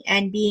money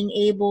and being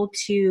able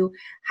to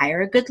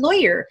hire a good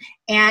lawyer.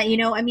 And,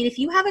 if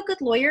you have a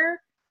good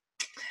lawyer.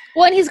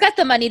 Well, and he's got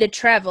the money to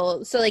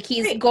travel. So, like,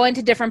 he's going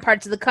to different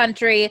parts of the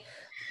country.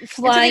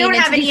 Flying, so they don't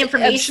have any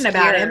information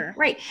about him.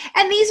 Right.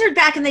 And these are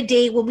back in the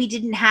day when we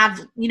didn't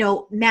have,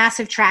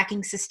 massive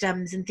tracking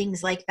systems and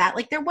things like that.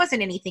 Like, there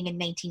wasn't anything in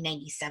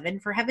 1997,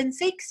 for heaven's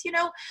sakes,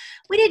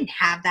 we didn't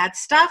have that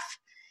stuff.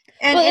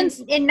 And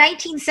in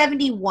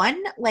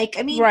 1971,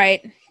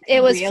 right.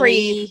 It was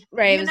free.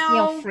 Right. It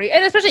was, free.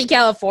 And especially in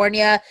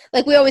California.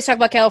 Like, we always talk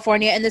about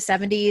California in the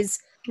 70s.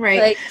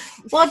 Right.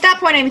 Well, at that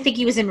point, I think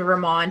he was in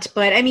Vermont,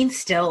 but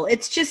still,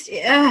 it's just.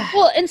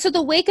 Well, and so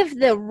the wake of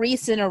the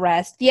recent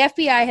arrest, the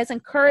FBI has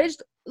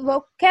encouraged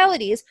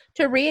localities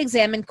to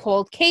re-examine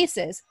cold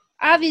cases,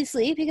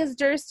 obviously, because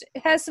Durst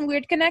has some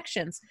weird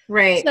connections.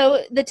 Right.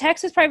 So the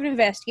Texas private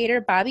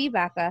investigator, Bobby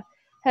Baca,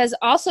 has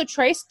also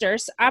traced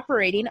Durst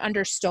operating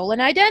under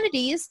stolen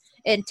identities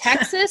in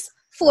Texas,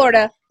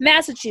 Florida,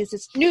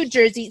 Massachusetts, New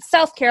Jersey,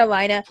 South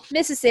Carolina,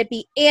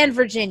 Mississippi, and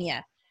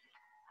Virginia.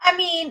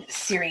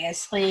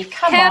 Seriously,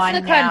 come Half on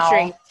the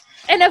country. Now.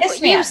 And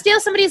if you steal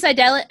somebody's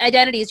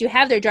identities, you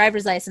have their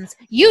driver's license,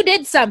 you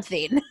did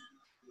something.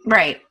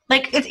 Right.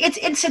 Like,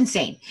 it's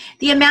insane.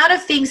 The amount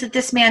of things that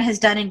this man has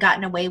done and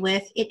gotten away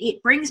with,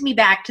 it brings me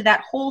back to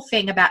that whole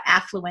thing about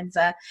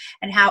Afluenza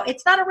and how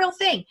it's not a real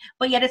thing,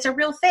 but yet it's a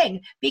real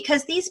thing.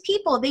 Because these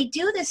people, they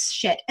do this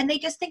shit, and they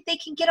just think they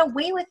can get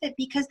away with it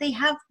because they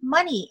have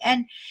money.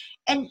 And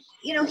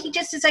he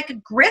just is like a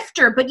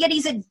grifter, but yet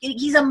he's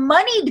a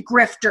moneyed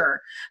grifter.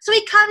 So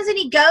he comes and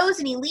he goes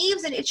and he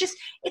leaves, and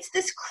it's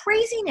this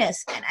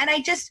craziness. And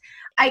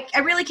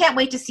I really can't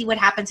wait to see what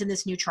happens in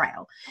this new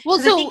trial. Well,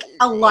 so I think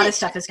a lot of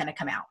stuff is going to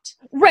come out.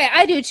 Right,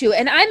 I do too.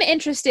 And I'm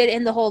interested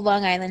in the whole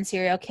Long Island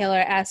serial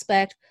killer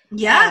aspect.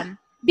 Yeah.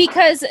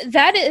 Because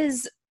that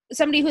is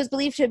somebody who is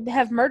believed to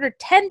have murdered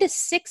 10 to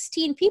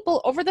 16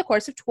 people over the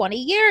course of 20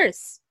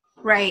 years.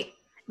 Right.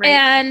 Right.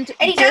 And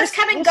he does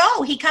come and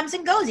go. He comes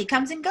and goes. He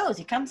comes and goes.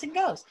 He comes and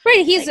goes.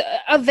 Right. He's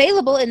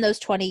available in those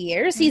 20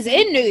 years. Mm-hmm. He's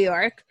in New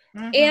York.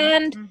 Mm-hmm.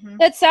 And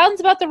that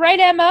sounds about the right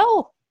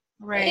MO.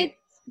 Right.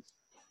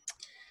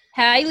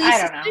 Highly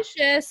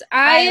suspicious.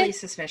 Highly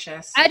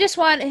suspicious. I just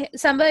want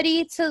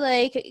somebody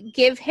to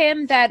give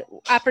him that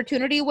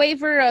opportunity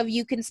waiver of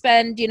you can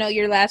spend,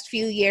 your last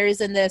few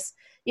years in this,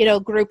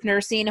 group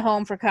nursing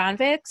home for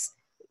convicts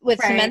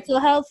with some mental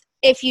health.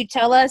 If you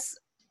tell us,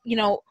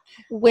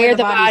 where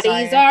the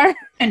bodies are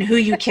and who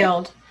you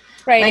killed.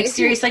 Right. Like,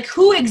 seriously,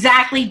 who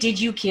exactly did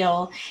you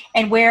kill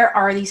and where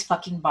are these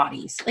fucking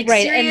bodies? Like,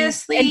 right.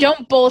 Seriously? And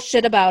don't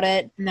bullshit about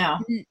it. No.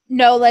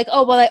 No,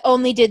 I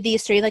only did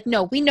these 3. Like,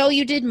 no, we know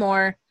you did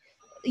more.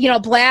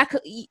 Black,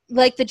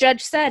 like the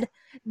judge said,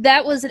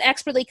 that was an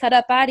expertly cut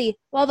up body.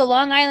 Well, the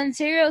Long Island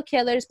serial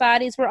killers'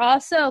 bodies were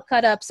also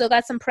cut up, so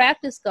got some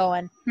practice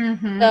going.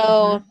 Mm-hmm.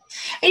 So,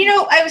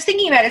 and, I was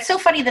thinking about it. It's so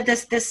funny that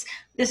this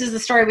is the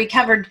story we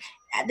covered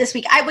this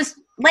week. I was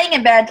laying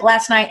in bed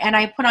last night and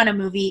I put on a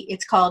movie.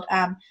 It's called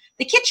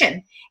The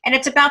Kitchen, and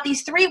it's about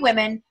these 3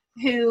 women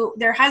who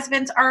their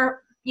husbands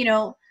are,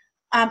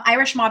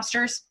 Irish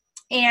mobsters,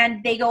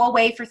 and they go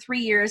away for 3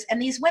 years,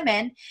 and these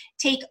women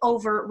take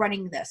over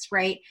running this,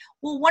 right?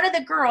 Well, one of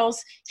the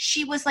girls,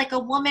 she was like a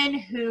woman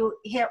who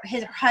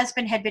his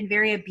husband had been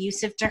very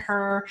abusive to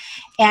her,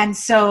 and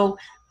so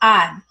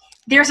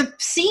there's a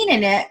scene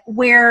in it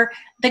where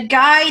the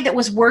guy that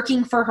was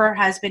working for her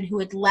husband, who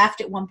had left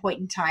at one point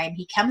in time,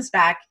 he comes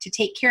back to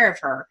take care of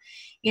her,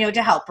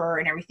 to help her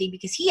and everything,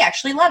 because he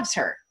actually loves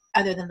her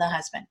other than the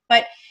husband.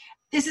 But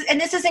this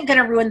isn't going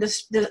to ruin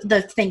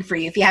the thing for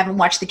you if you haven't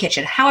watched The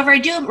Kitchen. However, I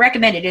do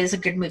recommend it. It is a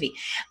good movie.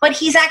 But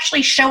he's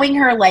actually showing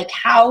her like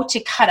how to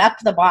cut up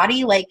the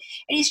body, like,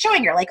 and he's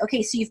showing her like,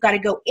 okay, so you've got to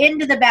go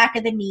into the back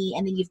of the knee,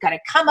 and then you've got to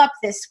come up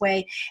this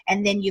way,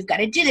 and then you've got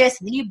to do this,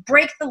 and then you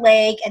break the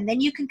leg, and then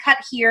you can cut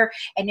here.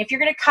 And if you're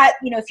going to cut,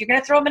 if you're going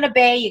to throw them in a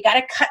bay, you got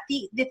to cut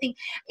the thing.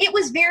 It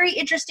was very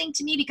interesting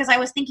to me because I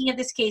was thinking of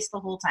this case the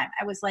whole time.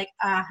 I was like,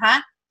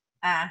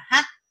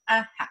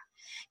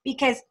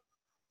 because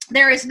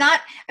there is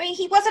not,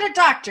 he wasn't a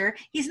doctor.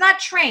 He's not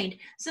trained.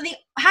 So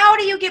how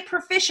do you get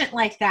proficient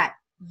like that?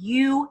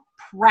 You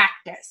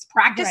practice.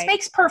 Practice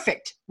makes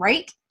perfect,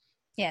 right?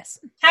 Yes.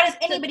 How does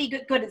anybody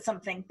get good at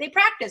something? They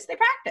practice.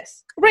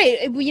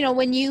 Right.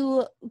 When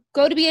you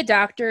go to be a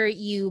doctor,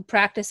 you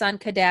practice on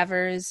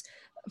cadavers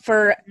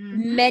for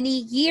many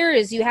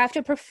years. You have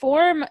to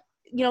perform,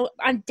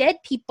 on dead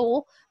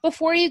people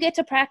before you get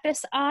to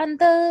practice on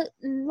the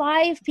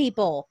live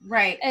people.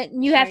 Right.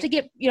 And you have to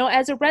get,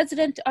 as a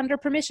resident, under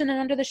permission and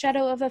under the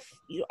shadow of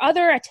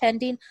other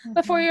attending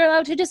before you're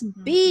allowed to just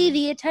be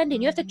the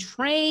attending. You have to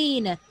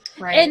train.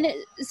 Right. And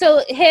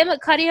so him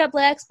cutting up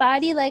Black's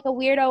body like a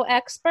weirdo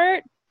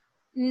expert,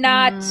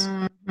 not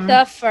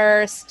the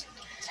first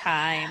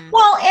time.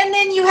 Well, and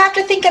then you have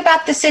to think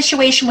about the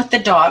situation with the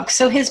dog.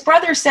 So his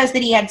brother says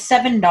that he had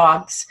 7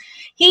 dogs.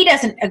 He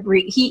doesn't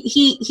agree.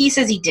 He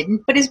says he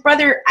didn't, but his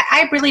brother,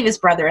 I believe his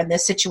brother in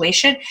this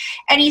situation,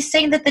 and he's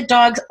saying that the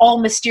dogs all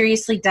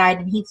mysteriously died,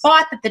 and he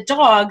thought that the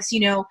dogs,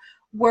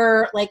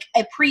 were like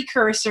a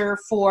precursor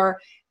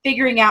for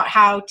figuring out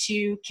how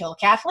to kill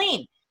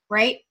Kathleen,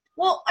 right?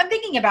 Well, I'm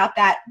thinking about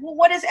that. Well,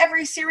 what is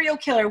every serial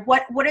killer?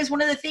 What is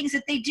one of the things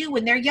that they do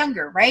when they're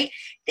younger, right?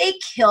 They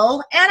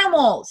kill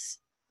animals.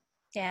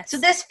 Yes. So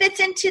this fits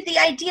into the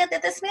idea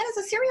that this man is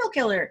a serial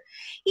killer.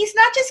 He's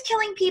not just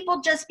killing people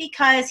just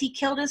because he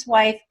killed his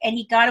wife and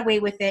he got away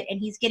with it and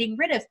he's getting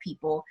rid of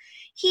people.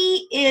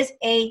 He is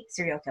a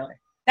serial killer.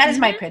 That is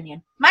my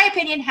opinion. My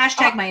opinion.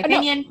 Hashtag my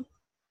opinion. No.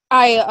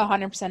 I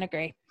 100%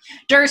 agree.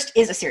 Durst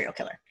is a serial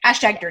killer.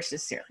 Hashtag Durst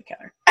is a serial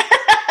killer.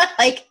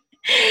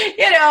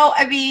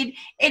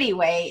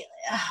 Anyway,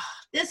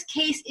 this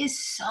case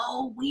is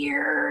so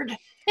weird. And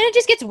it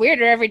just gets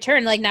weirder every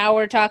turn. Like now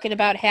we're talking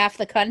about half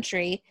the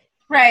country.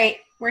 Right,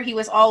 where he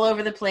was all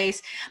over the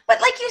place.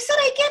 But like you said,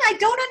 again, I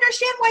don't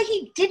understand why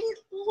he didn't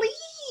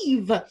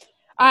leave.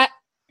 I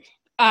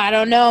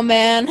don't know,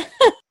 man.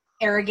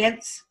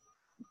 Arrogance.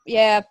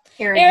 Yeah.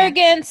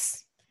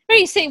 Arrogance. Or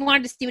he said he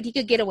wanted to see what he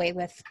could get away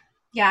with.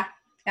 Yeah.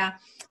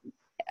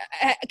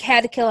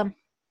 Had to kill him.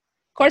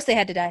 Of course they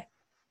had to die.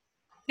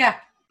 Yeah,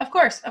 of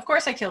course. Of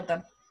course I killed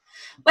them.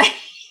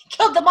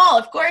 Killed them all,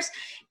 of course.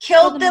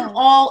 Killed them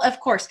all,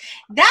 of course.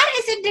 That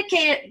is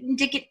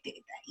indicative.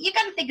 You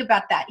got to think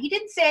about that. He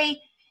didn't say,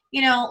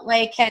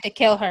 had to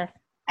kill her.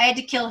 I had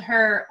to kill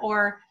her,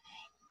 or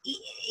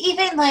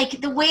even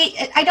like the way,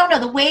 I don't know,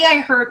 the way I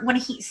heard when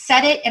he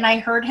said it and I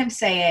heard him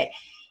say it,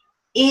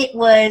 it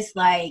was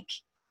like,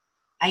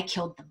 I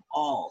killed them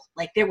all.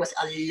 Like there was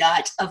a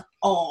lot of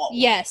all.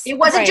 Yes. It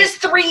wasn't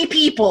just 3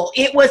 people.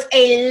 It was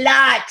a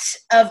lot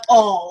of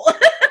all.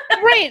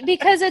 Right.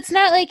 Because it's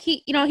not like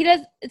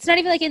it's not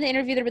even like in the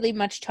interview they're really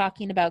much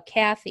talking about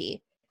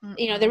Kathy.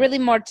 Mm-hmm. They're really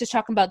more just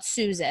talking about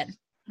Susan.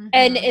 Mm-hmm.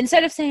 And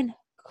instead of saying,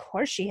 of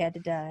course she had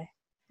to die.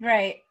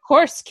 Right. Of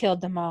course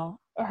killed them all.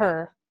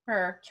 Her.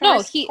 No,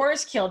 of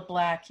course killed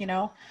Black,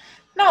 No.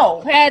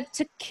 Had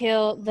to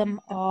kill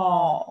them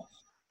all.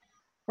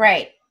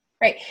 Right.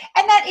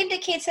 And that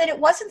indicates that it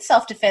wasn't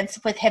self-defense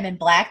with him and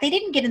Black. They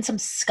didn't get in some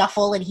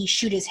scuffle and he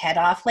shoot his head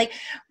off. Like,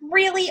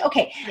 really?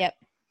 Okay. Yep.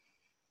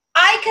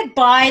 I could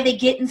buy they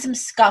get in some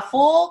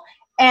scuffle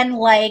and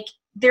like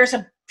there's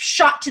a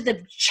shot to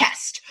the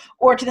chest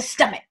or to the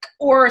stomach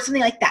or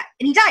something like that.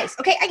 And he dies.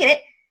 Okay, I get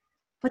it.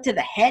 But to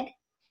the head?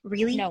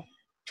 Really? No.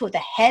 To the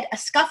head? A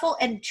scuffle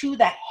and to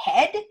the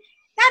head?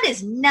 That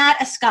is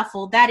not a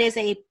scuffle. That is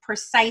a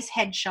precise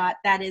headshot.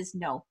 That is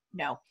no.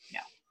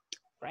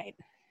 Right.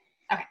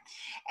 Okay.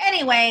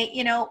 Anyway,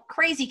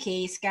 crazy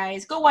case,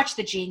 guys. Go watch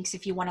The Jinx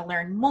if you want to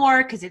learn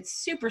more because it's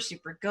super,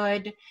 super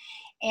good.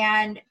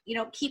 And,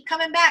 keep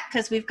coming back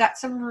because we've got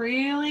some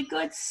really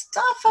good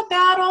stuff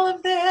about all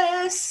of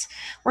this.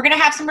 We're going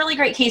to have some really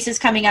great cases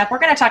coming up. We're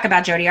going to talk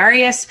about Jodi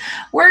Arias.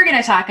 We're going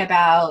to talk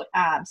about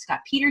Scott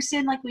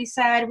Peterson, like we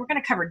said. We're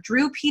going to cover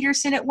Drew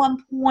Peterson at one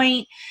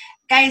point.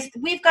 Guys,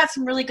 we've got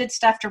some really good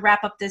stuff to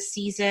wrap up this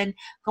season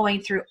going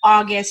through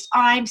August.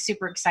 I'm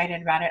super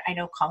excited about it. I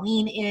know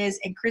Colleen is,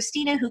 and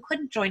Christina, who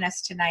couldn't join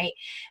us tonight,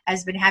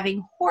 has been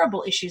having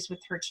horrible issues with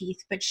her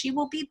teeth, but she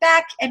will be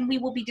back and we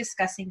will be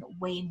discussing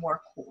way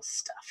more cool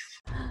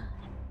stuff.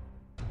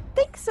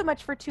 Thanks so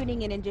much for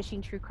tuning in and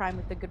dishing true crime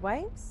with the Good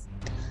Wives.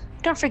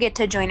 Don't forget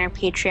to join our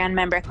Patreon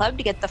member club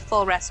to get the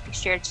full recipe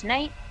shared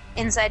tonight,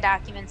 inside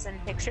documents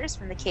and pictures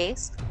from the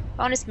case,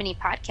 bonus mini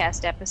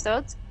podcast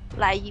episodes,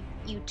 live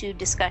YouTube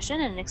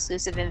discussion, and an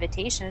exclusive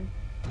invitation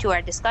to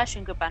our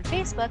discussion group on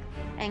Facebook,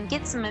 and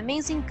get some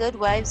amazing Good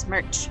Wives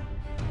merch.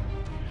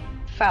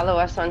 follow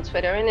us on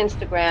Twitter and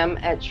Instagram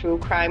at True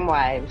Crime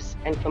Wives.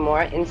 And for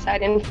more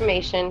inside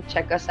information,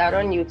 check us out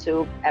on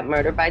YouTube at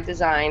Murder by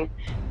Design,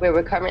 where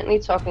we're currently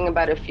talking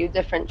about a few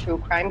different true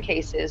crime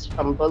cases,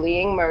 from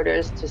bullying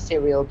murders to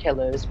serial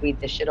killers. We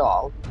dish it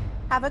all.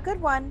 Have a good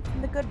one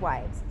from the Good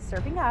Wives,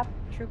 serving up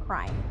true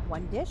crime,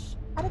 one dish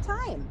at a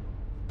time.